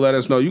could let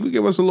us know. You could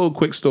give us a little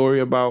quick story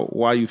about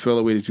why you feel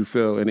the way that you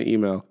feel in an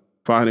email.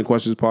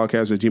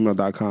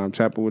 500questionspodcast@gmail.com.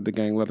 Tap it with the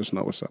gang. Let us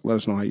know what's up. Let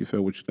us know how you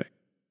feel, what you think.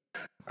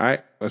 All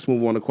right, let's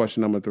move on to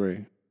question number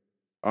 3.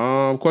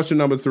 Question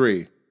number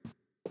 3.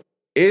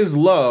 Is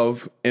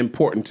love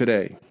important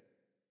today?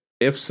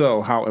 If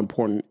so, how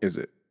important is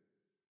it?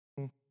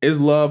 Is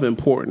love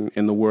important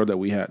in the world that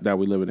we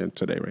live in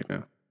today right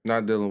now?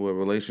 Not dealing with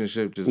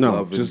relationship, just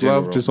love. Just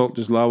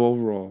love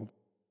overall.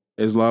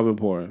 Is love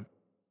important?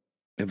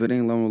 If it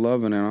ain't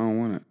love in it, I don't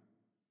want it.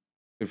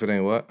 If it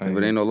ain't what? If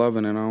it ain't no love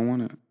in it, I don't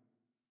want it.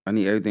 I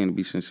need everything to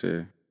be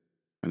sincere.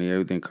 I need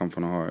everything to come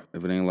from the heart.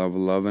 If it ain't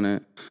love in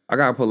it, I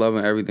gotta put love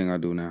in everything I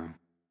do now.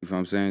 You feel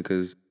what I'm saying?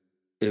 Because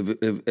if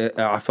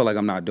I feel like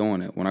I'm not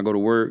doing it. When I go to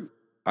work,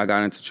 I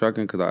got into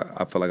trucking because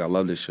I feel like I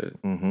love this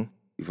shit. Mm-hmm.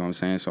 You feel what I'm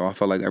saying? So I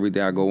feel like every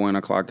day I go in,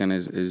 I clock in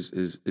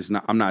is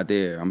not. I'm not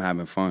there. I'm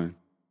having fun.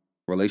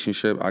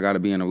 Relationship, I got to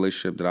be in a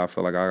relationship that I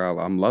feel like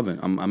I'm loving.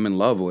 I'm in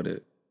love with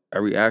it.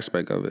 Every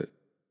aspect of it.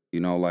 You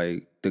know,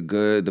 like the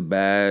good, the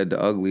bad,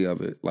 the ugly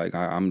of it. Like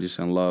I'm just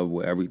in love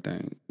with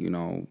everything. You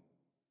know,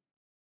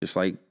 just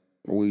like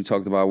we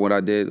talked about what I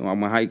did when I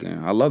went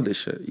hiking. I love this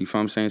shit. You feel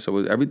what I'm saying? So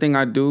with everything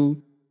I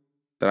do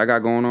that I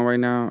got going on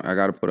right now, I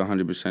got to put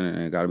 100% in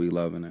it. It got to be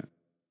love in it.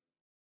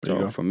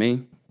 So for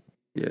me,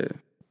 yeah.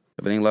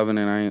 If it ain't loving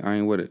it, I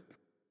ain't with it.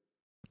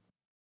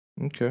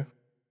 Okay.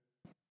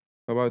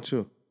 How about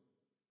you?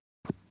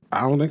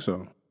 I don't think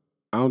so.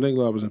 I don't think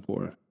love is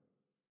important.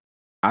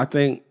 I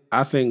think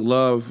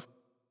love,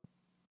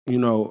 you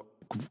know,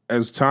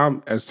 as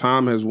time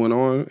has went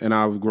on and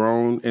I've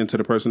grown into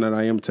the person that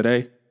I am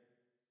today,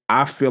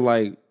 I feel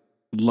like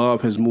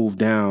love has moved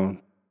down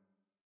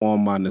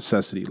on my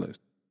necessity list.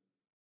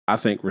 I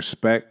think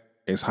respect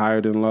is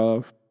higher than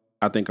love.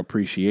 I think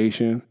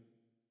appreciation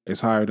is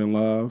higher than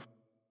love.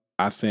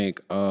 I think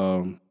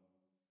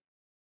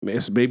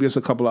it's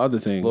a couple of other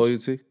things.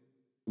 Loyalty?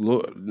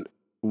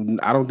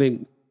 I don't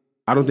think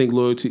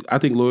loyalty. I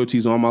think loyalty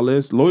is on my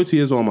list. Loyalty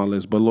is on my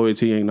list, but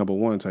loyalty ain't number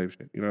one type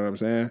shit. You know what I'm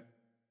saying?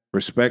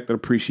 Respect,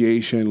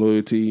 appreciation,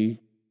 loyalty,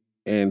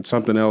 and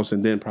something else,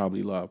 and then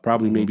probably love.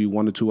 Probably maybe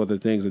one or two other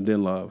things, and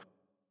then love.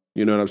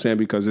 You know what I'm saying?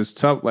 Because it's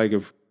tough. Like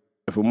if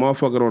a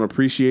motherfucker don't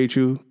appreciate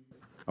you,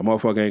 a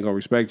motherfucker ain't gonna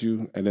respect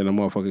you, and then a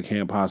motherfucker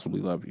can't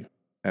possibly love you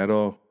at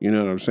all. You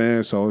know what I'm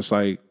saying? So it's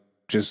like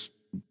just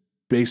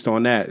based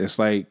on that, it's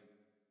like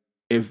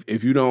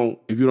if you don't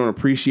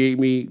appreciate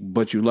me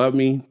but you love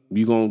me,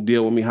 you gonna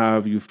deal with me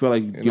however you feel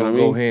like. You know what I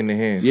mean? Go hand in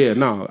hand. Yeah,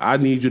 no, I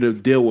need you to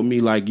deal with me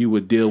like you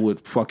would deal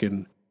with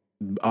fucking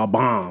a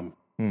bomb,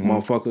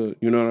 motherfucker.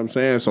 You know what I'm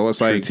saying? So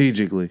it's like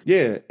strategically.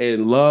 Yeah,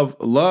 and love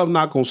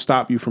not gonna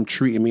stop you from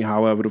treating me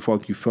however the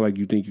fuck you feel like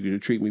you think you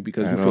could treat me,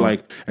 because you feel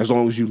like as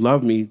long as you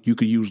love me, you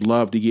could use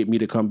love to get me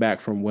to come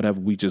back from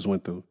whatever we just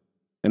went through,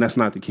 and that's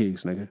not the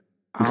case, nigga.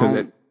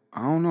 Because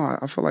I don't know.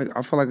 I feel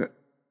like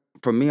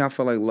for me, I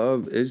feel like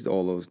love is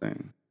all those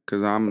things.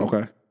 Because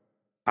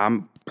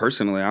I'm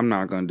personally, I'm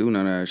not gonna do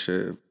none of that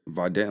shit if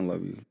I didn't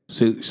love you.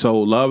 See, so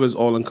love is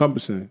all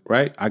encompassing,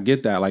 right? I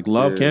get that. Like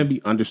love can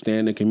be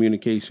understanding,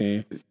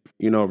 communication,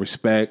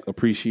 respect,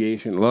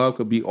 appreciation. Love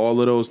could be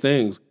all of those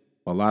things.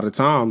 A lot of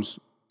times,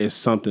 it's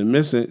something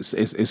missing.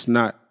 It's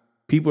not.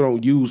 People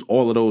don't use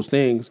all of those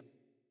things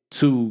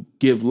to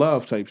give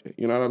love type shit.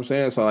 You know what I'm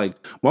saying? So like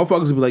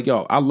motherfuckers will be like,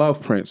 yo, I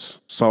love Prince.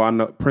 So I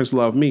know Prince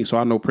love me. So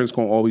I know Prince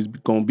always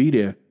gonna be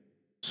there.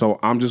 So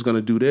I'm just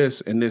gonna do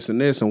this and this and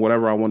this and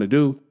whatever I want to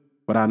do.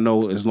 But I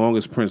know as long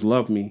as Prince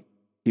love me,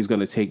 he's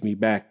gonna take me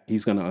back.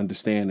 He's gonna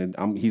understand,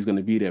 and he's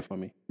gonna be there for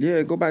me.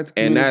 Yeah, go back to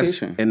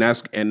communication. And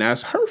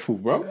that's hurtful,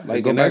 bro.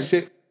 Like, go back. that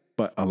shit.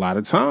 But a lot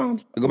of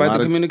times, go back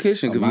to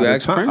communication. Because you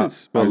ask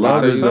Prince, but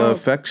love is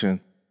affection.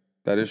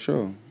 That is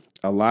true.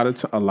 A lot of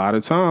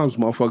times,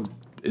 motherfuckers,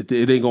 it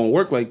ain't gonna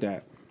work like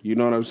that. You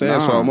know what I'm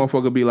saying? So a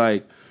motherfucker be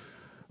like,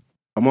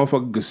 a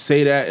motherfucker could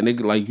say that, and they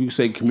could, like you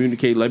say,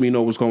 communicate, let me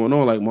know what's going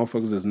on. Like,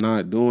 motherfuckers is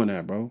not doing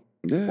that, bro.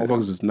 Yeah.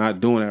 Motherfuckers is not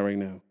doing that right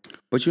now.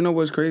 But you know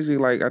what's crazy?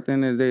 Like, at the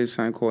end of the day, it's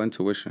something called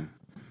intuition.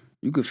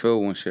 You could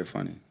feel when shit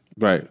funny.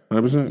 Right,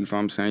 100%. You feel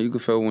what I'm saying? You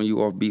could feel when you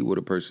offbeat with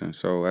a person.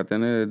 So at the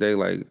end of the day,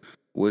 like,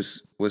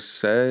 what's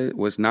said,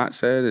 what's not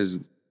said is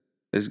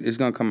it's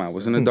gonna come out.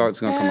 What's in the dark is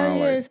gonna come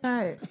out. It's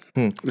hard.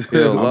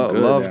 Yo,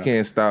 love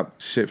can't stop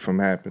shit from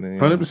happening.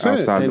 100%.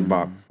 Outside the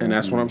box. And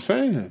that's what I'm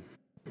saying.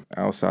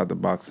 Outside the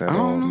box at I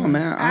all. don't know,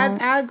 man.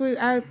 I agree.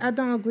 I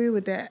don't agree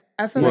with that.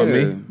 I feel What,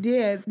 like me?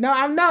 Yeah. No,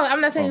 I'm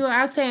not saying you.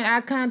 I'm saying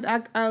I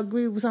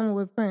agree with someone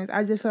with Prince.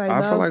 I just feel like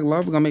I feel like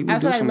love is gonna make me do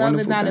some love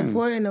wonderful is not things.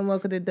 important no more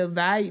because it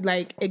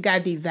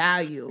got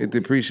devalued. It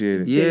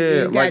depreciated.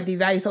 Yeah, it got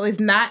devalued. So it's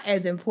not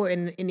as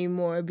important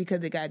anymore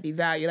because it got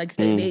devalued. Like I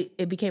said,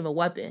 it became a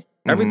weapon.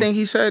 Everything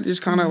he said is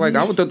kind of like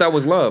I thought that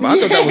was love. I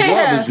thought that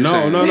was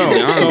love.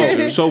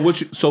 No.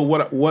 So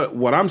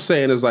what I'm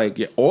saying is like,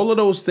 yeah, all of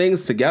those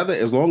things together,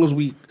 as long as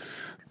we,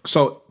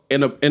 so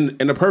in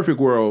a perfect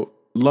world,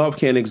 love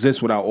can't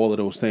exist without all of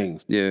those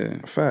things. Yeah,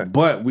 fact.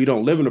 But we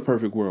don't live in a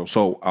perfect world.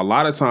 So a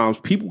lot of times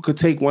people could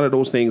take one of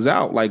those things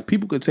out. Like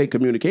people could take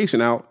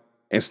communication out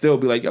and still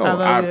be like, yo,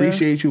 I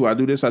appreciate you. I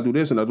do this, and I do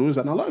this,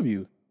 and I love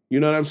you. You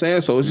know what I'm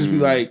saying? So it's just be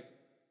like,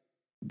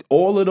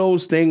 all of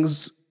those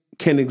things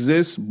can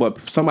exist, but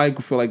somebody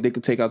could feel like they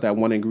could take out that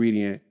one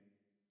ingredient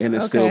and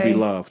it still be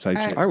love type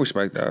shit. I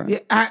respect that. Yeah,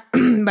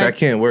 that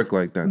can't work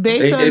like that.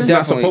 It's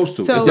not supposed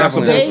to. So it's not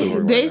supposed to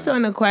work based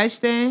on the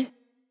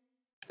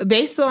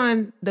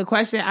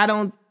question, I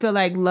don't feel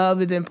like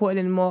love is important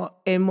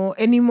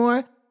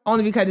anymore.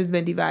 Only because it's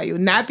been devalued,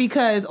 not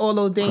because all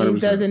those things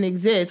 100%. doesn't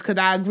exist. Because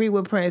I agree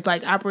with Prince,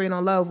 like operating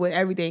on love with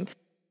everything.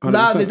 100%.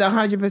 Love is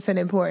 100%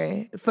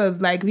 important for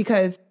like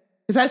because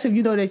especially if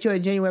you know that you're a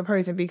genuine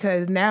person.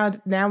 Because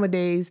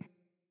nowadays,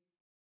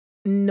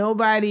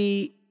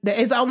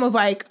 it's almost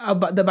like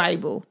the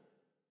Bible.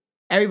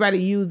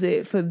 Everybody use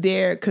it for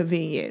their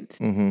convenience.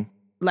 Mm-hmm.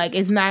 Like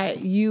it's not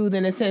used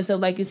in a sense of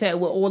like you said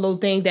with all those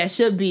things that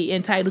should be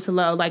entitled to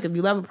love. Like if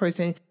you love a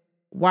person,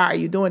 why are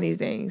you doing these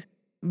things?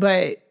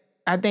 But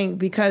I think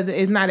because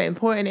it's not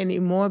important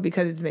anymore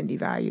because it's been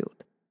devalued.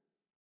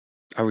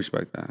 I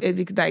respect that. It's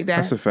like that.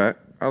 That's a fact.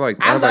 I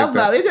love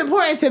love. It's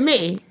important to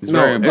me.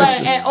 I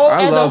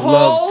love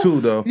love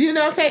too, though. You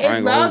know what I'm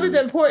saying? Love is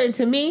important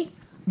to me,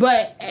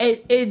 but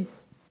it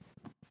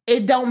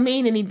don't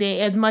mean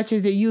anything as much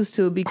as it used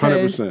to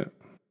because 100%.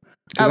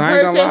 A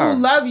person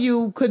who love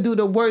you could do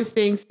the worst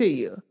things to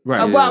you.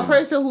 Right. A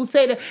person who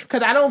say that,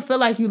 because I don't feel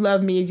like you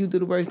love me if you do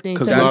the worst things.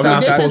 Because love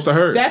not supposed to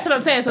hurt. That's what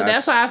I'm saying. So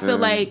that's why I feel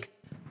like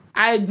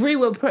I agree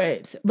with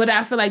Prince, but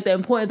I feel like the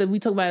importance that we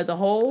talk about as a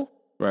whole,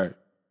 right,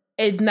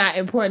 it's not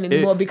important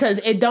anymore because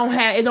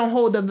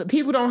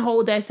people don't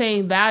hold that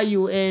same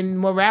value and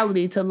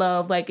morality to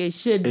love like it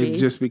should be. It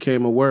just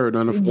became a word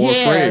or a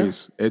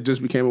phrase. It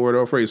just became a word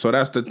or a phrase. So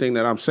that's the thing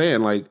that I'm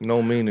saying. Like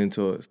no meaning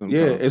to it. Sometimes.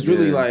 Yeah, it's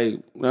really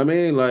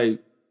like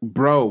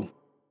bro.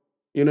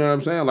 You know what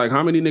I'm saying? Like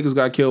how many niggas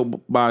got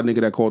killed by a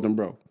nigga that called them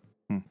bro?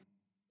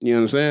 You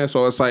know what I'm saying?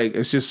 So it's like,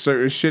 it's just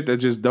certain shit that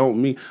just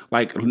don't mean,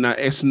 like, now,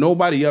 it's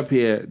nobody up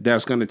here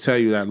that's going to tell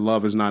you that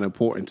love is not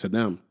important to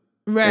them.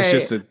 Right.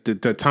 It's just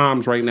the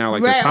times right now,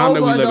 like the time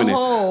that we living in.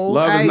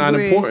 Love is not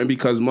important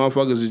because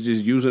motherfuckers is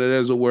just using it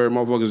as a word.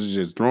 Motherfuckers is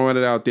just throwing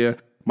it out there.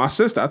 I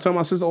tell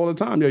my sister all the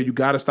time, yo, you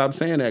got to stop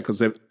saying that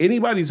because if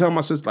anybody tell my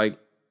sister, like,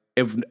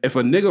 if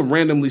a nigga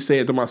randomly say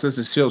it to my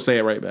sister, she'll say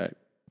it right back.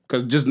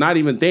 Because just not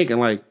even thinking,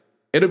 like,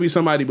 it'll be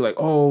somebody be like,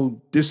 oh,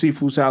 this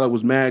seafood salad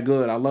was mad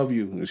good. I love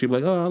you. And she'll be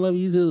like, oh, I love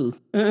you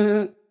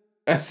too.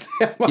 That's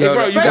like, bro,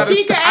 you but gotta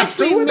she could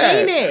actually mean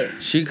it.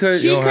 She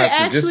could. You don't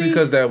have to, just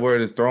because that word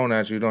is thrown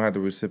at you, you don't have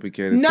to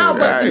reciprocate it.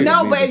 But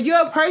if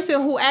you're a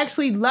person who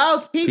actually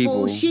loves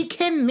people, she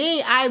can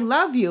mean I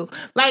love you.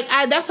 Like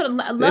that's what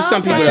love. There's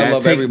some people that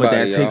love everybody, but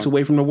that takes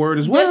away from the word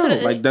as well.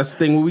 Like that's the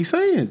thing we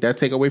saying. That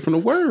take away from the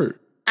word.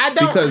 I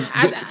don't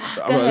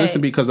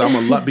because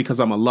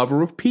I'm a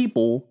lover of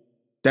people.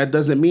 That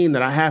doesn't mean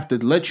that I have to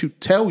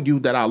tell you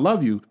that I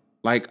love you.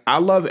 Like, I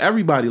love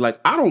everybody. Like,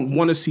 I don't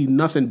want to see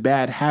nothing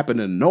bad happen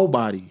to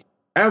nobody.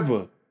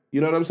 Ever.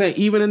 You know what I'm saying?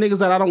 Even the niggas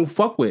that I don't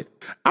fuck with.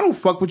 I don't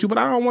fuck with you, but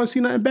I don't want to see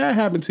nothing bad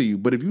happen to you.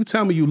 But if you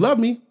tell me you love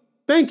me,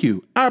 thank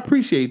you. I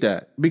appreciate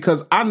that.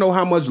 Because I know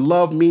how much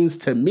love means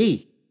to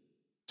me.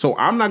 So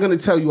I'm not going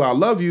to tell you I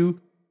love you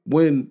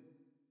when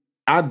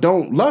I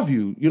don't love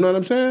you. You know what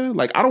I'm saying?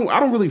 Like, I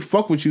don't really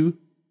fuck with you,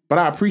 but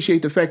I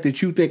appreciate the fact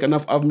that you think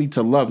enough of me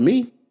to love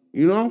me.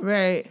 You know?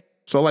 Right.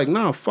 So like,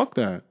 nah, fuck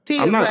that. See,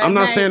 I'm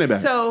not saying it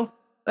back. So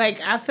like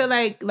I feel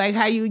like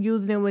how you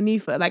using it with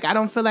Nifa. Like I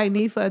don't feel like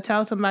Nifa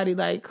tell somebody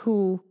like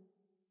who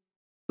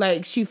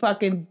like she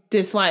fucking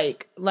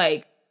dislike.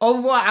 Like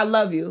overall, I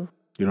love you.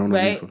 You don't know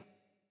right? Nifa.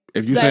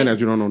 If you saying that,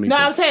 you don't know Nifa. No,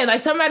 I'm saying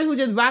like somebody who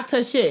just rocked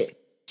her shit.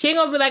 She ain't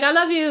gonna be like, I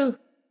love you.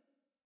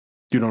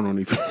 You don't know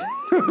Nifa.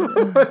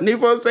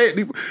 Nifa say it.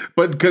 Nifa.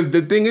 But because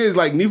the thing is,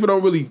 like, Nifa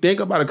don't really think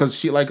about it because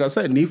she, like I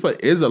said, Nifa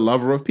is a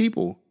lover of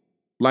people.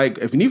 Like,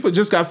 if Nifa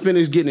just got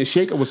finished getting a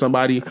shaker with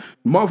somebody,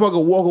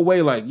 motherfucker walk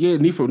away like, yeah,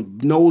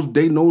 Nifa knows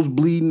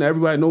bleeding,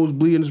 everybody knows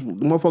bleeding.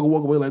 Motherfucker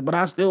walk away like, but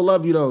I still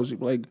love you though. She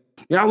be like,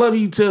 yeah, I love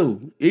you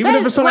too. Even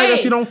if it's somebody that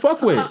she don't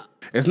fuck with.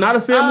 It's not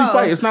a family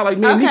fight. It's not like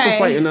me and Nifa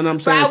fighting, and I'm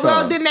saying but,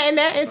 well, then in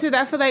that instance,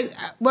 I feel like,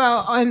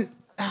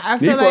 I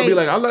feel Nifa like will be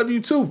like, I love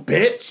you too,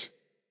 bitch.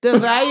 The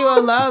value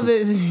of love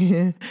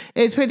is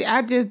it's pretty.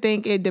 I just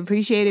think it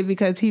depreciated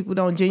because people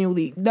don't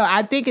genuinely. No,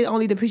 I think it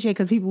only depreciated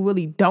because people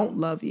really don't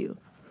love you.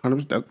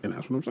 100%, and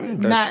that's what I'm saying.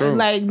 That's true.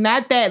 Like,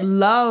 not that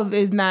love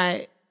is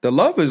not. The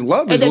love is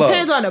love. It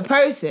depends on the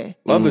person.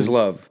 Love is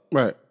love.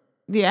 Right.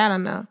 Yeah, I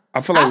don't know. I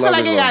feel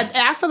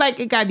like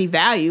it got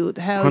devalued.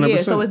 Hell 100%.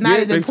 Yeah. So it's not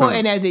as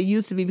important as it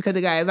used to be because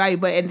it got devalued.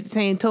 But at the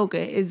same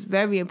token, it's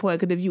very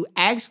important because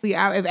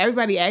if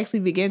everybody actually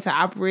began to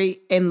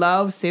operate in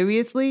love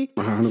seriously,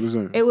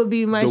 100%, it would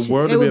be much.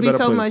 It would be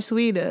so much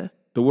sweeter.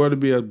 The world would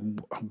be a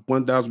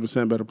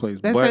 1,000% better place.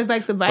 That's just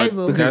like the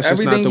Bible. Because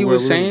everything you were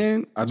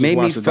saying made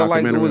me feel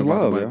like it was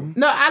love.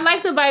 No, I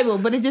like the Bible,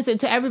 but it just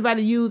to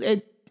everybody use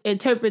it.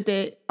 Interpret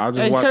it. How you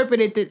say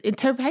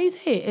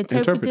it?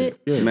 Interpret it.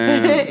 Yeah.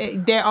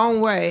 Man. Their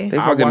own way. They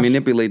fucking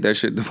manipulate that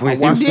shit the way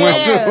they want to.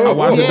 I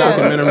watched a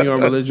documentary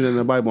on religion in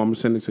the Bible. I'm gonna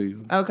send it to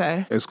you.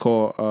 Okay. It's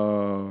called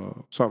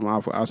something.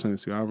 I'll send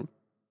it to you.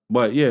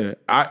 But yeah,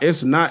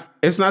 it's not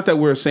that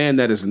we're saying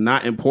that it's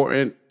not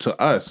important to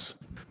us,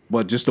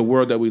 but just the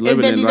world that we live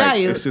in.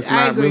 Like, it's just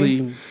not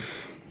really.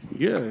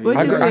 Yeah.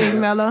 What you think,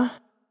 Mello?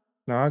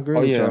 No, I agree. Oh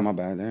with yeah, you. My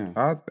bad. Damn.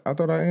 I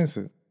thought I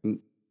answered.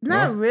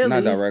 Not really.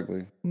 Not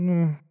directly.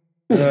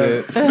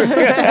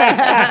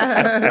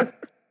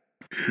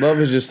 Love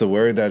is just a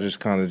word that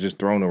just kind of just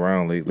thrown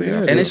around lately.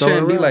 Yeah, and it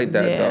shouldn't be like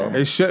that though.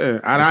 It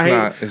shouldn't. And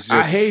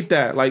I hate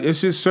that. Like, it's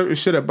just certain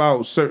shit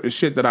about certain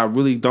shit that I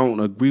really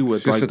don't agree with.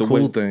 It's just like a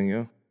cool thing,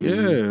 yeah. Yeah,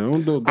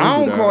 I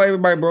don't call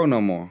everybody bro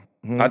no more.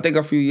 Mm-hmm. I think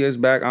a few years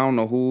back, I don't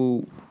know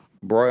who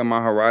brought in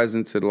my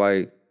horizon to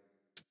like,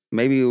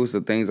 maybe it was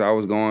the things I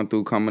was going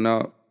through coming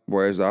up.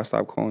 Whereas I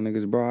stopped calling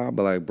niggas bro. I'd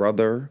be like,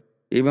 brother.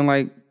 Even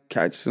like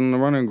cats in the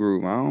running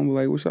group. I don't be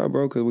like, what's up,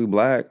 bro? Because we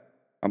black.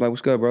 I'm like,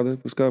 what's good, brother?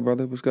 What's good,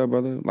 brother? What's good,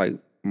 brother? Like,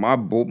 my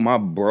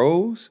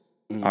bros,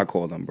 I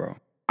call them bro.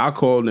 I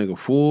call a nigga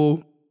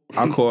fool.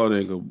 I call a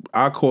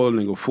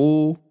nigga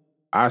fool.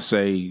 I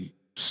say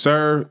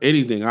sir,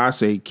 anything. I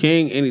say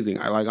king, anything.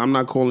 I'm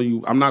not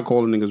calling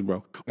niggas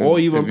bro. Or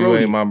even Brody. You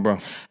ain't my bro.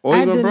 Or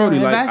even Brody.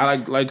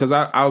 Because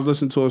I was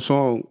listening to a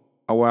song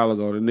a while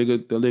ago. The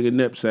nigga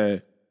Nip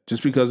said,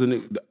 just because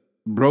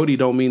Brody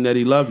don't mean that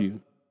he love you.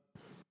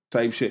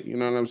 Type shit, you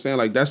know what I'm saying?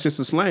 Like, that's just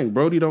a slang.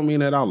 Brody don't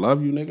mean that I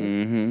love you, nigga.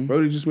 Mm-hmm.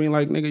 Brody just mean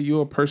like, nigga,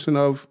 you a person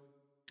of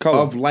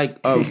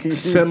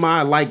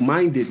semi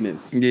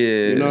like-mindedness.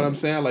 Yeah, you know what I'm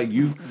saying? Like,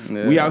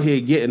 we out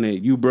here getting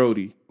it. You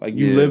Brody, like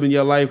you living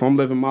your life. I'm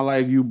living my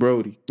life. You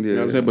Brody. You know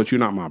what I'm saying? But you're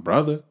not my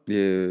brother. Yeah,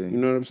 you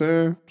know what I'm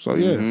saying? So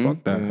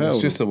fuck that. Hell,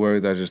 it's just a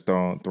word that's just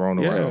thrown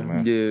around,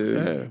 man.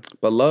 Yeah.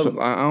 But love,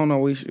 I don't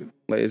know.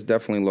 It's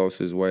definitely lost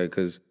his way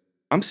because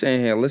I'm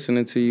sitting here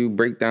listening to you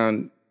break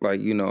down. Like,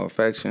 you know,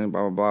 affection,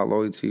 blah, blah, blah,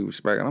 loyalty,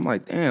 respect. And I'm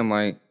like, damn,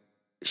 like,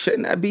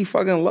 shouldn't that be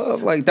fucking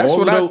love? Like, that's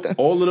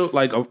all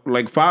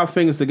like 5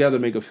 fingers together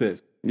make a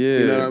fist. Yeah.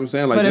 You know what I'm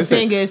saying? Like, but a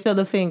finger is still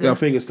a finger. Yeah, a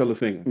finger is still a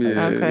finger.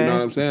 Yeah. Okay. You know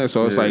what I'm saying?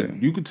 So it's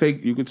like, you could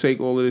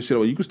take all of this shit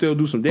away. You could still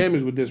do some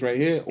damage with this right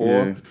here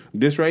or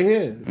this right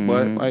here. Mm-hmm.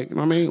 But, like, you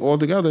know what I mean? All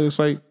together, it's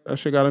like, that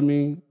shit gotta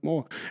mean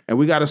more. And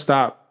we gotta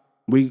stop.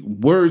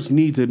 Words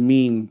need to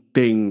mean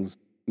things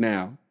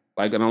now.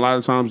 Like, and a lot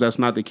of times that's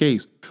not the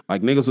case.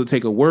 Like, niggas will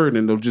take a word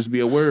and it'll just be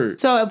a word.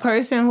 So a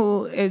person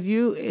who,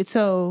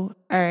 all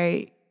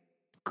right,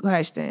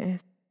 question.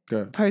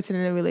 Good. Person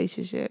in a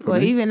relationship. Or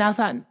even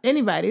outside,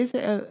 anybody, it's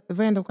a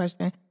random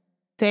question.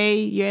 Say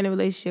you're in a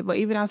relationship, or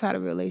even outside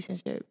of a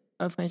relationship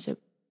or friendship.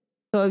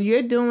 So if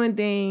you're doing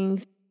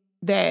things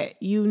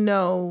that you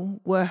know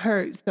will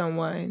hurt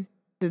someone,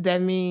 does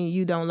that mean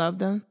you don't love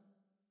them?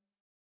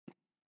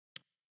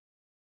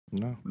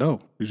 No.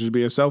 You're just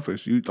being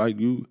selfish.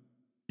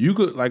 You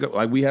could,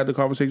 like we had the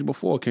conversation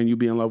before, can you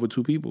be in love with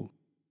 2 people?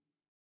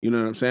 You know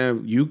what I'm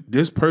saying?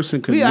 This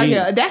person could mean...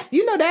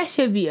 that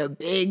should be a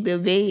big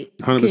debate.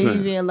 100%. Can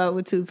you be in love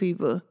with 2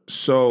 people?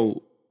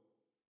 So,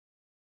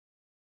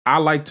 I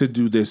like to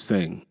do this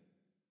thing.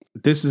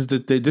 This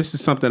is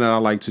something that I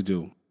like to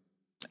do.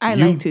 I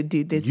like to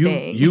do this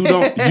thing. You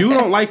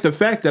don't like the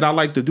fact that I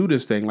like to do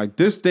this thing. Like,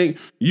 this thing,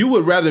 you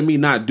would rather me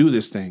not do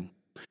this thing.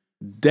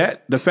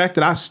 The fact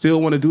that I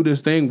still want to do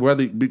this thing,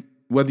 whether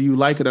you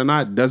like it or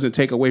not, doesn't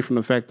take away from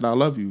the fact that I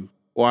love you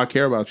or I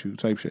care about you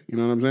type shit. You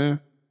know what I'm saying?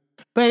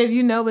 But if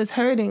you know it's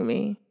hurting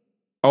me.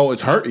 Oh,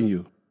 it's hurting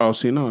you. Oh,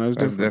 see, no,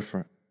 that's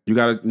different. You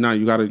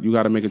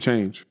gotta make a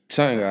change.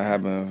 Something gotta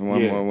happen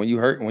when you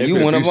hurt. When if you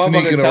want a motherfucker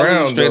sneaking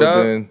around straight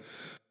up.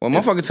 Well,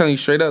 motherfucker telling you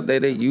straight up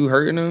that you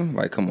hurting them,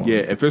 like, come on. Yeah,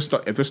 if it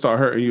start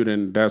hurting you,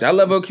 then that's that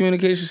level of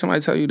communication.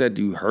 Somebody tell you that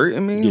you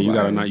hurting me.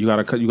 Yeah, you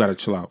gotta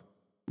chill out.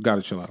 You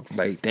gotta chill out.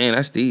 Like, damn,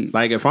 that's deep.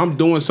 Like if I'm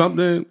doing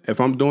something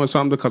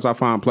because I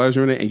find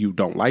pleasure in it and you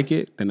don't like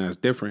it, then that's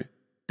different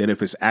than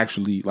if it's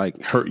actually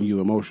like hurting you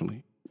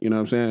emotionally. You know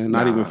what I'm saying?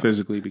 Not even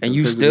physically. And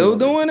you still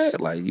doing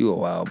it? Like, you a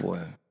wild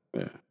boy.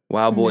 Yeah.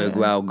 Wild boy, a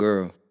wild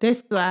girl. This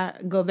is why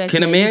I go back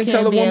can to a man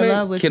tell a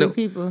woman?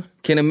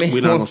 Can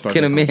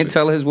a man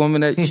tell his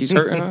woman that she's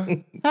hurting her?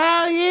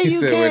 Hell yeah, he you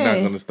said can. We're not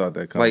going to start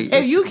that conversation.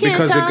 Like, if you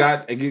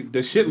can't because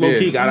the shit low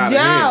key got out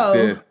of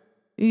hand.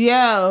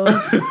 Yo,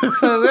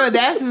 for real,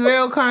 that's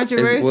real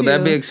controversial. Will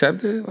that be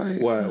accepted?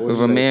 Like, what? If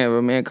a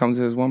man comes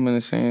to his woman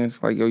and saying,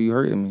 it's like, yo, you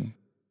hurting me.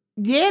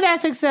 Yeah,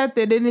 that's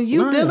accepted. And if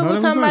you dealing 100%.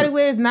 With somebody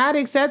where it's not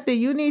accepted,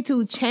 you need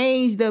to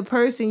change the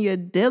person you're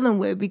dealing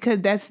with because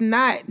that's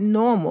not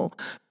normal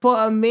for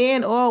a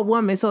man or a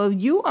woman. So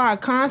if you are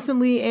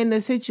constantly in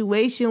a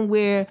situation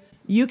where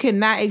you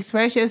cannot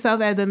express yourself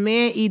as a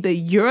man, either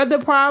you're the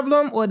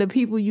problem or the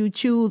people you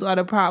choose are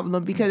the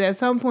problem. Because at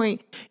some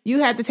point, you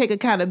have to take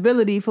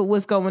accountability for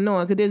what's going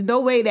on. Because there's no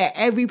way that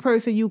every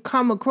person you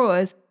come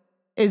across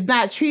is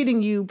not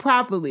treating you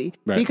properly.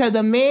 Right. Because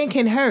a man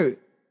can hurt.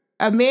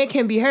 A man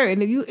can be hurt,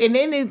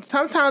 and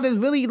sometimes it's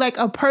really like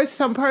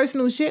some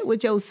personal shit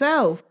with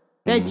yourself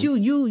that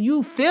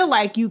you feel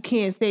like you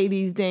can't say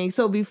these things.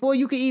 So before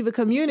you can even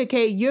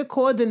communicate, you're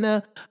causing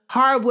a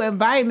horrible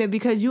environment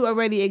because you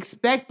already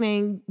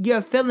expecting your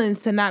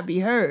feelings to not be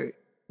heard.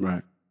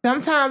 Right.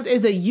 Sometimes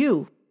it's a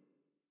you.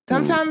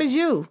 Sometimes it's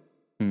you.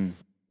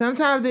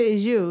 Sometimes it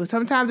is you.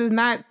 Sometimes it's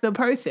not the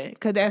person.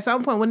 Because at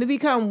some point, when it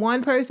becomes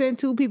one person,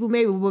 two people,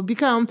 maybe when it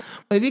becomes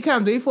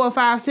 3, 4,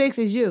 5, 6,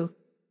 it's you.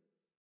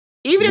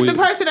 Even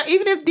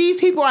if these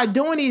people are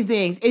doing these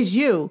things, it's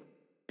you.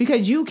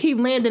 Because you keep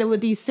landing with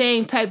these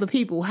same type of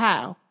people.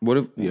 How? What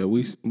if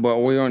but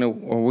we're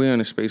in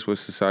a space where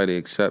society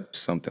accepts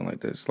something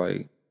like this,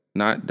 like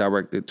not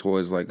directed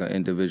towards like an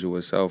individual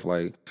itself.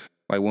 Like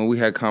when we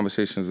had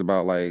conversations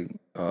about like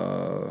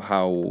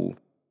how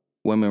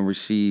women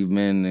receive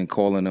men and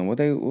calling them what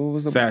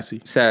was the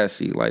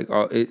sassy. Like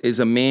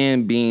is a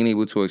man being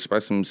able to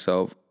express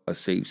himself a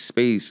safe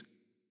space?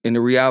 In the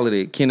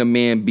reality, can a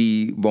man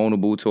be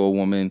vulnerable to a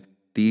woman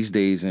these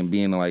days and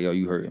being like, yo,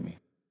 you hurting me?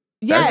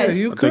 Yes.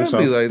 You could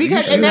be like,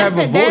 because, you have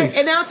a voice.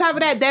 And on top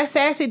of that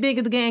sassy thing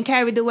is getting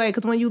carried away.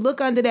 Because when you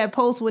look under that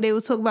post where they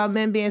were talking about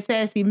men being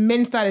sassy,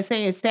 men started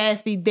saying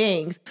sassy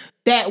things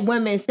that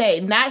women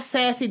say. Not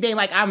sassy things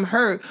like I'm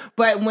hurt,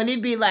 but when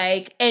it be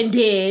like, and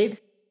did.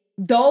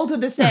 Those were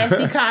the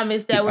sassy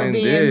comments that were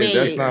being made.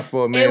 That's not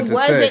for a man to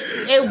say.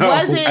 It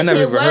wasn't. I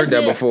never even heard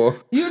that before.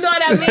 You know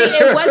what I mean?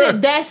 It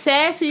wasn't that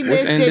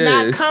sassiness did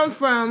not come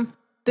from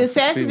the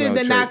sassiness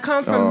did not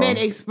come from men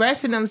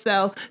expressing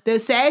themselves. The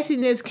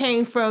sassiness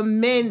came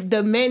from men.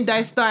 The men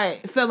that start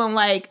feeling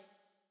like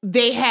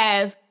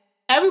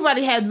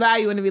everybody has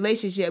value in a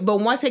relationship, but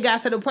once it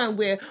got to the point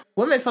where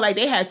women feel like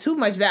they had too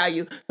much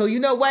value, so you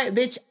know what,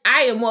 bitch,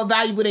 I am more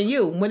valuable than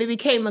you. When it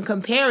became a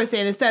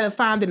comparison instead of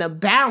finding a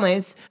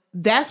balance,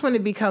 that's when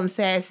it becomes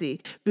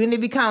sassy. When it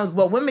becomes,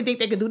 well, women think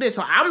they can do this,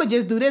 so I'm gonna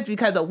just do this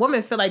because a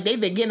woman feel like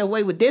they've been getting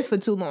away with this for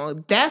too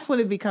long. That's when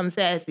it becomes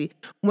sassy.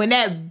 When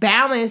that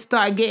balance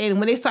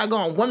when they start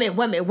going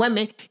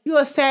women, you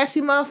a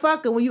sassy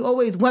motherfucker when you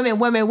always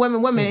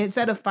women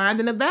instead of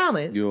finding a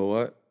balance. You a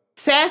what?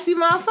 Sassy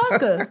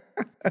motherfucker.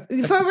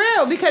 For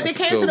real. Because it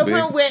came to the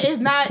point where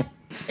it's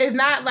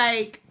not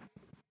like,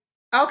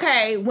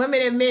 okay,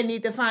 women and men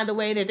need to find a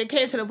way that they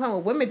came to the point where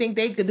women think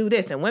they could do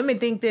this and women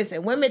think this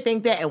and women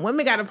think that and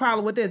women got a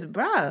problem with this.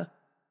 Bruh,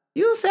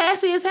 you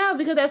sassy as hell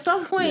because at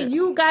some point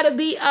you gotta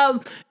be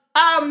a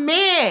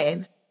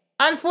man.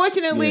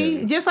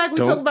 Unfortunately, just like we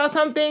talk about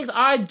some things,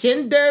 our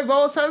gender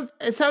roles,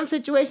 some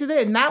situations,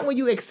 there, not when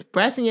you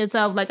expressing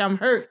yourself like I'm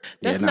hurt.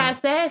 That's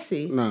not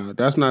sassy. No,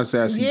 that's not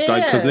sassy.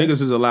 Because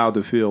niggas is allowed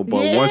to feel,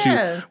 but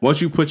once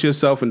you put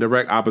yourself in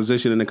direct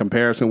opposition in a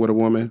comparison with a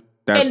woman,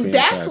 that's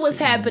sassy. What's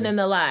happening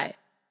a lot.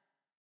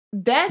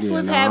 That's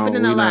what's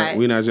happening a lot.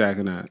 We're not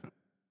jacking that.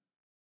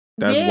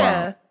 That's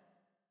wild.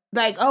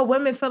 Like, oh,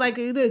 women feel like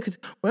they do because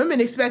women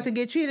expect to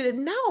get treated.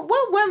 No,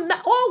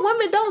 all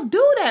women don't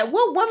do that.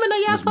 What women are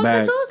y'all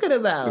fucking talking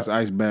about? This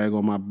ice bag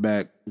on my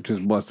back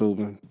just bust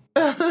open.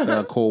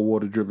 Got cold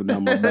water dripping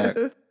down my back.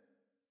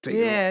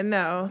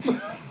 No.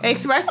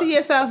 Expressing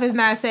yourself is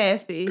not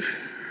sassy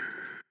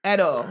at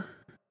all.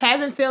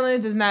 Having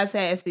feelings is not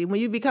sassy. When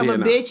you become a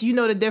bitch, you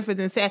know the difference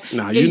in sassy.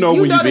 You know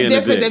when you're being a bitch. You know the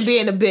difference than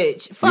being a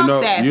bitch.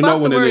 Fuck that. You Fuck know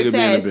when the word nigga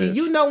sassy. being a bitch.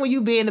 You know when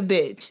you being a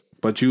bitch.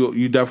 But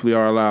you definitely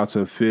are allowed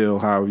to feel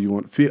however you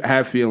want.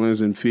 Have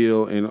feelings and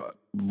feel and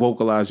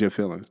vocalize your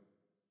feelings.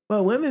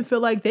 Well, women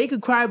feel like they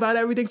could cry about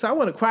everything, so I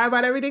want to cry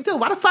about everything too.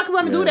 Why the fuck you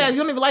want to do that if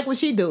you don't even like when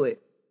she do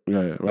it?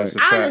 Yeah, right.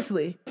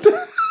 Honestly. The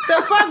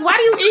fuck? Why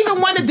do you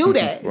even want to do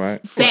that?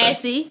 Right.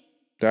 Sassy.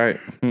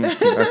 Right.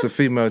 That's a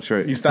female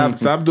trait. You stop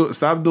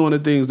doing the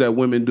things that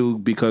women do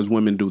because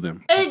women do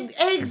them.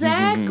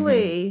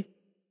 Exactly.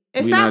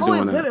 It's not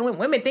always women. When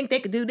women think they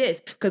could do this,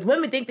 because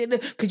women think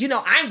because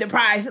I'm the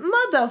prize.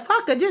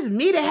 Motherfucker, just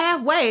meet her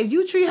halfway. If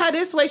you treat her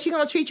this way, she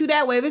gonna treat you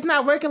that way. If it's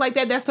not working like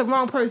that, that's the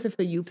wrong person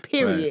for you.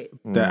 Period.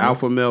 Right. The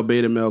alpha male,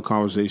 beta male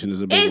conversation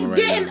is a big one right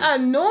now. It's getting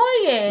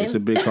annoying. It's a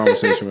big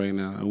conversation right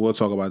now, and we'll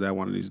talk about that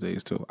one of these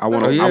days too. I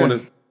want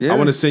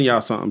to send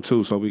y'all something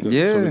too, so we can.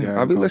 Yeah,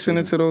 I'll be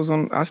listening to those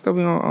on. I still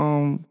be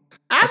on.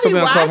 I be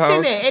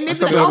watching it, and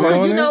it's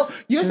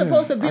you're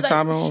supposed to be like,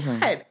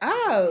 shut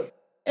up.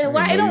 And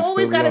why it don't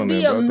always gotta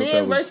be a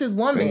man versus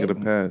woman?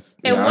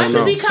 And once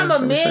you become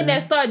a man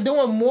that start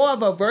doing more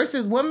of a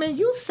versus woman,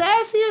 you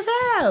sassy as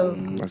hell.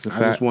 That's a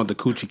fact. I just want the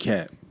coochie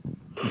cat.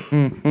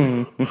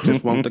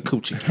 Just want the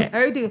coochie cat.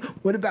 Everything.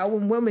 What about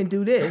when women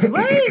do this?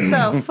 What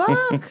the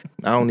fuck?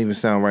 I don't even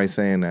sound right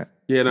saying that.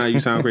 Yeah, no,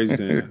 you sound crazy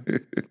saying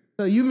that.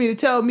 So you mean to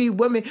tell me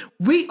women,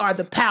 we are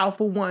the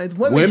powerful ones.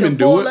 Women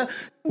do it.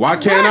 Why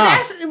can't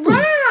I?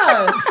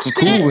 It's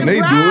cool when they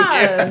do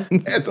it.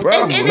 And it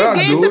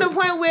gets to the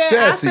point where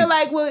sassy.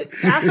 I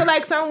feel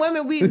like some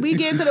women we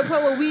get to the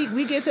point where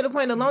we get to the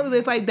point of loneliness.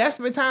 It's like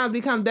desperate times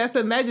become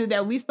desperate measures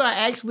that we start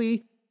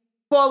actually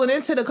falling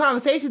into the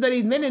conversations of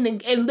these men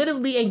and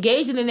literally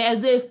engaging in it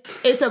as if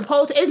it's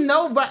supposed to.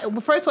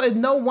 First of all, it's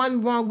no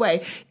one wrong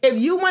way. If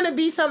you want to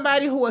be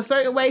somebody who a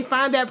certain way,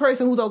 find that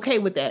person who's okay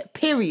with that.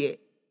 Period.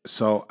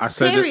 So I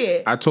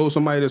said I told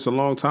somebody this a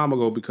long time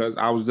ago because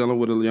I was dealing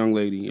with a young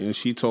lady and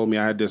she told me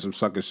I had did some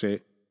sucker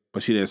shit,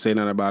 but she didn't say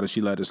nothing about it. She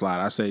let it slide.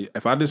 I say,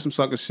 if I did some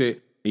sucker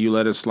shit and you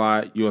let it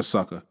slide, you're a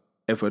sucker.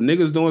 If a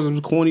nigga's doing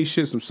some corny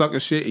shit, some sucker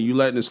shit, and you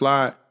letting it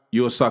slide,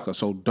 you're a sucker.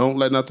 So don't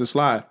let nothing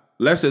slide.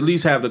 Let's at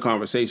least have the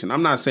conversation.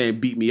 I'm not saying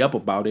beat me up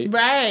about it.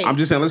 Right. I'm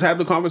just saying let's have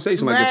the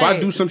conversation. Like if I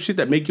do some shit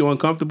that make you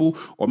uncomfortable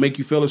or make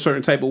you feel a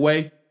certain type of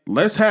way,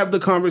 let's have the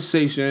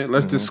conversation.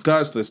 Let's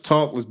discuss. Let's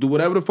talk. Let's do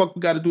whatever the fuck we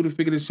got to do to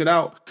figure this shit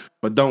out.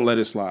 But don't let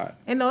it slide.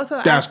 And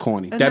also, that's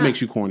corny. That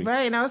makes you corny.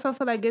 Right. And I also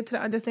feel like get to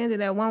the understanding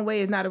that one way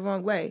is not a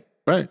wrong way.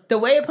 Right. The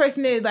way a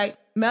person is, like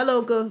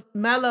Mello could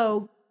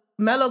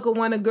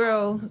want a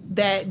girl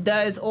that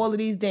does all of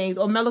these things,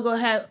 or Mello could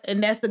have,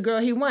 and that's the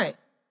girl he wants.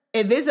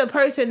 If it's a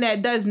person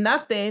that does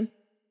nothing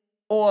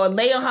or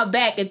lay on her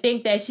back and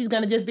think that she's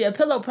going to just be a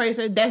pillow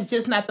person, that's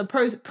just not the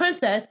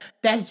princess.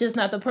 That's just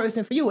not the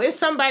person for you. It's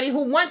somebody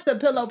who wants a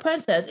pillow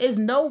princess. It's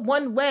no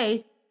one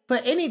way for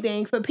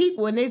anything for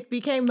people. And it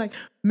became like,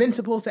 men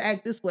supposed to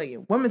act this way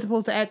and women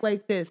supposed to act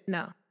like this.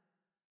 No.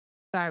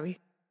 Sorry.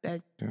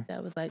 That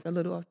was like a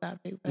little off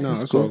topic. No,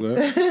 it's all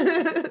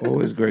good.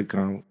 Always great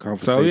conversation.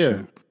 So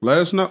yeah, let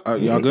us know.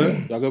 Y'all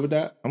good? Y'all good with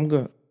that? I'm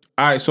good.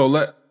 All right, so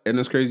and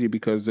it's crazy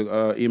because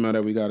the email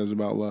that we got is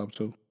about love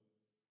too.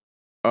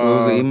 What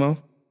was the email?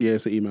 Yeah,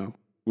 it's an email.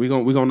 We're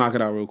gonna knock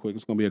it out real quick.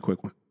 It's gonna be a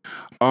quick one.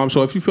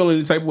 So if you feel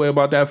any type of way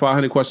about that,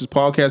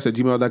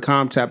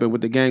 500questionspodcast@gmail.com. Tap in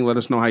with the gang. Let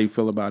us know how you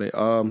feel about it.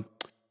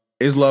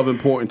 Is love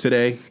important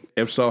today?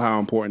 If so, how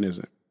important is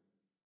it?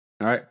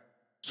 All right.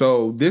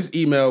 So this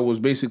email was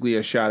basically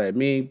a shot at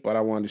me, but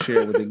I wanted to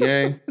share it with the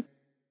gang.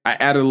 I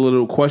added a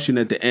little question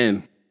at the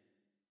end.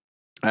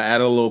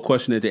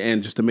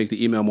 Just to make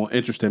the email more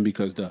interesting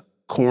because the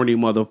corny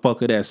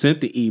motherfucker that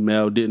sent the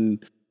email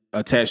didn't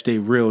attach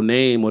their real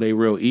name or their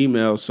real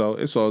email. So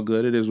it's all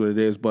good. It is what it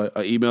is. But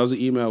an email is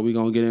an email. We're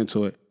going to get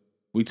into it.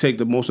 We take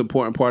the most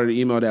important part of the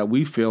email that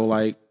we feel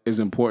like is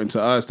important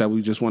to us that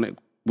we just want to,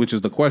 which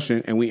is the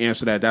question, and we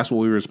answer that. That's what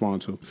we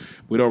respond to.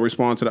 We don't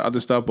respond to the other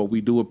stuff, but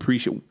we do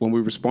appreciate when we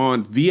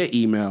respond via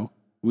email.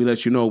 We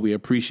let you know we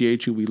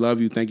appreciate you. We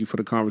love you. Thank you for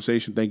the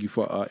conversation. Thank you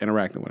for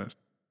interacting with us.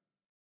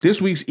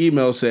 This week's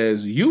email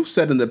says, you've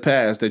said in the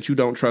past that you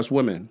don't trust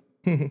women.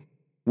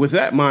 With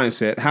that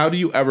mindset, how do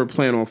you ever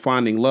plan on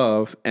finding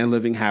love and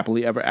living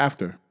happily ever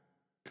after?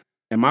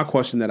 And my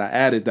question that I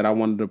added that I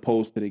wanted to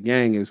pose to the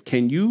gang is,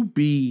 can love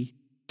be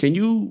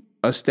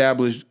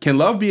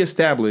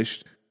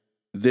established,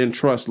 then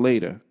trust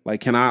later?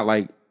 Like, can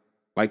I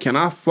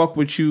fuck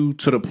with you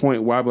to the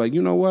point where I be like,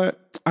 you know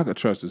what? I could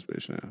trust this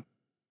bitch now.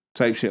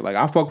 Type shit. Like,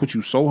 I fuck with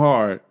you so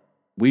hard.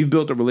 We've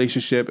built a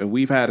relationship and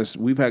we've got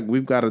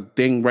a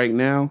thing right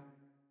now.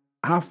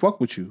 I fuck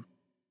with you.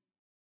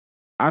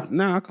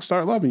 Now I can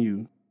start loving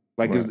you.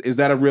 Like, right. Is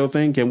that a real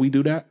thing? Can we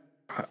do that?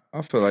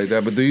 I feel like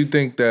that. But do you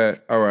think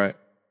that, all right,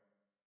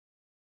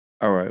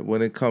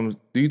 when it comes,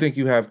 do you think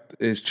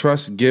is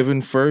trust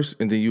given first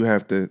and then you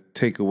have to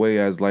take away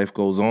as life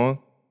goes on?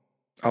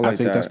 I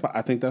think that's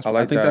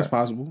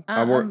possible.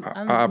 I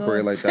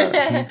operate like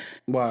that.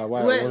 Why?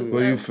 What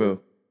do you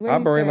feel? I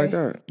operate like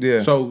that. Yeah.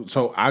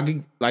 So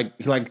I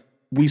like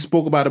we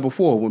spoke about it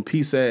before when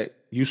P said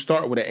you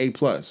start with an A+.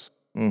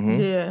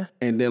 Mm-hmm. Yeah.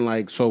 And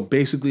then so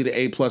basically the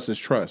A+ is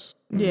trust.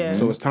 Yeah.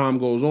 So as time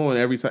goes on,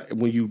 every time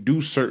when you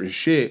do certain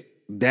shit,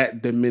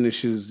 that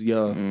diminishes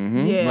your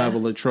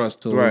level of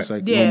trust till it's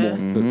like no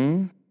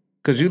more.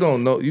 Because you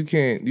don't know, you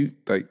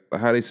like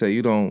how they say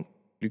you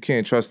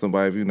can't trust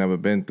somebody if you've never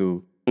been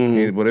through.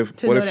 Mm-hmm. What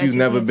if you've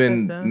never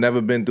been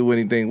through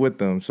anything with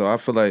them? So I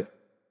feel like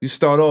you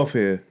start off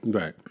here,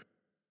 right?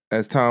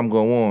 As time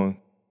go on,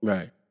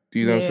 right?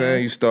 You know what I'm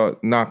saying? You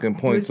start knocking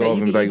points off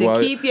and be like, well,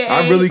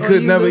 I really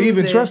could never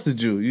even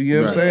trusted you. You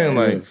get what I'm saying?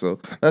 Like, so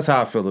that's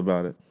how I feel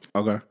about it.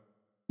 Okay.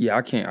 Yeah,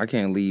 I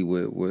can't lead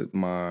with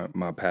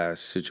my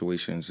past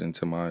situations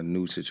into my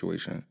new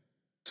situation.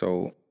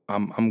 So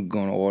I'm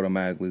gonna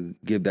automatically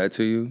give that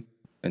to you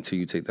until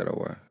you take that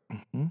away.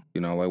 Mm-hmm.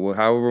 You know, like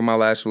however my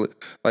last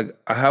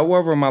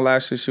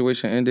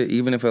situation ended,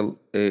 even if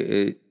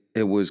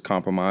it was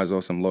compromised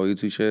or some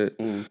loyalty shit,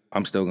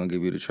 I'm still gonna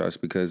give you the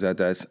trust because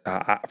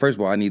first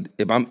of all,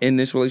 if I'm in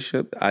this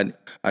relationship, I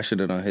should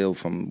have done healed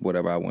from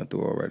whatever I went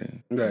through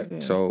already.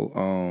 Right.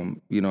 So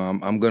you know,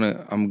 I'm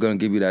gonna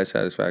give you that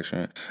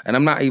satisfaction, and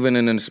I'm not even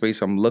in a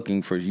space I'm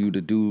looking for you to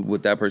do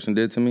what that person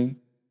did to me.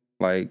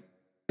 Like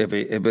if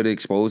it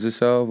exposed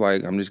itself,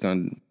 like I'm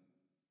gonna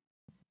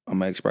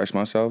express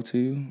myself to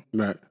you.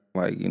 Right.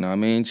 Like, you know what I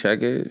mean?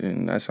 Check it.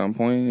 And at some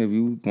point, if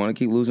you want to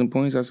keep losing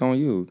points, that's on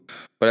you.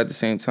 But at the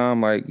same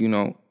time, like, you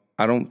know,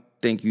 I don't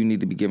think you need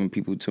to be giving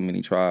people too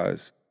many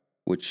tries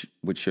with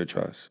your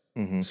trust.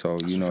 Mm-hmm. So,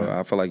 you know,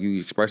 I feel like you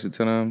express it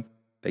to them.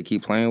 They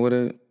keep playing with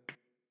it.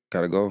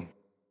 Gotta go.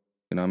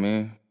 You know what I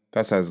mean?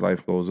 That's as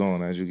life goes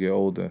on. As you get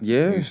older,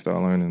 you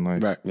start learning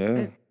life. Right.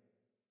 Yeah.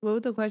 What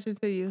was the question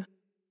to you?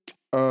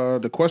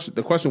 The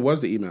question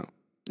was the email.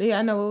 Yeah,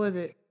 I know. What was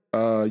it?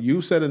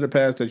 You said in the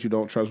past that you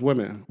don't trust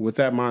women. With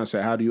that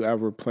mindset, how do you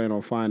ever plan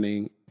on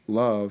finding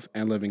love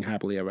and living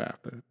happily ever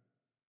after?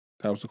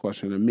 That was the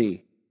question to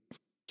me.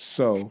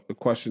 So the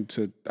question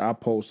I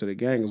posed to the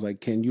gang is like,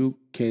 can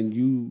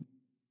you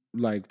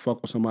like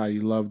fuck with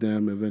somebody, love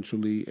them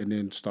eventually, and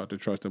then start to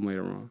trust them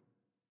later on?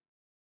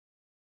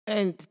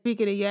 And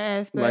speaking of your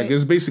aspect, like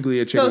it's basically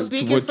a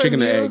chicken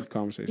and egg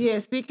conversation. Yeah,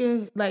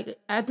 speaking like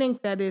I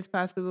think that is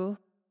possible.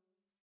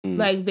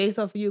 Like based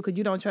off of you, because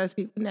you don't trust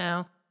people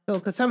now. So,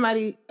 because I'm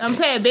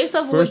saying based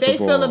off of what they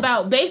feel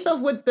about, based off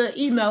what the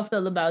email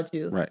feel about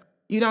you, right?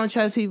 You don't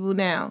trust people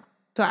now.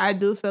 So I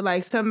do feel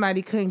like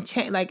somebody couldn't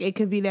change, like it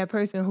could be that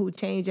person who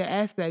changed your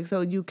aspect.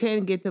 So you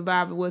can get to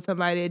vibe with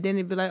somebody and then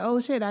it'd be like, oh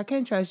shit, I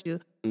can trust you.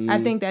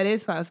 I think that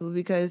is possible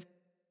because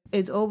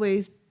it's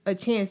always a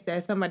chance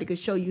that somebody could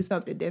show you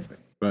something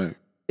different. Right.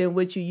 Than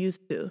what you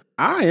used to.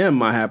 I am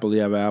my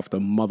happily ever after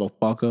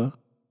motherfucker.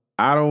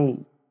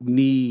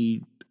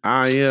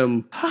 I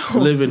am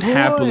living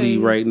happily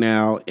right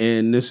now,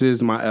 and this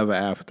is my ever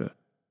after.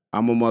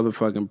 I'm a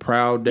motherfucking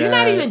proud dad. You're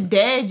not even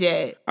dead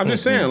yet. I'm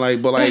just saying,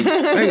 like, but like,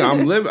 hey,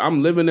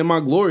 I'm living in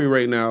my glory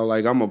right now.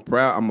 Like, I'm a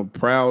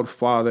proud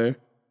father.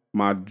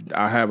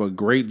 I have a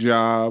great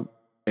job,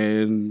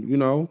 and you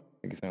know,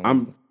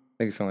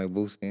 Nigga sound like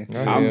boosting.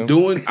 I'm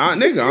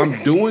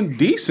doing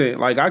decent.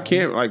 Like, I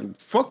can't like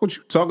fuck what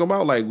you talking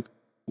about. Like,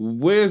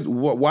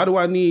 why do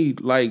I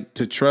need like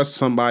to trust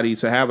somebody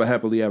to have a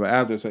happily ever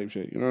after type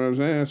shit? You know what I'm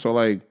saying? So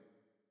like,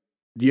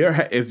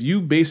 if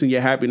you basing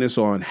your happiness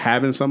on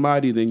having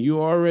somebody, then you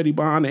already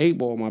behind the 8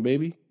 ball, my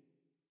baby.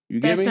 You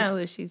get me? That's not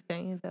what she's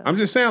saying, though. I'm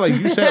just saying, like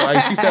you said,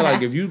 like she said,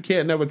 like if you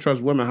can't never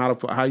trust women,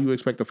 how you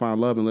expect to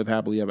find love and live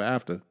happily ever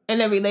after?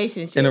 In a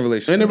relationship.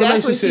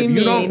 That's what she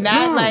mean.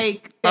 Not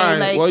like. All right,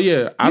 like. Well,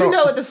 yeah. You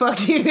know what the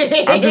fuck you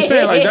mean. I'm just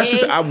saying, like that's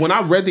just when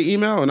I read the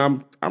email and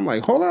I'm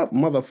like, hold up,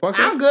 motherfucker.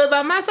 I'm good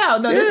by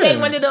myself. No, this ain't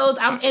one of those.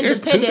 I'm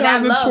independent. I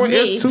love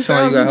me. It's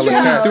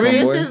 2023.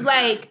 This is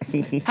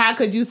like, how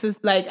could you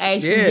like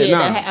actually be in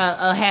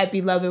a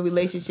happy, loving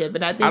relationship?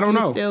 And I think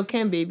you still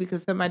can be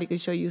because somebody could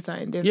show you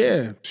something different.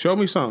 Yeah, show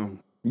me something.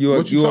 You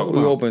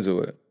open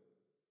to it.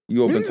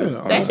 You open to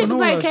it. That shit could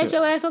probably catch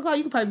your ass on call.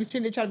 You could probably be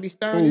sitting there trying to be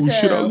stern as hell. Oh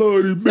shit, I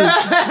love this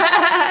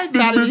bitch.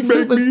 Trying to be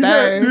super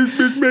stern. This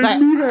bitch make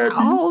me happy.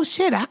 Oh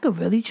shit, I could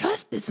really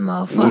trust this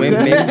motherfucker.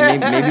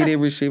 Maybe they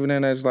receiving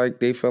it as like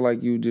they feel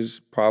like you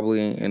just probably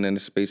ain't in the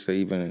space to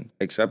even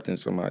accepting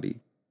somebody.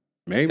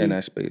 Maybe in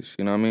that space.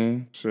 You know what I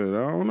mean? Shit,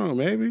 I don't know.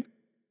 Maybe.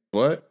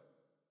 What?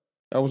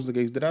 That was the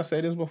case. Did I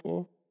say this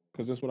before?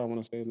 Because that's what I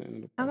want to say in the end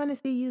of the podcast. I want to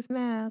see you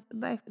smile.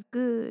 Life is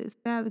good.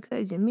 Smile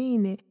because you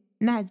mean it,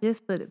 not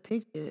just for the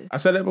pictures. I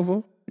said that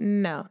before?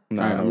 No.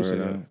 Nah, I'm gonna say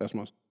that. That's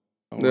my.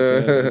 I want to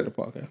say that in the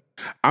podcast.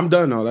 I'm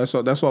done though.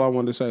 That's all I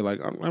wanted to say.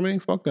 Like, I mean,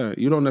 fuck that.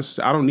 You don't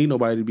necessarily. I don't need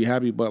nobody to be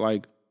happy, but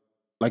like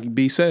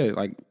B said,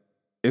 like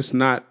it's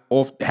not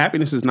off.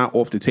 Happiness is not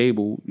off the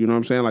table. You know what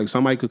I'm saying? Like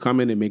somebody could come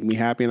in and make me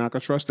happy, and I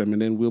could trust them,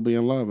 and then we'll be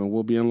in love, and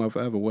we'll be in love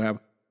forever. We'll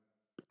have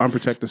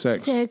unprotected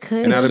sex, and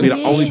that'll be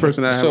the only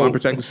person that I have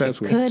unprotected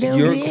sex with.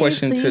 Your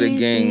question to the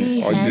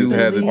gang: Are you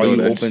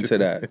open to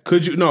that?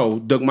 Could you? No.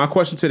 My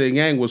question to the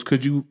gang was: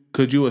 Could you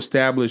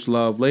establish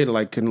love later?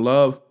 Like, can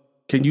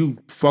you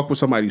fuck with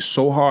somebody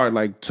so hard,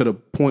 like to the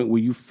point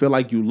where you feel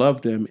like you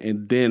love them,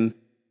 and then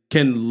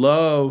can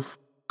love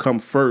come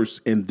first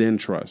and then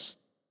trust,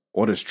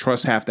 or does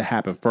trust have to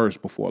happen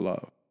first before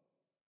love?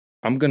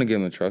 I'm gonna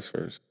give them trust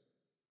first.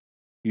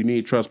 You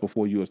need trust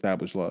before you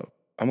establish love.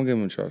 I'm gonna give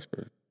them trust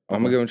first. Okay.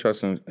 I'm gonna give them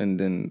trust and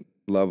then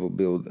love will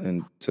build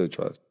into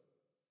trust.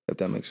 If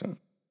that makes sense.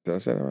 Did I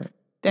say that right?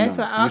 That's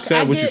what you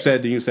said. What you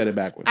said, then you said it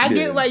backwards. I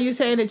get why you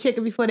saying the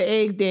chicken before the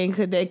egg thing,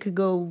 because they could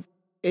go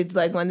it's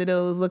like one of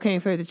those, what came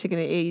first, the chicken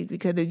and eggs?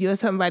 Because if you're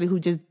somebody who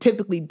just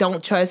typically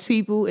don't trust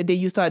people, and then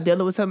you start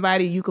dealing with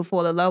somebody, you could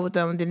fall in love with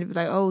them, and then you'd be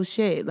like, oh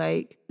shit,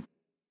 like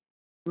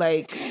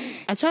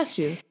I trust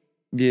you.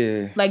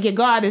 Yeah. Like your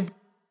guard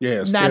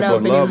is not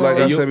up but love, anymore. like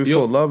I said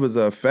before, love is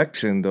an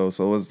affection though.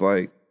 So it's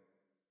like,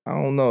 I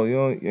don't know.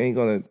 You ain't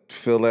gonna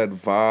feel that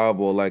vibe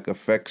or like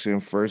affection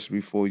first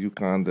before you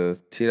kind of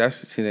see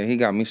that he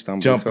got me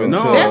stumbling. Jump into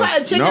no, that's why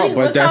a chicken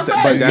but that's the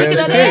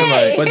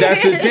thing. But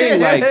that's the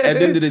thing. Like at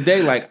the end of the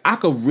day, like I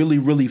could really,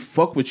 really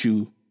fuck with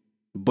you,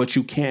 but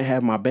you can't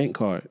have my bank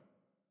card.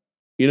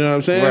 You know what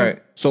I'm saying? Right.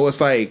 So it's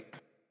like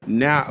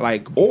now,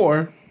 like,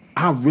 or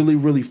I really,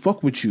 really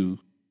fuck with you.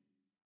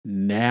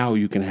 Now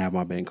you can have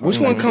my bank card. Which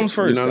one comes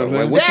first? You know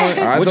though? Like,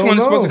 which one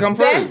is supposed to come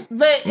first?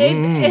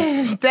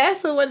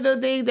 That's one of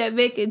the things that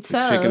make it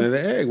tough. Chicken and the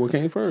egg. What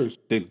came first?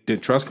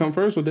 Did trust come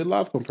first or did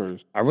love come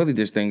first? I really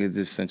just think it's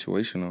just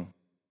situational.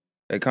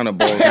 It kind of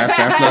boils.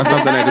 That's not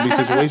something that could be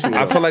situational.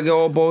 I feel like it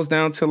all boils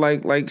down to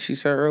like she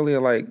said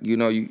earlier, like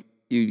you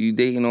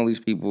dating all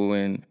these people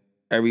and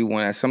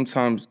everyone. And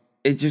sometimes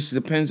it just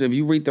depends. If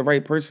you read the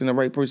right person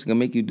can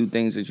make you do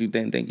things that you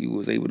didn't think you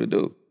was able to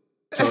do.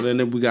 So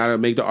then we gotta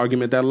make the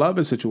argument that love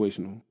is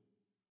situational,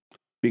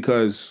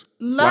 because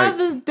love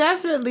is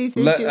definitely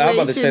situational. I'm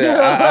about to say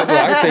that.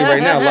 I can tell you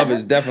right now, love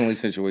is definitely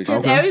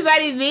situational. Okay.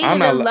 Everybody being in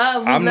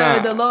love we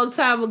learned a long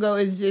time ago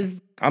is just.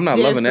 I'm not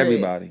loving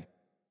everybody.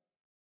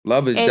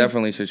 Love is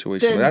definitely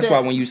situational. That's why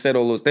when you said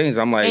all those things,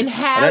 I'm like, and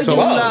how you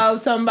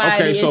love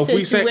somebody is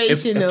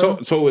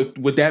situational. So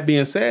with that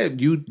being said,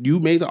 you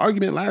made the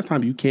argument last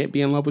time you can't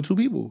be in love with two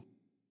people.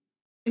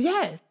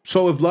 Yes.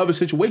 So if love is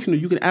situational,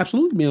 you can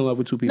absolutely be in love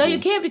with two people. No, you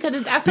can't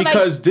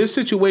because this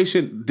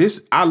situation,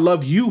 I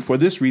love you for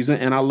this reason,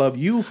 and I love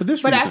you for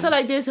this reason. But I feel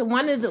like this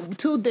one is the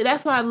two.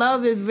 That's why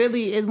love is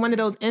one of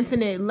those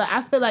infinite.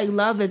 I feel like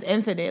love is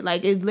infinite.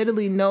 Like it's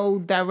literally no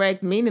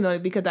direct meaning on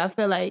it because I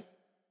feel like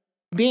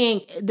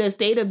being the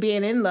state of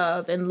being in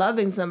love and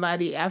loving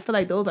somebody, I feel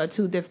like those are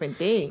two different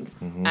things.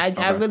 Mm-hmm.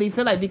 I really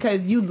feel like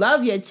because you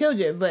love your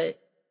children, but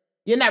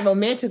you're not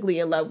romantically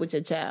in love with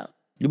your child.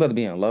 You about to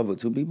be in love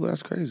with two people?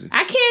 That's crazy.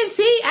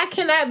 I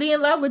cannot be in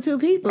love with two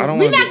people.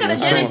 We're not going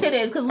to get into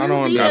this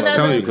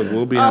because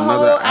we'll be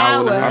another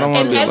hour.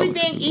 And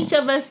everything each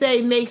of us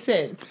say makes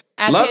sense.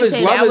 I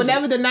will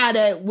never deny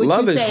that what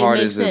love you is say hard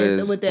makes as it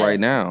sense is with that. right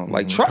now.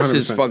 Like trust 100%.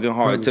 Is fucking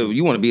hard too.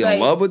 You want to be in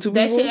love with two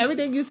people? That shit,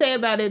 everything you say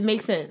about it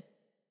makes sense.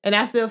 And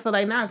I still feel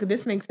like, because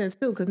this makes sense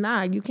too. Because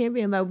you can't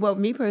be in love. Well,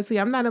 me personally,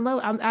 I'm not in love.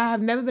 I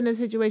have never been in a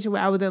situation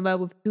where I was in love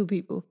with two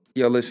people.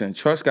 Yo, listen,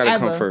 trust got to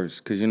come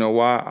first. Because you know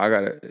why? I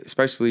got to,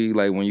 especially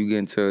like when you get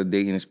into a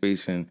dating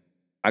space and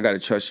I got to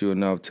trust you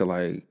enough to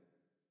like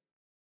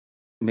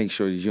make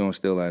sure that you don't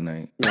steal that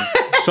night. Yeah.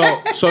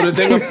 So the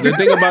thing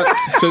about,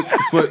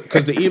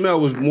 because the email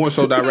was more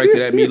so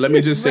directed at me. Let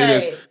me just say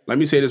this. Let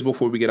me say this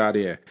before we get out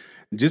of here.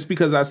 Just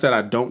because I said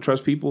I don't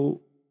trust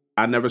people,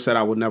 I never said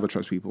I would never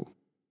trust people.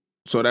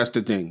 So that's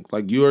the thing.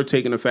 Like you're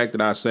taking the fact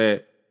that I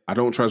said I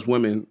don't trust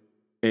women,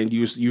 and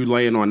you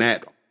laying on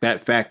that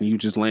fact, and you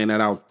just laying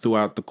that out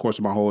throughout the course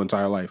of my whole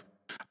entire life.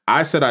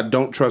 I said I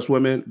don't trust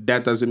women.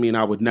 That doesn't mean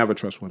I would never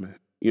trust women.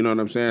 You know what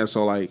I'm saying?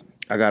 So like,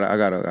 I got a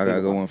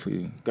good one for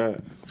you. Go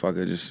ahead. Fuck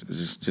it,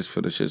 just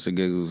for the shits and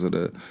giggles of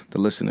the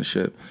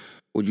listenership.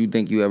 Would you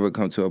think you ever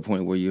come to a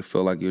point where you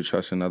feel like you're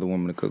trusting another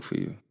woman to cook for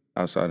you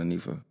outside of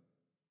Nifa?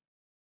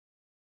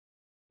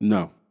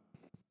 No.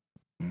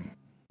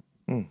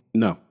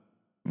 No.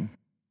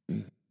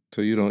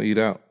 So you don't eat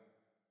out?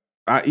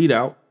 I eat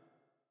out.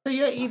 So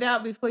you'll eat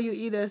out before you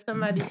eat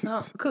somebody's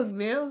cooked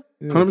meal?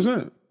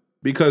 100%.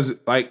 Because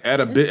like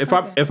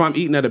if I'm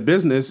eating at a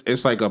business,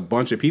 it's like a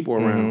bunch of people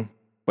around. Mm-hmm.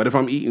 But if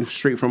I'm eating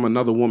straight from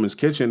another woman's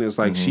kitchen, it's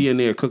like she in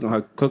there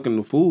cooking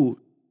the food.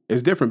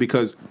 It's different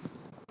because.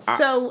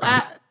 No,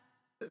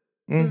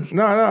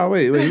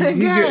 wait. He's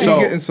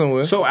getting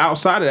somewhere. So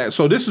outside of that,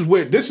 so this is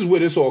where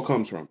this all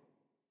comes from.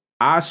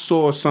 I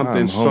saw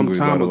something some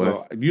time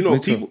ago. You know,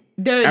 people.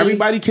 Dirty,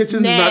 everybody's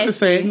kitchen nasty. is not the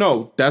same.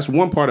 No, that's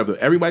one part of it.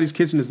 Everybody's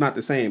kitchen is not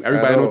the same.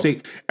 Everybody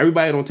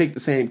don't take the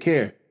same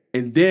care.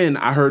 And then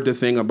I heard the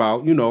thing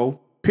about,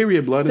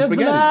 period blood and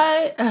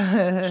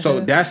spaghetti.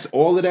 So that's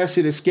all of that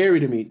shit is scary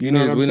to me. You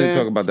know what I'm saying? We didn't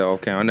talk about that.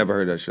 Okay, I never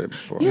heard that shit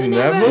before. You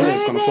never?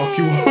 It's gonna fuck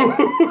you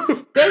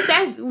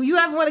up. You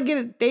ever want to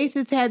get they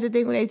just had the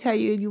thing when they tell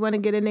you want to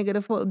get a nigga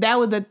to fall. That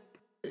was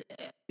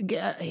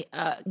get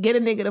a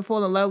nigga to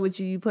fall in love with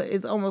you.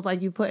 It's almost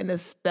like you putting a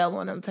spell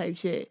on them type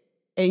shit.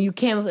 And you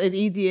it's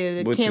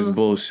easier to Which is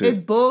bullshit.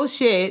 It's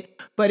bullshit,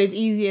 but it's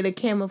easier to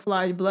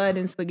camouflage blood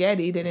and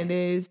spaghetti than it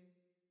is.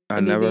 I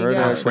never heard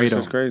that.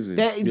 That's crazy.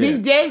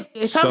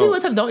 Some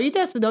people say, don't eat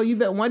that spaghetti.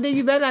 One day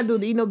you better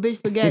not eat no bitch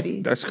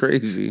spaghetti. That's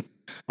crazy.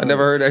 I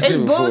never heard that shit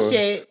before. It's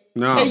bullshit.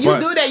 No, and you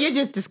do that, you're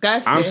just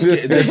disgusting. I'm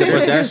scared,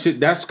 but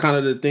that's kind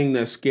of the thing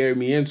that scared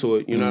me into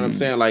it. You know what I'm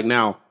saying? Like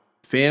now,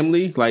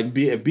 family, like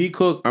be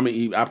cook. I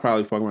mean, I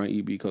probably fuck around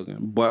eat be cooking,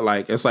 but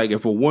like it's like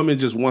if a woman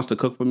just wants to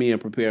cook for me and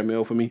prepare a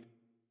meal for me,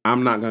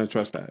 I'm not gonna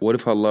trust that. What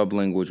if her love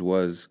language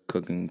was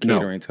cooking,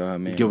 catering to her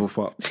man? Give a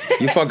fuck.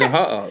 You fucking her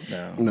up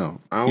now.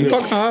 No, I don't. You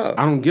fucking her up.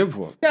 I don't give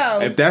a fuck. No.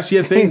 If that's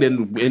your thing,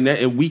 then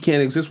and we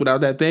can't exist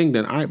without that thing,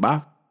 then all right,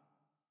 bye.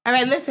 All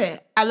right, listen.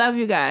 I love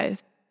you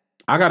guys.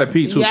 I got to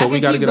pee too, Yeah, so we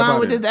got to get up going out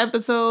with here. this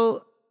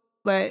episode,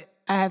 but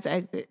I have to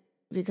exit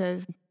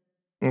because.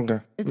 Okay,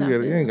 we get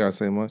it. You ain't gotta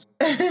say much.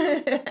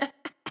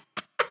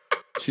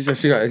 She said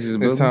she got exit the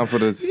building. It's time for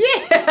this.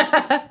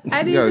 Yeah,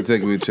 You gotta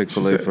take me to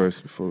Chick-fil-A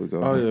first before we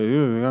go. Oh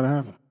yeah, it gotta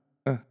happen.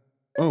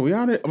 Oh, we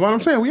out here. What I'm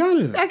saying, we out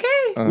here.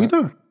 Okay. We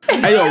done.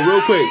 Hey, yo,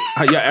 real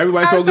quick. Yeah,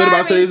 everybody feel good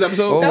about today's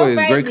episode? Always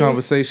fight great me.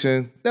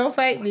 conversation. Don't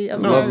fight me.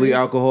 I'm Lovely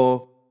sorry.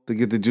 alcohol to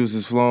get the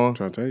juices flowing.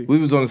 Trying to tell you. We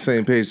was on the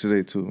same page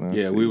today too, man.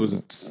 Yeah, we was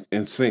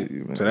in sync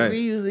We today.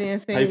 usually in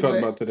sync. How you felt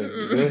but- about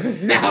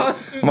today? No.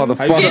 I'm about to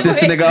How you fuck feel? this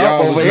nigga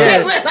up over Shit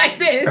here. went like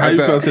this. How you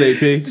felt today,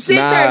 P? Shit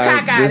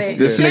turned cock-eyed.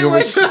 this Shit nigga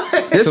was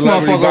went- this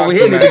Celebrity motherfucker over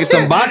here boxing need to get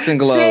some boxing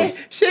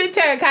gloves. Shit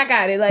turned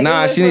cock-eyed. Like,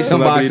 Nah, she needs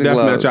some Celebrity boxing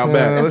gloves. deathmatch out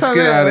Man, back. let's For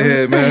get out of real.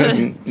 here,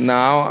 man.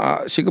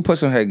 Nah, she could put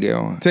some headgear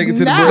on. Take it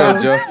to the No.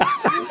 bridge, yo.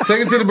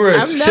 Take it to the bridge.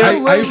 I'm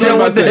Check. not How you feel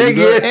about that? You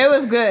good? It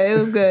was good. It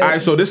was good. All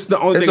right, so this is the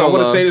only It's thing I all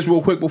want to love. say this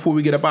real quick before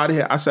we get up out of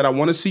here. I said I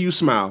want to see you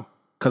smile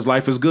because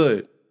life is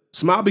good.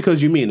 Smile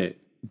because you mean it.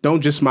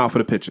 Don't just smile for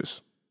the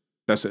pictures.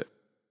 That's it.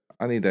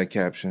 I need that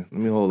caption. Let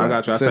me hold I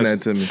that. got you. Send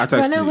that to me. I texted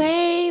Run you.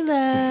 away,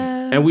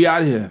 love. And we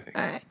out of here.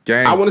 All right.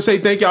 Gang. I want to say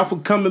thank y'all for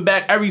coming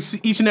back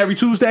each and every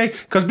Tuesday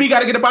because B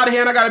got to get up out of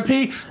here and I got to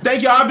pee.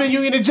 Thank y'all. I've been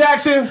Union and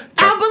Jackson.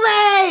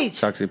 Appalachia.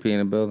 Toxic P in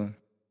the building.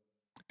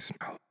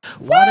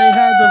 Why they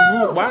had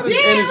the why the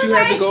energy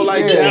had to go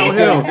like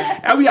downhill?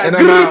 And we got And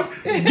I'm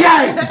out.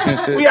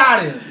 gang. We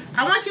out of here.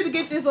 I want you to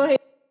get this on here.